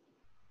trailer.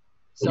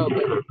 So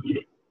good.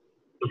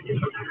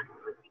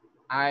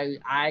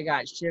 I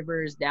got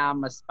shivers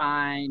down my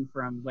spine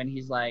from when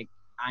he's like,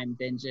 I'm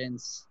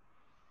vengeance.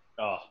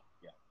 Oh,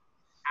 yeah.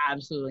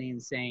 Absolutely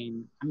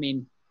insane. I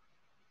mean,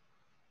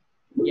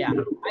 yeah.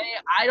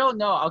 I don't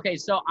know. Okay,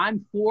 so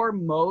I'm for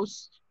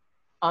most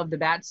of the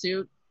bat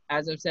suit.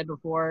 As I've said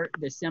before,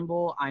 the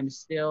symbol I'm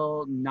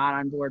still not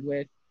on board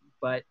with,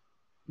 but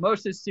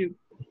most of the suit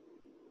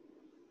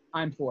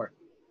I'm for.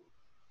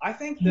 I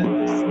think that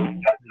the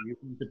scene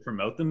using to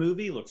promote the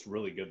movie looks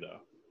really good,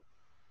 though.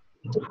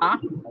 Huh?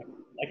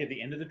 Like at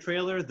the end of the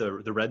trailer,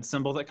 the red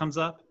symbol that comes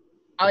up.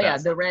 Oh yeah,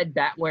 the red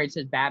bat where it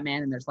says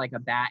Batman and there's like a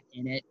bat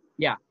in it.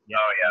 Yeah.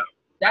 Oh yeah.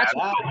 That's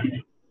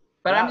that,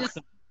 but I'm that just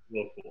symbol's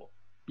real cool.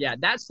 yeah,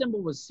 that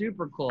symbol was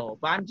super cool.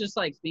 But I'm just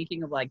like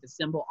speaking of like the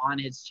symbol on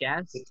his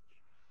chest.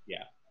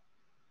 Yeah.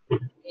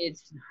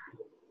 It's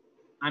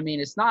I mean,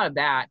 it's not a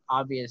bat,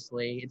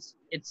 obviously.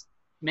 It's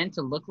meant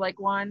to look like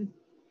one,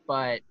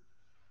 but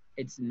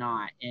it's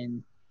not.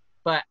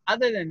 But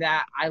other than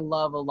that, I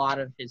love a lot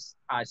of his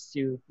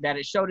suit that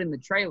it showed in the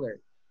trailer.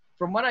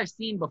 From what I've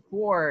seen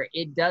before,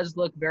 it does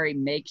look very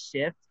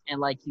makeshift and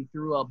like you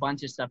threw a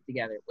bunch of stuff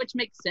together, which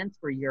makes sense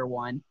for year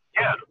one.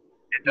 Yeah,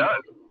 it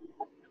does.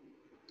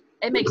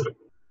 It makes sense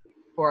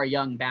for a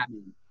young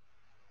Batman.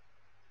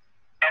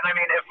 And I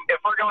mean,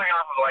 if we're going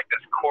off of like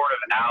this Court of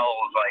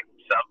Owls like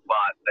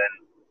subplot, then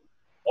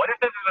what if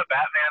this is a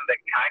Batman that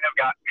kind of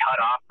got cut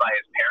off by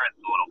his parents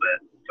a little bit,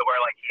 to where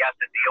like he has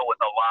to deal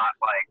with a lot,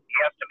 like he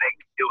has to make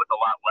do with a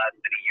lot less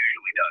than he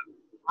usually does?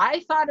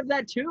 I thought of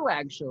that too,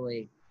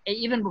 actually.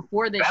 Even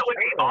before this That would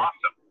be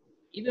awesome.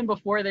 Even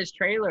before this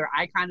trailer,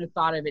 I kind of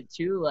thought of it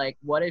too. Like,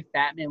 what if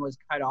Batman was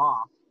cut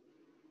off,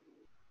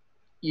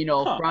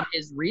 from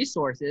his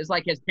resources?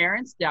 Like, his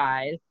parents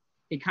died,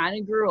 he kind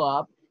of grew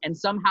up, and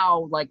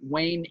somehow, like,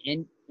 Wayne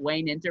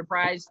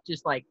Enterprise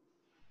just, like,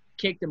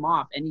 kicked him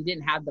off, and he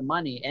didn't have the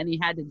money, and he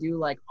had to do,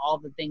 like, all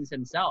the things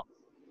himself.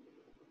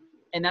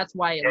 And that's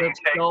why it looks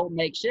so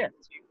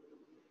makeshift.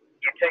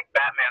 You take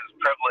Batman's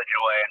privilege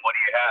away, and what do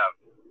you have?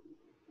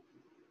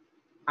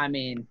 I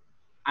mean,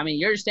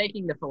 you're just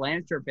taking the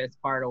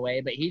philanthropist part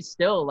away, but he's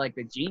still like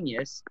a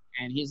genius,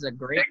 and he's a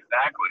great.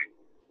 Exactly.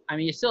 I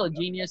mean, he's still a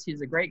genius.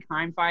 He's a great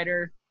crime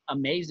fighter.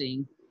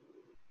 Amazing.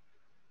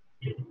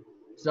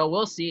 So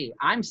we'll see.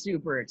 I'm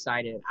super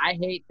excited. I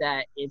hate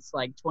that it's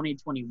like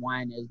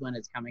 2021 is when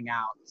it's coming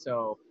out.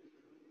 So,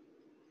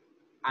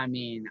 I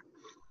mean,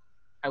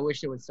 I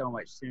wish it was so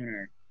much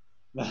sooner.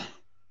 I just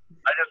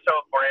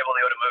hope we're able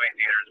to go to movie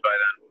theaters by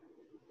then.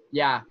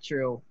 Yeah,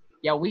 true.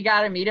 Yeah, we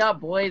got to meet up,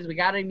 boys. We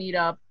got to meet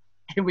up,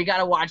 and we got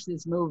to watch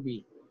this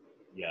movie.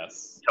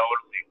 Yes.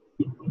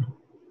 Totally.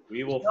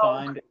 We will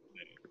find.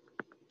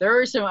 There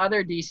are some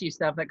other DC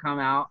stuff that come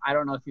out. I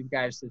don't know if you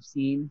guys have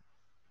seen.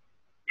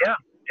 Yeah.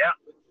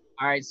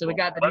 All right, so we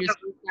got the new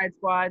Suicide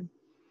Squad,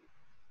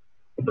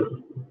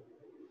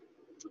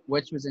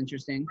 which was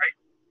interesting.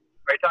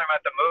 Are you talking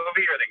about the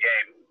movie or the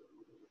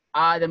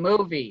game? The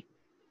movie.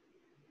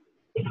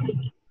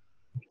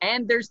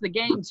 And there's the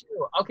game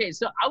too. Okay,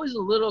 so I was a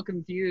little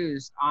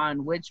confused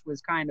on which was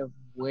kind of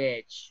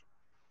which.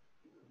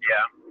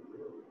 Yeah.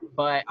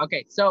 But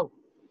okay, so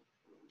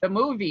the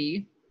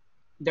movie,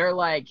 they're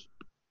like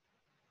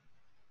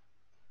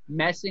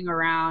messing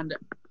around.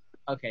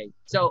 Okay,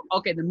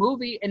 the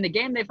movie, in the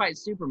game they fight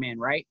Superman,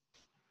 right?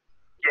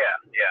 Yeah.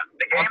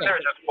 The game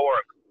there's just 4 of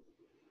them.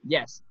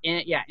 Yes,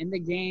 and in the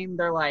game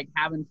they're like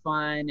having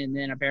fun, and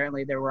then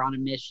apparently they were on a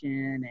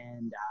mission,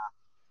 and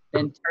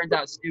then turns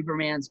out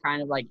Superman's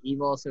kind of like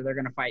evil, so they're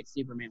gonna fight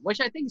Superman, which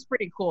I think is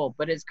pretty cool,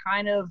 but it's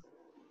kind of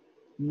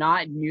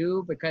not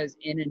new because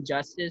in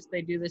Injustice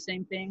they do the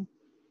same thing.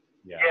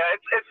 Yeah,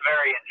 it's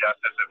very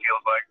Injustice, it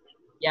feels like.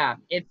 Yeah,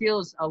 it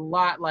feels a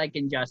lot like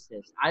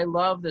Injustice. I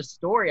love the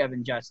story of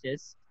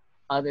Injustice,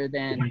 other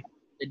than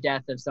the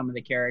death of some of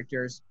the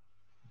characters,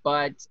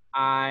 but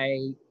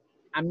I'm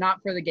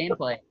not for the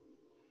gameplay.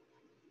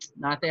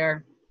 Not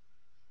there.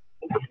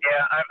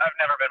 Yeah, I've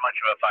never been much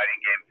of a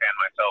fighting game fan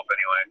myself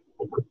anyway.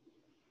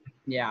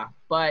 Yeah,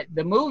 but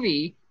the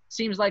movie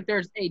seems like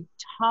there's a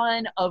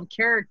ton of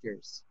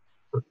characters.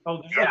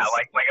 Oh, yeah,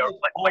 like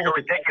a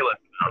ridiculous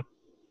amount.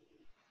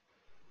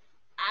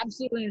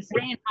 Absolutely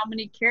insane how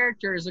many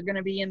characters are going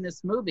to be in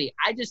this movie.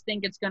 I just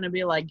think it's going to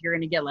be like you're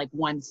going to get like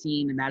one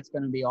scene and that's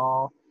going to be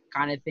all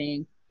kind of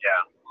thing.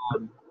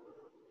 Yeah.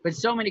 But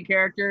so many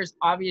characters,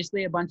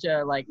 obviously a bunch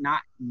of like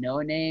not no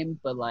name,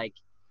 but like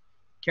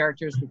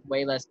characters with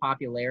way less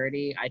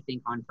popularity, I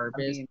think on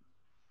purpose. I mean,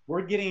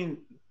 we're getting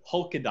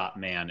Polka Dot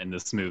Man in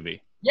this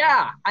movie.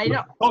 Yeah, I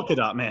know. Polka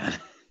Dot Man.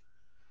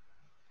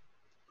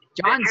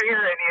 Did you hear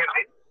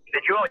any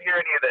Did you all hear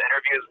any of the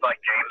interviews with, like,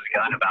 James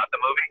Gunn about the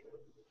movie?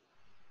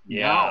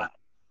 Yeah. No,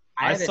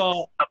 I haven't-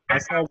 saw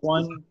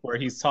one where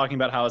he's talking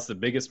about how it's the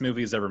biggest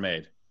movie he's ever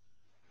made.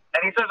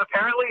 And he says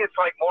apparently it's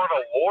like more of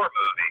a war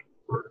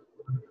movie,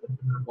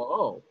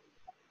 Whoa.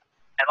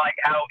 and like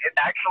how it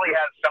actually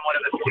has somewhat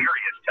of a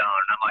serious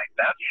tone. And I'm like,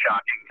 that's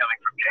shocking coming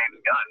from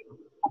James Gunn,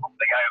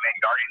 the guy who made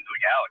Guardians of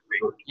the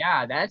Galaxy.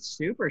 Yeah, that's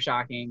super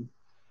shocking.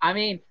 I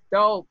mean,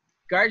 though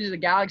Guardians of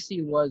the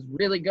Galaxy was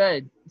really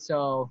good,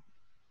 so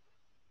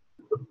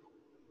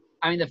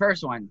I mean the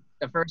first one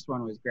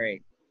was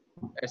great.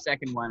 The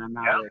second one, I'm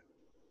not Yeah. really.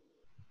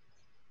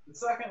 The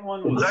second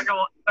one The was second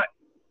one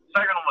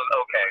was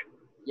okay.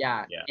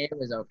 Yeah, Yeah. it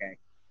was okay.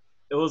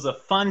 it was a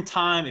fun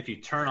time if you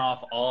turn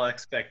off all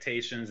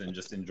expectations and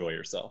just enjoy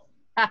yourself.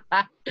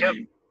 Yep.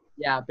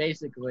 Yeah,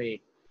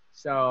 basically.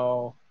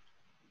 So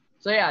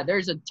yeah,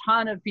 there's a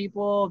ton of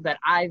people that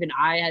I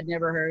had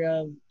never heard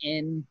of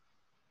in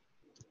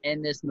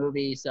this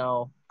movie.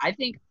 So I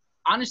think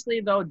honestly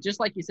though, just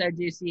like you said,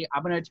 JC,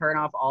 I'm gonna turn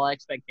off all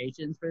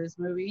expectations for this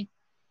movie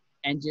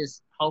and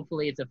just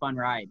hopefully it's a fun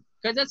ride.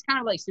 Because that's kind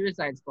of like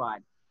Suicide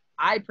Squad.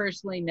 I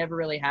personally never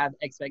really have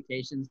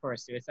expectations for a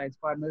Suicide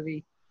Squad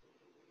movie.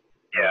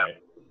 Yeah.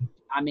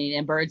 I mean,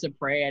 in Birds of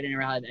Prey, I didn't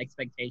really have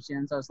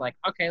expectations. I was like,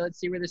 okay, let's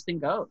see where this thing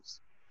goes.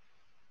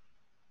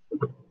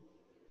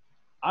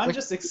 I'm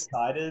just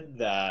excited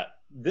that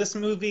this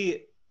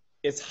movie,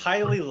 it's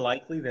highly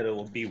likely that it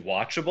will be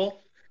watchable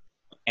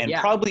and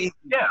Yeah. probably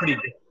Yeah. pretty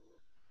good.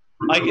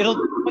 Like, it'll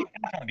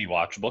definitely be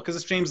watchable because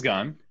it's James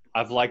Gunn.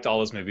 I've liked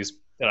all his movies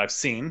that I've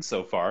seen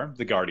so far,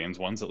 the Guardians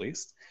ones at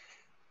least,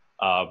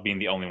 being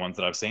the only ones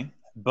that I've seen.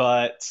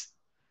 But,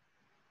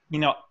 you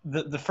know,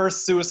 the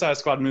first Suicide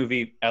Squad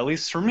movie, at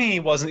least for me,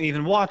 wasn't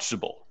even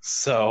watchable.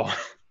 So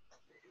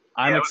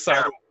I'm Yeah, it was excited.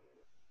 terrible.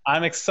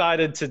 I'm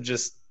excited to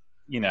just,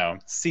 you know,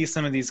 see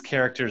some of these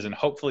characters and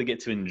hopefully get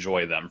to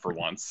enjoy them for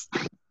once.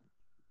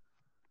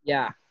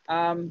 Yeah,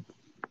 I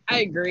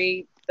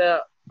agree.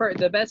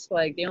 The best,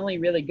 like, the only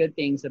really good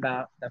things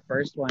about the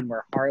first one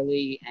were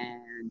Harley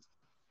and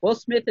Will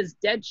Smith as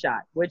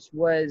Deadshot, which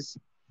was,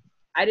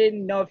 I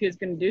didn't know if he was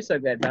going to do so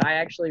good, but I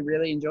actually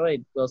really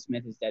enjoyed Will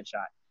Smith as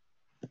Deadshot.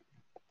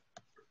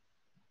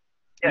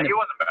 Yeah, he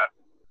wasn't bad.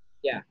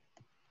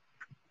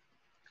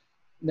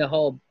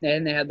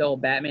 And they had the whole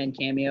Batman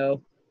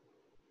cameo.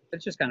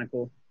 It's just kind of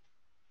cool.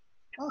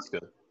 Oh, that's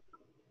good.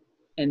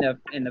 In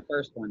the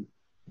first one,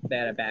 they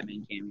had a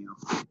Batman cameo.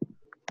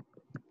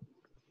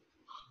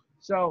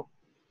 So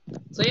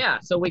yeah,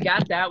 so we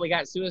got that. We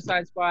got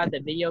Suicide Squad, the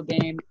video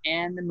game,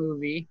 and the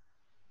movie.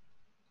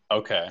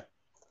 Okay.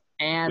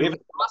 And We we haven't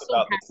talked also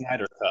about the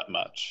Snyder Cut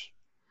much.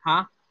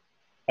 huh?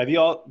 Did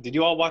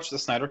you all watch the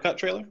Snyder Cut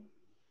trailer?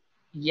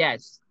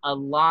 Yes, a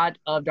lot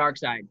of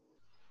Darkseid.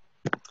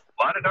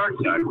 A lot of dark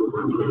side.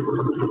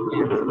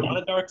 A lot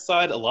of dark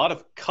side, a lot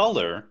of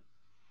color,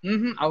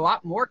 A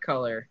lot more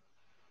color.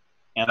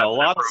 and a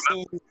lot of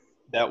scenes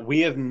that we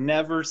have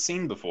never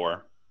seen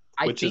before,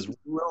 I which is think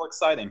real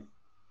exciting.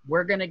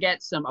 we're gonna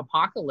get some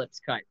apocalypse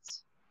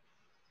cuts.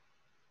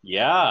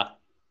 Yeah.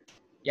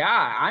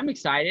 Yeah, I'm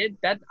excited.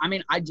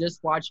 I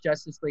just watched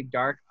Justice League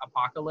Dark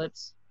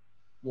Apocalypse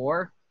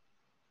War.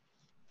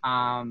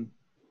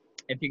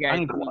 If you I guys,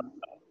 need to watch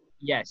that.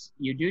 yes,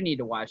 you do need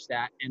to watch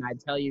that, and I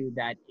tell you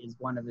that is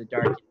one of the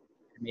darkest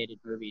animated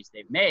movies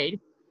they've made.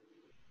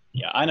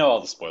 Yeah, I know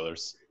all the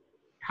spoilers.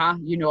 Huh?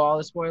 You know all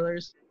the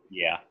spoilers?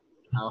 Yeah.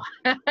 Oh,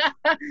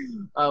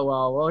 oh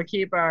well, we'll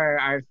keep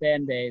our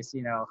fan base.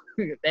 You know,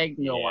 they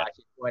can go Yeah. watch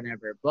it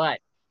whenever. But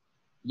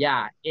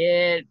yeah,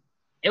 it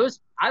was.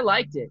 I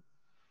liked it.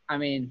 I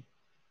mean,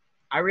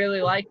 I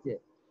really liked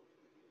it.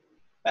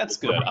 That's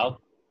good. I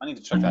need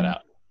to check that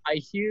out. A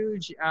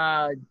huge,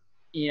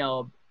 you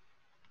know,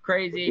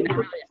 crazy. Not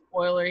really a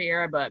spoiler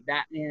here, but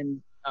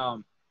Batman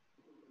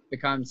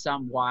becomes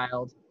some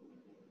wild.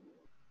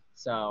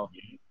 So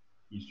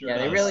You sure yeah,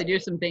 they does. really do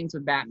some things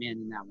with Batman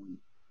in that one.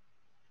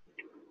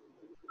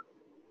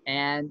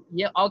 And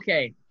yeah,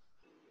 okay.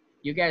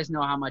 You guys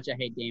know how much I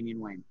hate Damian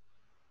Wayne.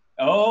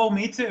 Oh,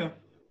 me too.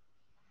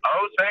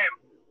 Oh, same.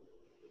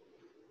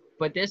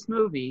 But this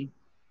movie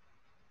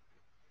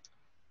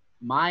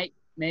might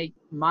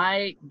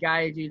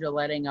guide you to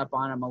letting up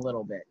on him a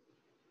little bit.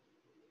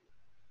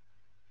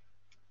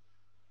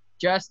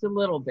 Just a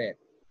little bit.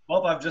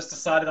 Well, I've just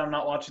decided I'm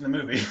not watching the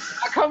movie.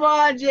 Oh, come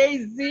on,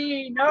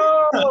 Jay-Z.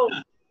 No.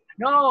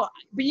 No.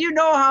 But you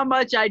know how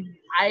much I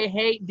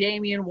hate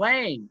Damian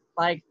Wayne.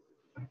 Like,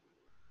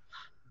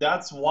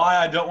 That's why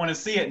I don't want to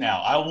see it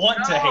now. I want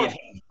to hate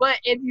him. but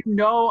if you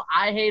know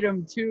I hate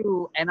him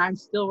too, and I'm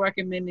still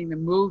recommending the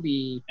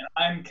movie. And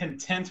I'm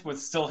content with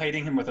still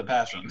hating him with a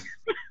passion.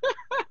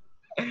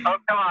 Oh,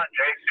 come on,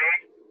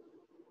 JC.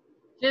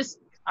 Just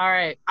all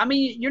right. I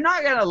mean, you're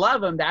not gonna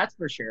love him, that's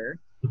for sure.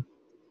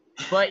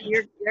 But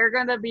you're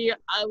gonna be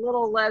a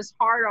little less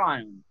hard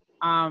on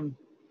him.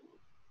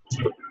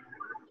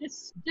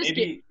 Just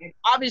Maybe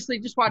obviously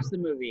just watch the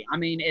movie. I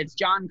mean, it's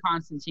John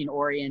Constantine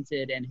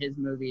oriented, and his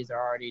movies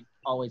are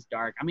always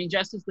dark. I mean,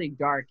 Justice League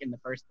Dark in the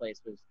first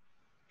place was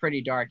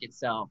pretty dark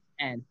itself,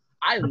 and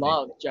I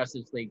love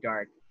Justice League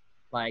Dark.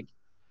 Like,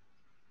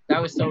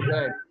 that was so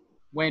good.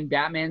 When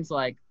Batman's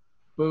like,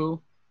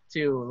 boo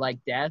to like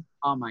death.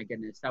 Oh my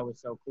goodness, that was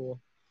so cool.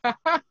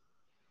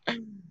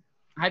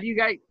 Have you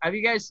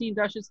guys seen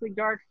Justice League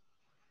Dark?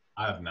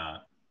 I have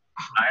not.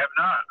 I have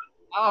not.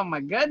 Oh my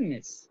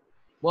goodness.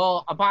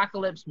 Well,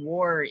 Apocalypse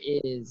War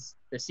is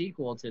the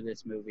sequel to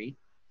this movie.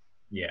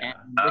 Yeah. And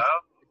Oh,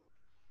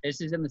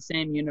 this is in the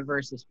same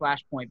universe as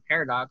Flashpoint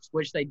Paradox,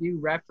 which they do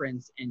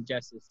reference in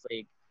Justice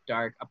League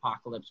Dark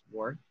Apocalypse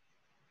War.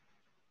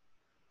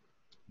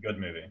 Good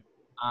movie.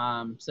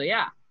 So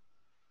yeah.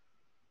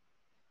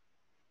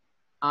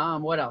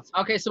 What else?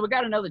 Okay, so we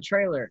got another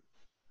trailer.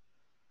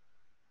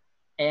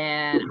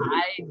 And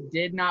I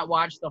did not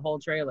watch the whole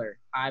trailer.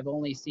 I've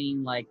only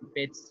seen like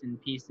bits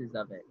and pieces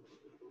of it.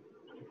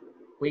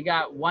 We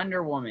got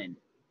Wonder Woman.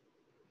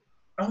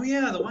 Oh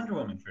yeah, the Wonder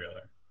Woman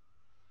trailer.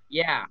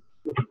 Yeah.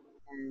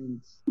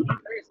 And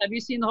Chris, have you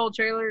seen the whole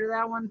trailer to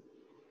that one?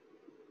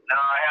 no,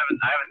 I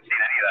haven't seen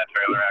any of that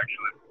trailer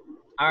actually.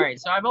 All right,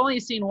 so I've only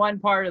seen one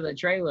part of the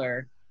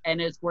trailer,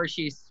 and it's where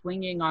she's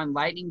swinging on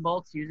lightning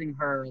bolts using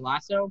her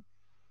lasso.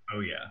 Oh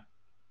yeah.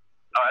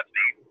 Oh, that's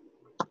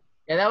neat.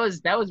 Yeah,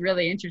 that was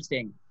really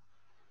interesting.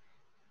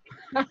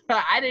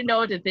 I didn't know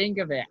what to think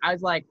of it. I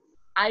was like,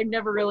 I've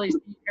never really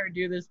seen her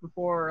do this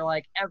before,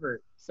 like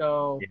ever.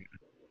 So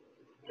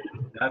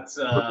That's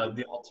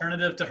the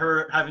alternative to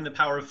her having the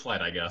power of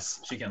flight, I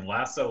guess. She can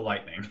lasso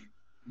lightning. There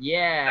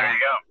yeah. you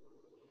go.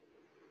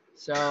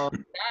 So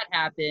that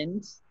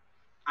happened.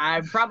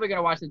 I'm probably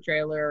gonna watch the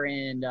trailer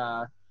and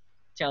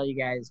tell you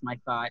guys my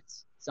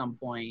thoughts at some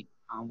point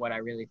on what I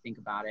really think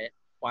about it.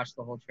 Watch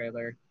the whole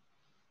trailer.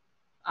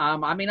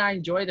 I mean, I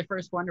enjoyed the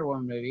first Wonder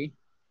Woman movie.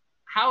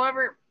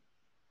 However,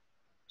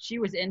 she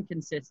was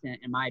inconsistent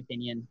in my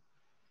opinion.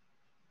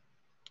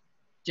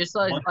 Just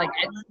like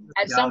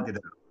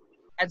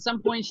at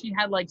some point she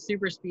had like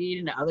super speed,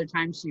 and at other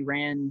times she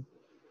ran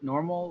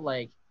normal.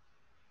 Like,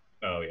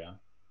 Oh yeah.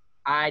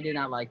 I did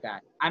not like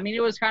that. I mean,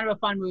 it was kind of a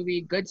fun movie,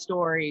 good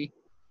story,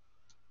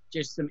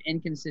 just some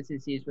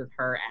inconsistencies with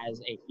her as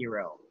a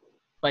hero.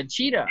 But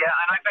Cheetah, Yeah,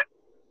 and I bet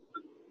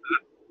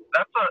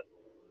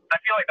I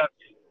feel like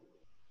that's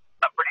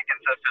a pretty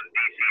consistent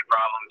DC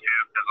problem too,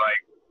 because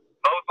like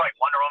both like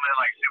Wonder Woman and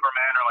like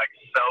Superman are like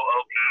so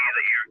OP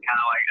that you're kind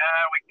of like,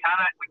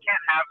 we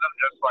can't have them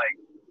just like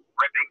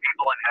ripping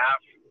people in half.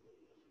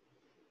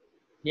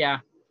 yeah,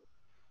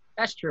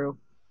 that's true.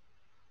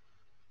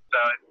 So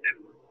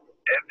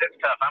it's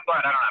tough. I'm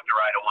glad I don't have to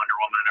write a Wonder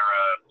Woman or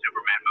a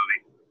Superman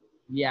movie.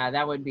 Yeah,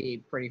 that would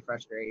be pretty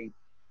frustrating.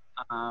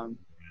 Yeah.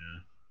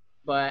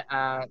 But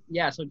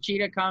yeah, so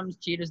Cheetah comes.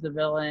 Cheetah's the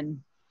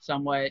villain,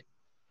 somewhat.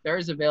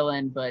 There's a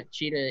villain, but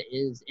Cheetah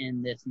is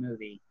in this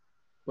movie,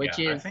 which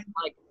Yeah, I is think-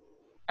 like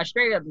a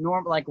straight up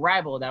normal like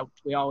rival that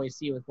we always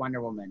see with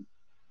Wonder Woman.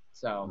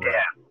 So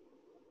Yeah.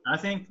 I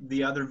think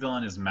the other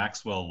villain is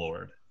Maxwell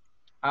Lord.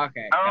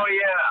 okay. Oh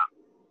yeah,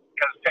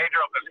 because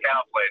Pedro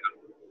Pascal plays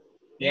him.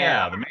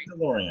 Yeah, Yeah. the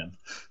Mandalorian.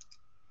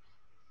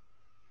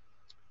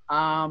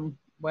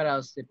 What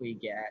else did we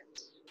get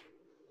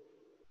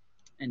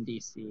in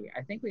DC?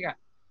 I think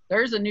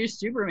there's a new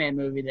Superman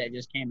movie that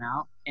just came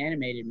out,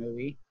 animated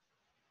movie.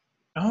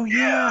 Oh Yeah,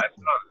 yeah. I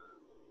saw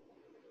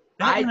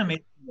That I-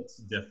 animation looks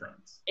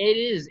different. It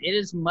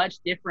is much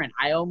different.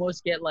 I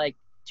almost get like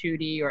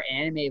 2D or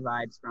anime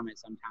vibes from it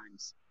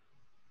sometimes.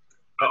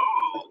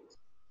 Oh,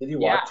 Did you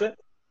Yeah. watch it?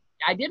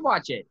 I did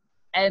watch it,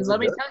 and Was it let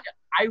me good? tell you,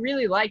 I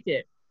really liked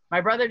it. My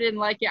brother didn't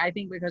like it, I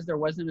think, because there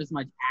wasn't as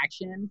much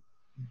action,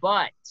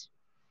 but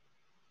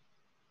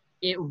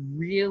it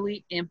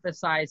really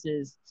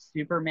emphasizes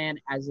Superman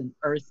as an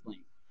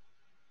Earthling.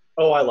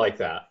 Oh, I like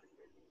that.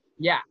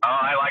 Yeah,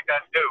 I like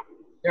that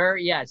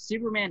too.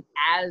 Superman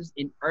as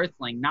an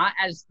Earthling, not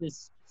as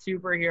this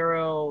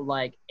superhero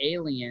like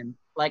alien.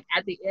 Like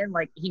at the end,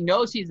 like he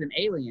knows he's an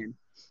alien,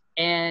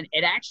 and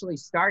it actually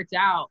starts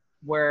out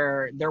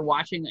where they're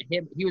watching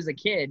him. He was a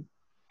kid,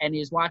 and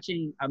he's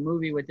watching a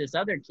movie with this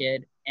other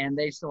kid, and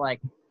they still like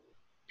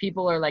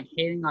people are like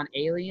hating on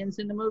aliens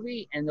in the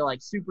movie, and they're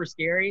like super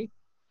scary,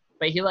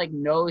 but he like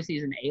knows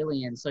he's an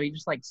alien, so he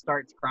just like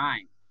starts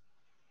crying.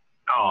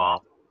 Oh,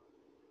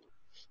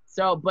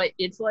 So, but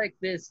it's like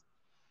this,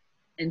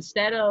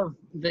 instead of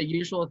the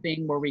usual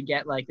thing where we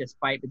get like this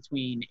fight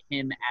between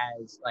him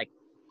as like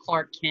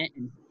Clark Kent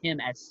and him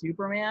as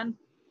Superman,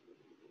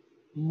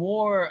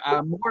 more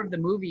of the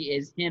movie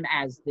is him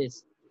as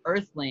this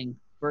Earthling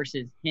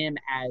versus him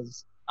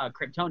as a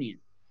Kryptonian.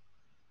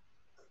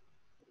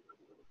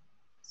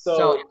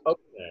 So, okay.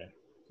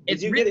 Did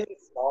it's you really- get any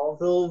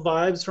Smallville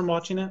vibes from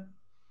watching it?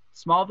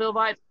 Smallville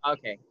vibes?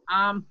 Okay.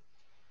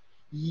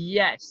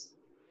 Yes.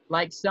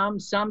 Like some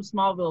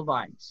Smallville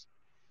vibes.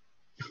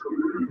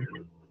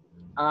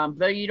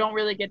 Though you don't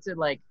really get to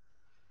like,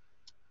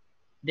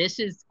 this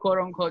is quote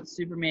unquote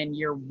Superman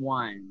year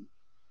one.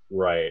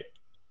 Right.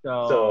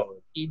 So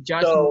he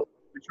just so- moved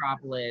to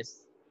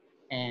Metropolis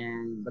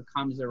and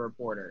becomes a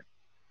reporter.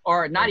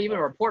 Or not even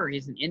a reporter,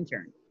 he's an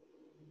intern.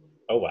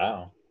 Oh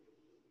wow.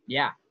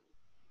 Yeah.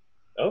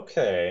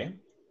 Okay.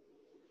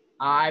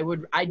 I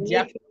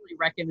definitely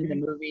recommend the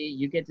movie.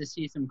 You get to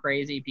see some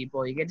crazy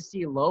people. You get to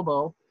see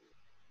Lobo.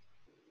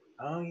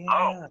 Oh yeah.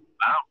 Oh, wow.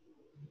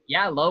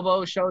 Yeah,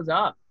 Lobo shows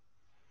up.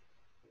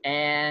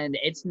 And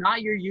it's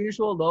not your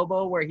usual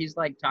Lobo where he's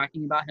like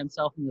talking about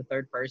himself in the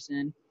third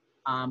person.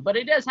 But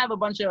it does have a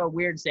bunch of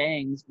weird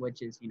sayings,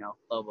 which is,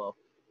 Lobo.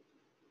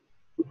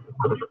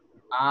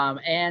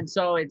 And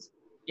so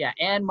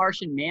and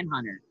Martian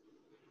Manhunter,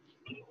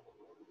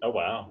 Oh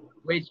wow.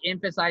 which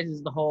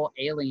emphasizes the whole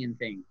alien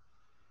thing.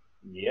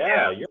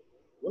 Yeah, you're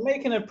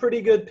making a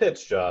pretty good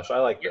pitch, Josh. I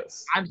like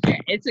this.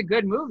 It's a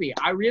good movie.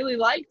 I really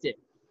liked it.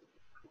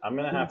 I'm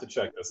gonna have to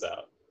check this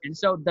out. And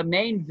so the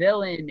main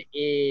villain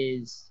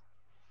is,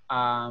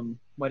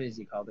 what is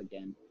he called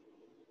again?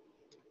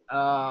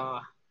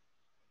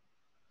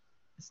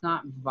 It's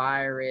not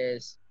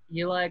Virus.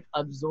 He like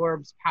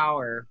absorbs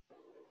power.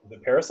 The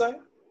Parasite?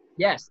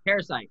 Yes,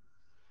 Parasite.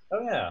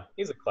 Oh yeah,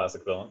 he's a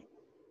classic villain.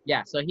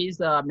 Yeah, so he's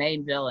the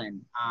main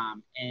villain.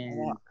 And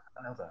Yeah,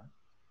 I know that.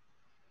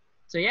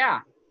 so yeah,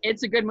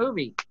 it's a good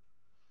movie.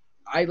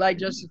 I like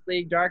Justice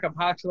League Dark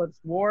Apocalypse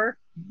War,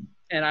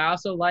 and I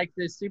also like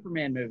this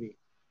Superman movie.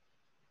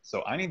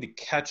 So I need to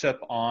catch up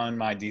on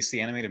my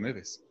DC animated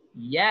movies.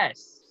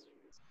 Yes.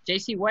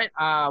 JC, what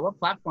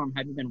platform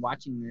have you been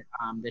watching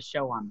this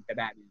show on, The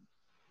Batman?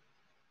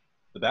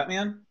 The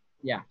Batman?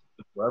 Yeah.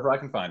 Wherever I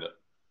can find it.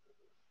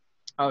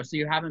 Oh, so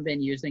you haven't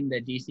been using the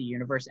DC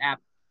Universe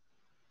app?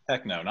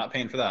 Heck no, not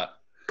paying for that.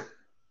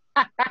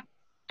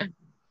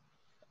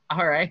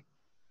 All right.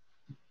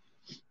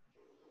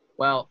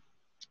 Well,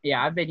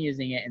 yeah, I've been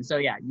using it, and so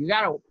yeah, you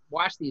gotta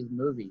watch these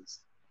movies.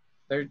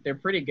 They're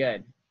pretty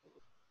good.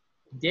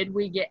 Did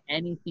we get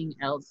anything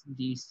else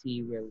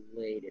DC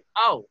related?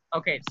 Oh,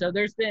 okay. So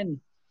there's been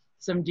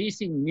some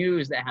DC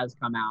news that has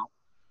come out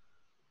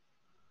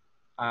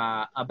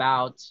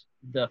about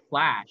the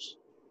Flash.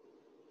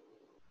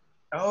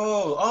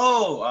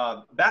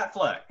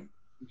 Batfleck.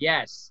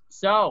 Yes.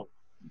 So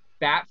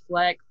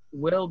Batfleck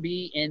will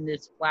be in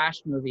this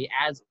Flash movie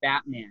as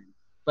Batman,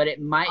 but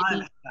it might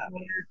be.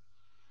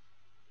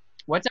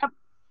 What's up?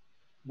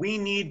 We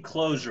need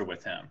closure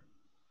with him.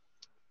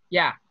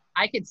 Yeah,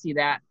 I could see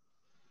that.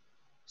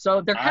 So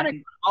they're kind of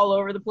all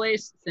over the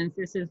place since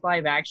this is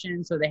live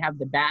action. So they have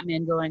the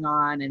Batman going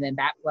on, and then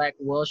Batfleck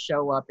will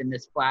show up in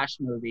this Flash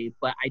movie.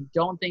 But I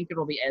don't think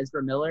it'll be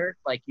Ezra Miller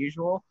like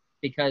usual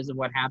because of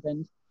what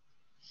happened.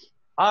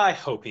 I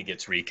hope he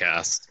gets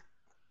recast.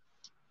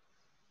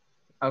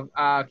 Oh,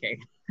 okay.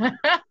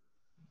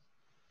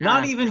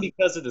 Not even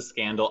because of the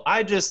scandal.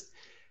 I've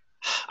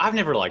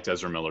never liked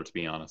Ezra Miller, to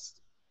be honest.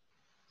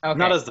 Okay.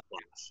 Not as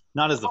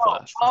the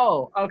Flash.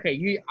 Oh,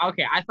 okay.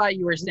 I thought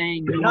you were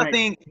saying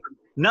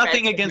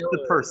Nothing against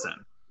the person.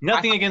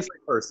 Nothing against the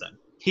person.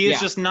 He is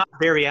just not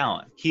Barry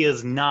Allen. He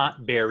is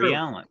not Barry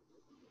Allen.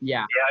 Yeah.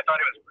 Yeah, I thought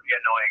he was pretty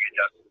annoying in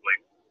Justice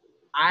League.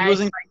 He was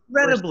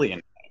incredibly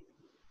annoying.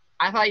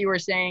 I thought you were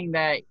saying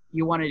that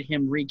you wanted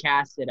him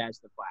recasted as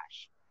the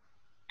Flash.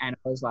 And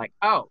I was like,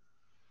 oh,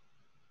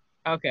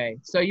 okay.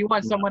 So you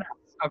want someone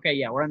else. Okay,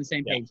 yeah, we're on the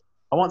same page.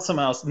 I want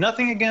someone else.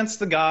 Nothing against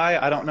the guy.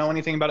 I don't know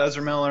anything about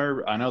Ezra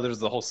Miller. I know there's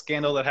the whole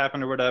scandal that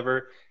happened or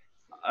whatever.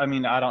 I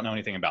mean, I don't know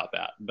anything about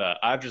that, but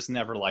I've just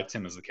never liked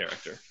him as a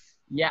character.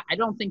 Yeah, I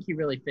don't think he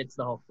really fits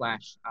the whole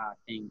Flash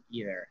thing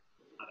either.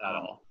 Not at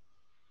all.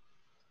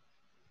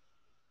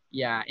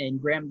 Yeah,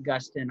 and Graham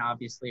Gustin,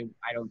 obviously,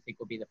 I don't think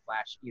will be the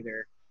Flash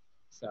either.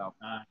 So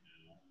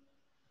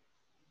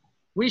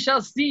we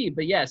shall see.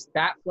 But yes,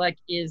 Batfleck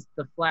is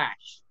the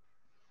Flash.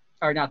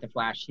 Or not the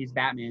Flash. He's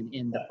Batman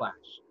in the Flash.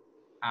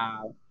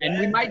 And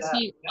we might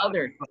see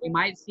others. We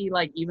might see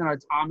like even a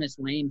Thomas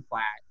Wayne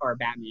Flash or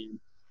Batman,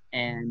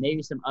 and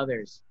maybe some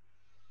others.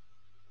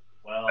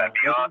 Well,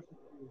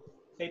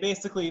 they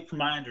basically, from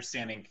my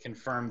understanding,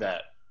 confirmed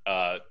that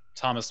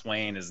Thomas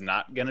Wayne is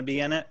not going to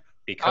be in it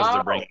because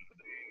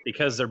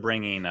they're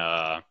bringing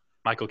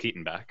Michael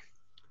Keaton back.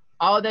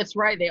 Oh, that's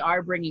right. They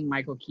are bringing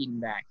Michael Keaton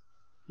back.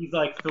 He's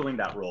like filling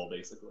that role,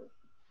 basically.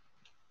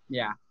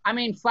 Yeah. I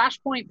mean,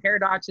 Flashpoint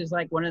Paradox is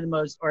like one of the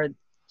most, or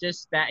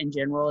just that in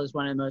general is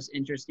one of the most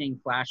interesting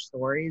Flash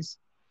stories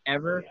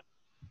ever. Yeah.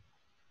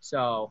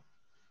 So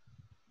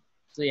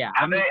yeah.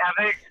 Have they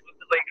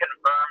explicitly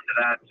confirmed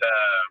that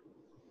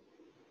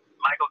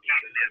Michael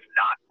Keaton is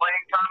not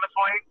playing Thomas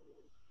Wayne?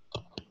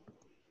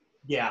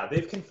 Yeah,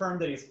 they've confirmed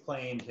that he's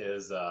playing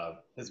his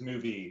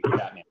movie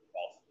Batman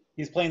himself.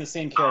 He's playing the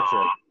same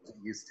character as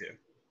he used to.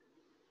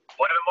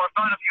 Would have been more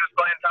fun if he was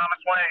playing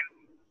Thomas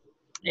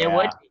Wayne. It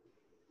would.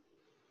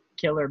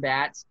 Killer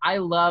Bats. I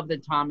love the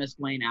Thomas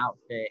Wayne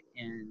outfit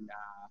in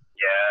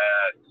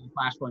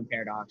Flashpoint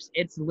Paradox.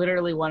 It's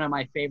literally one of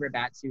my favorite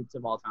bat suits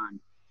of all time.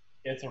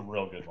 It's a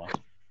real good one.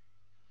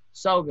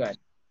 So good.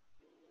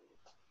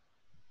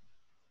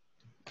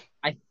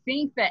 I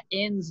think that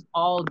ends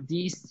all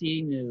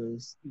DC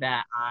news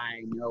that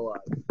I know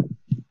of.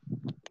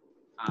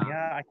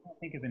 Yeah, I can't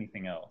think of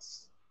anything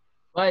else.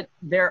 But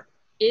there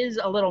is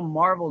a little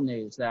Marvel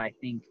news that I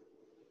think.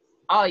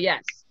 Oh,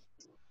 yes.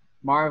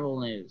 Marvel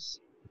news.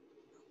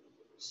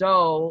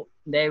 So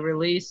they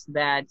released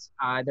that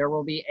there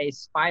will be a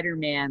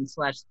Spider-Man /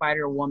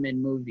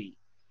 Spider-Woman movie.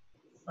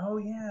 Oh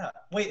yeah.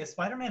 Wait, is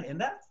Spider-Man in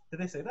that? Did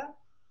they say that?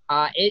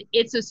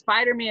 It's a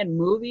Spider-Man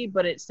movie,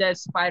 but it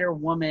says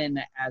Spider-Woman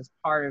as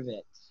part of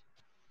it.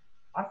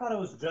 I thought it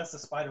was just a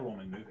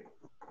Spider-Woman movie,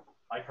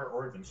 like her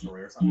origin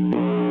story or something.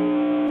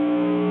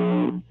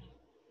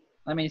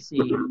 Let me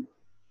see.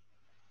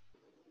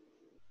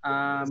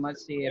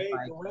 Let's see if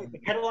I can. The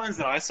headlines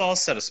that I saw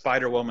said a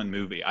Spider-Woman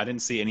movie. I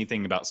didn't see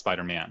anything about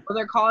Spider-Man. Well,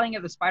 they're calling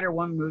it the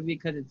Spider-Woman movie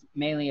because it's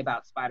mainly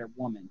about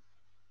Spider-Woman.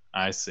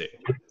 I see.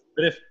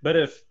 But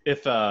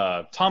if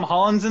Tom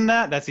Holland's in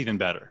that, that's even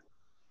better.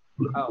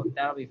 Oh,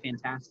 that'll be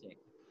fantastic.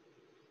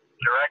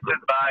 Directed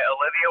by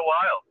Olivia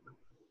Wilde.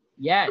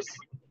 Yes,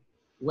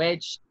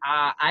 which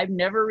I've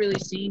never really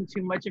seen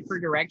too much of her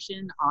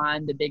direction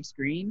on the big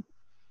screen.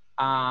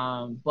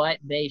 But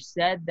they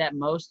said that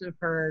most of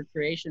her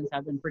creations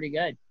have been pretty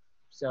good.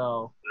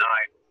 So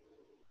Nice.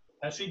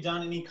 Has she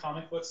done any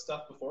comic book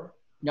stuff before?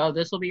 no,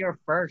 this will be her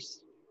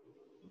first.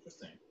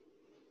 Interesting.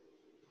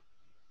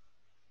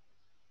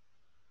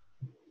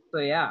 So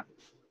yeah,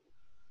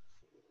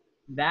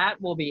 that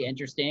will be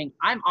interesting.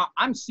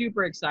 I'm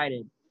super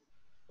excited,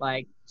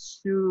 like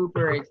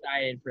super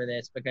excited for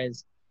this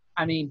because,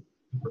 I mean,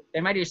 they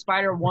might do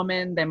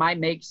Spider-Woman. They might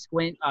make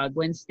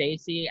Gwen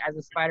Stacy as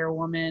a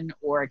Spider-Woman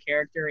or a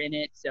character in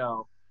it.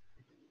 So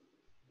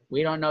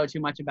we don't know too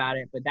much about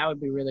it, but that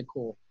would be really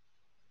cool.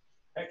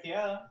 Heck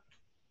yeah.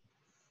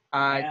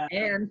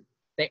 And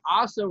they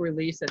also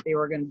released that they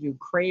were going to do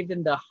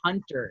Kraven the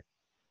Hunter.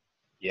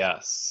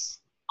 Yes.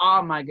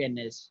 Oh my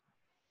goodness.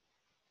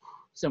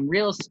 Some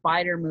real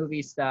Spider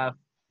movie stuff,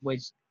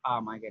 which,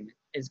 oh my goodness,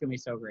 it's going to be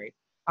so great.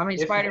 I mean,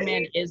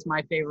 Spider-Man is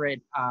my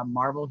favorite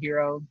Marvel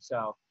hero,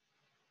 so.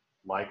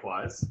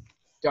 Likewise.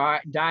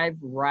 Dive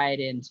right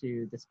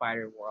into the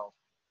Spider world.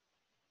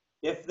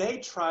 If they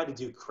try to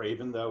do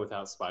Kraven, though,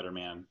 without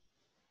Spider-Man,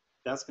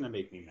 that's going to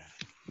make me mad.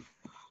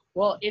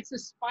 Well, it's a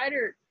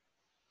spider.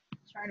 I'm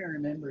trying to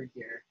remember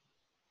here.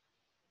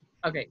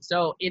 Okay,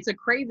 so it's a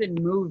Kraven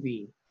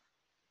movie.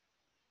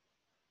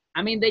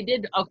 I mean, they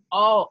did.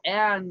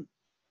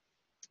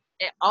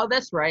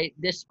 That's right.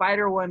 This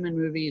Spider-Woman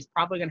movie is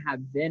probably going to have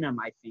Venom,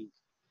 I think.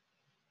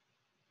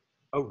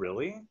 Oh,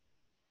 really?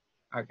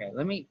 Okay,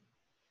 let me.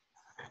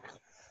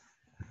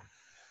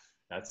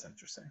 That's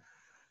interesting.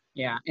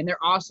 Yeah, and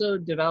they're also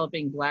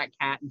developing Black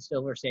Cat and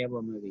Silver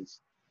Sable movies.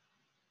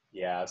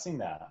 Yeah, I've seen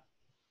that.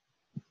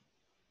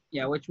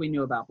 Yeah, which we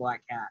knew about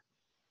Black Cat.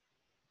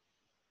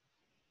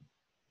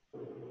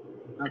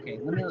 Okay,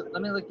 let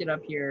me look it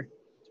up here.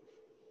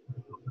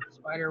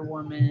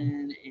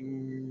 Spider-Woman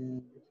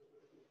and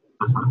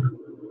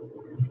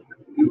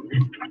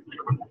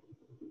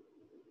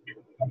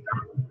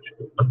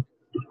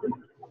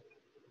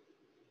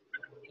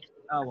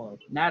oh well,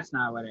 that's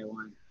not what I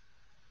want.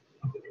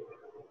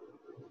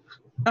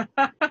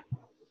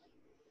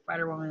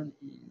 Spider-Woman and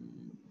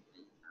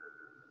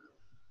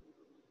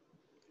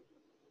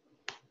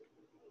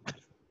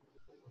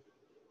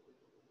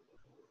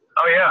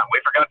Oh yeah, we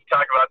forgot to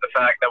talk about the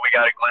fact that we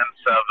got a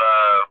glimpse of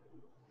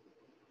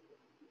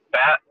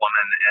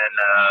Batwoman in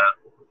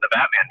the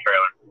Batman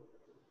trailer.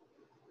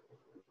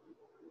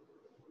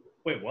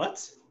 Wait, what?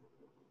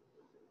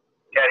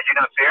 Yeah, did you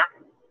not see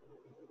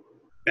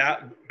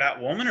her?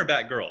 Batwoman or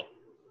Batgirl?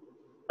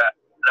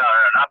 No,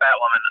 not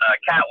Batwoman.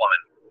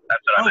 Catwoman.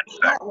 That's what I meant to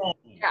say. Catwoman.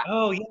 Yeah.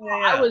 Oh,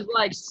 yeah. I was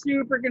like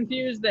super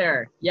confused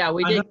there. Yeah,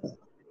 we did.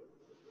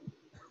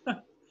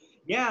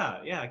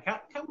 Yeah.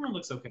 Catwoman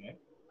looks okay.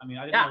 I mean,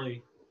 I didn't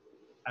really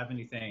have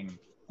anything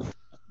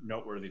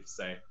noteworthy to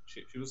say.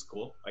 She was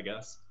cool, I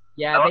guess.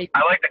 Yeah, I like the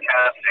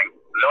casting.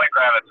 Zoe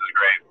Kravitz is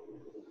great.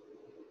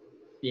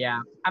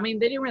 Yeah, I mean,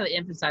 they didn't really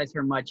emphasize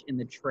her much in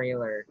the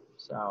trailer,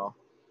 so.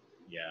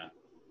 Yeah.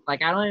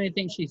 Like, I don't even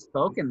think she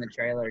spoke in the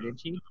trailer, did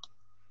she?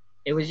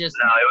 It was just.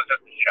 No, it was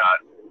just a shot.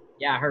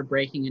 Yeah, her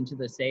breaking into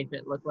the safe,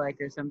 it looked like,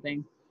 or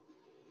something.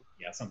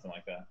 Yeah, something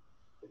like that.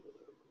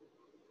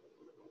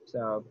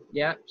 So,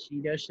 yeah, she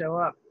does show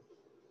up.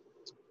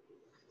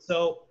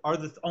 So, are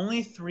the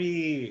only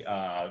three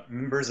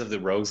members of the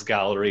Rogues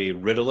Gallery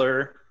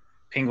Riddler,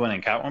 Penguin,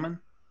 and Catwoman?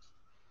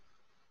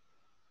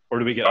 Or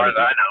do we get? As far as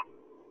I know.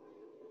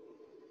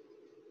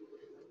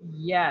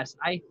 Yes,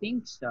 I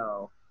think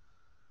so.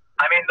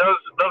 I mean,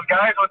 those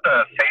guys with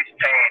the face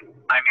paint.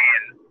 I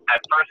mean,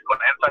 at first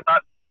glance, I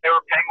thought they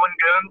were Penguin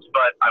goons,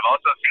 but I've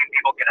also seen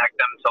people connect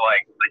them to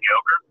like the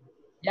Joker.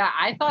 Yeah,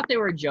 I thought they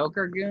were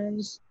Joker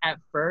goons at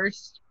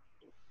first,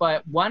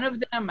 but one of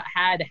them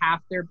had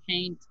half their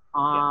paint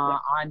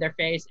on their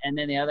face, and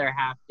then the other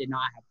half did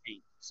not have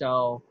paint.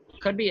 So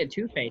could be a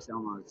Two-Face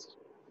almost.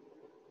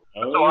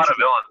 There's a lot of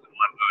villains in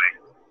one movie.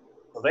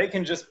 Well, they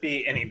can just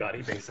be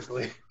anybody,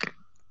 basically.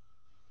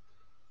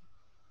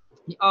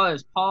 Oh,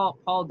 it's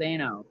Paul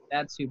Dano.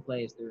 That's who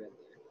plays the Riddler.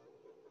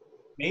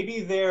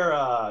 Maybe they're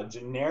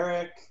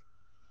generic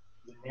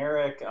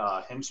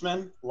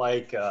henchmen,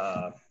 like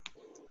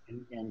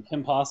in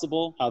Kim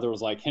Possible, how there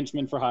was like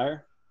henchmen for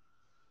hire.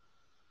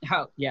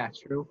 Oh, yeah,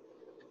 true.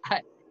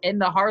 in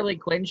the Harley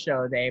Quinn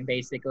show, they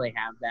basically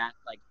have that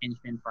like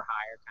henchman for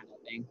hire kind of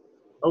thing.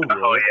 Oh,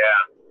 really? Oh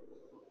yeah.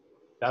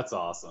 That's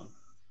awesome.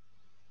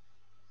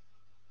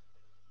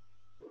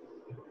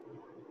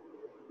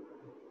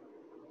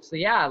 So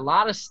yeah, a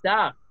lot of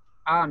stuff.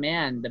 Oh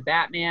man, the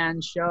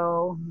Batman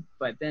show,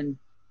 but then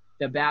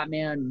the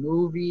Batman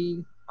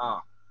movie.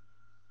 Oh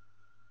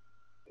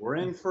We're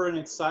in for an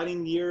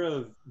exciting year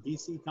of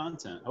DC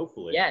content,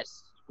 hopefully.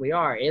 yes, we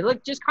are. It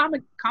looked just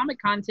comic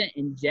content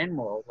in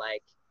general.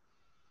 Like,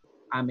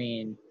 I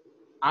mean,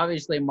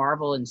 obviously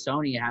Marvel and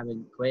Sony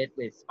haven't quit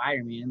with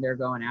Spider-Man. They're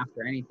going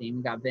after anything.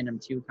 We got Venom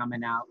 2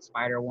 coming out,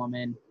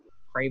 Spider-Woman,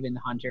 Kraven the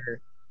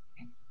Hunter.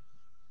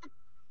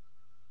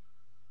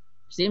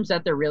 Seems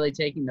that they're really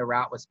taking the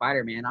route with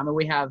Spider-Man. I mean,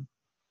 we have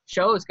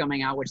shows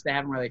coming out which they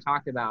haven't really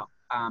talked about,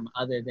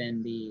 other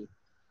than the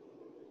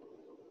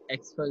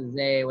expose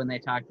when they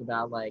talked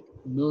about like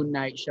Moon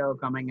Knight show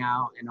coming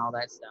out and all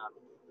that stuff.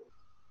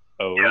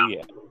 Oh,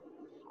 yeah.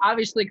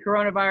 Obviously,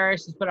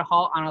 coronavirus has put a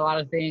halt on a lot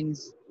of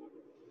things,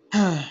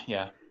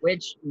 Yeah.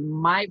 which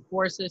might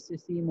force us to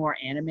see more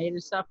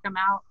animated stuff come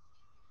out,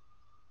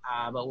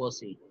 but we'll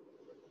see.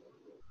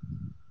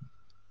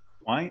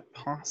 Quite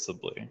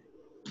possibly.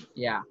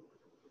 Yeah.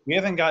 We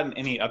haven't gotten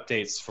any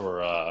updates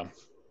for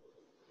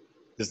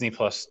Disney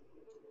Plus,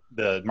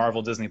 the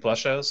Marvel Disney Plus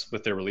shows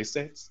with their release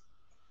dates.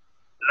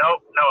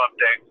 Nope, no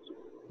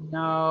updates.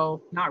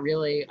 No, not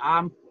really.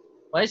 Well,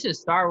 it's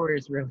just Star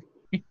Wars really.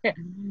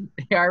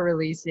 They are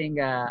releasing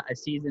a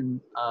season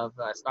of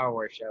a Star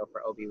Wars show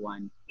for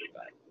Obi-Wan,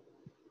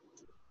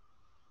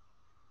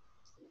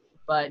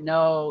 but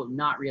no,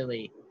 not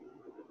really.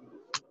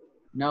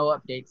 No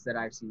updates that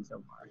I've seen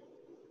so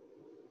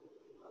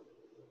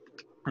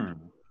far.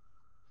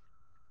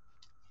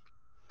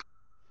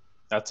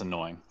 That's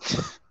annoying.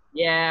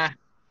 Yeah.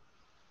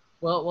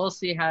 Well, we'll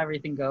see how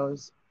everything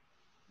goes.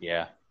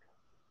 Yeah.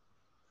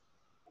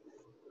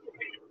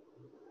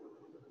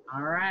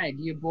 All right.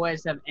 Do you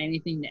boys have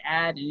anything to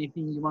add?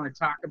 Anything you want to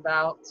talk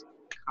about?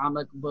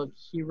 Comic book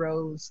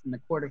heroes in the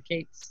Court of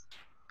Capes?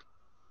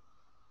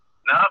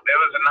 Nope, it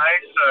was a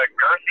nice,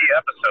 girthy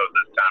episode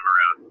this time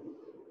around.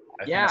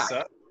 I Yeah. think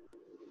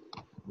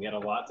so. We had a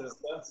lot to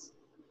discuss.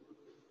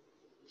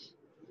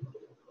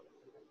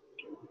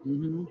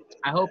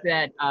 I hope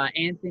that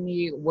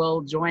Anthony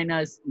will join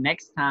us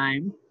next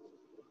time.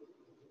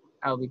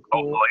 That'll be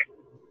cool. Hopefully.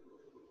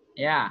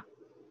 Yeah.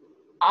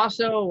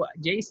 Also,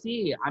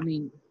 JC, I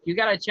mean, you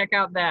got to check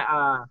out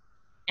that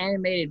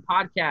animated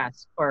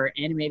podcast or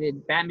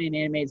animated Batman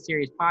animated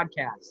series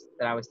podcast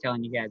that I was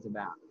telling you guys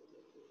about.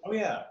 Oh,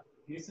 yeah.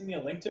 Can you send me a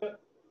link to it?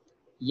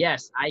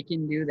 Yes, I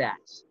can do that.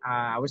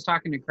 I was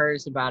talking to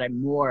Curtis about it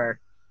more.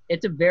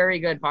 It's a very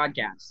good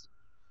podcast.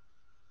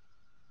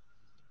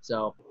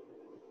 So,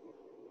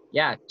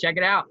 yeah, check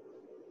it out.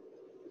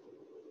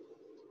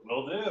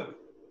 Will do.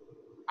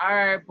 All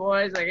right,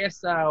 boys. I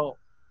guess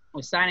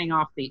we're signing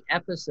off the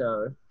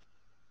episode,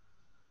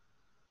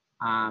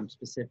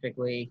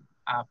 specifically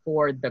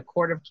for the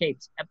Court of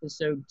Capes,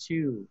 episode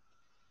 2.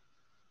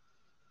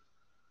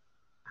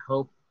 I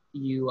hope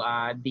you,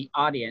 the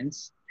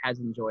audience, has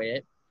enjoyed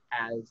it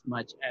as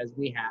much as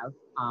we have.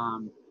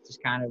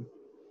 Just kind of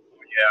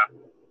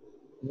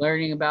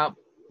learning about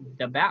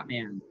the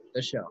Batman,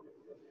 the show.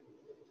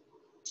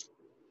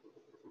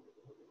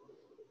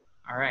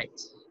 All right.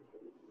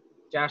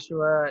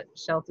 Joshua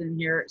Shelton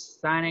here,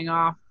 signing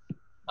off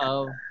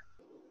of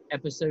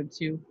episode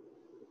 2.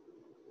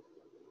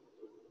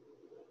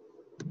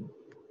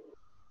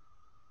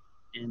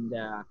 And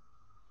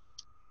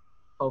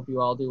hope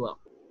you all do well.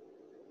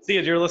 See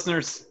you, dear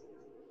listeners.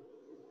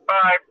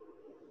 Bye.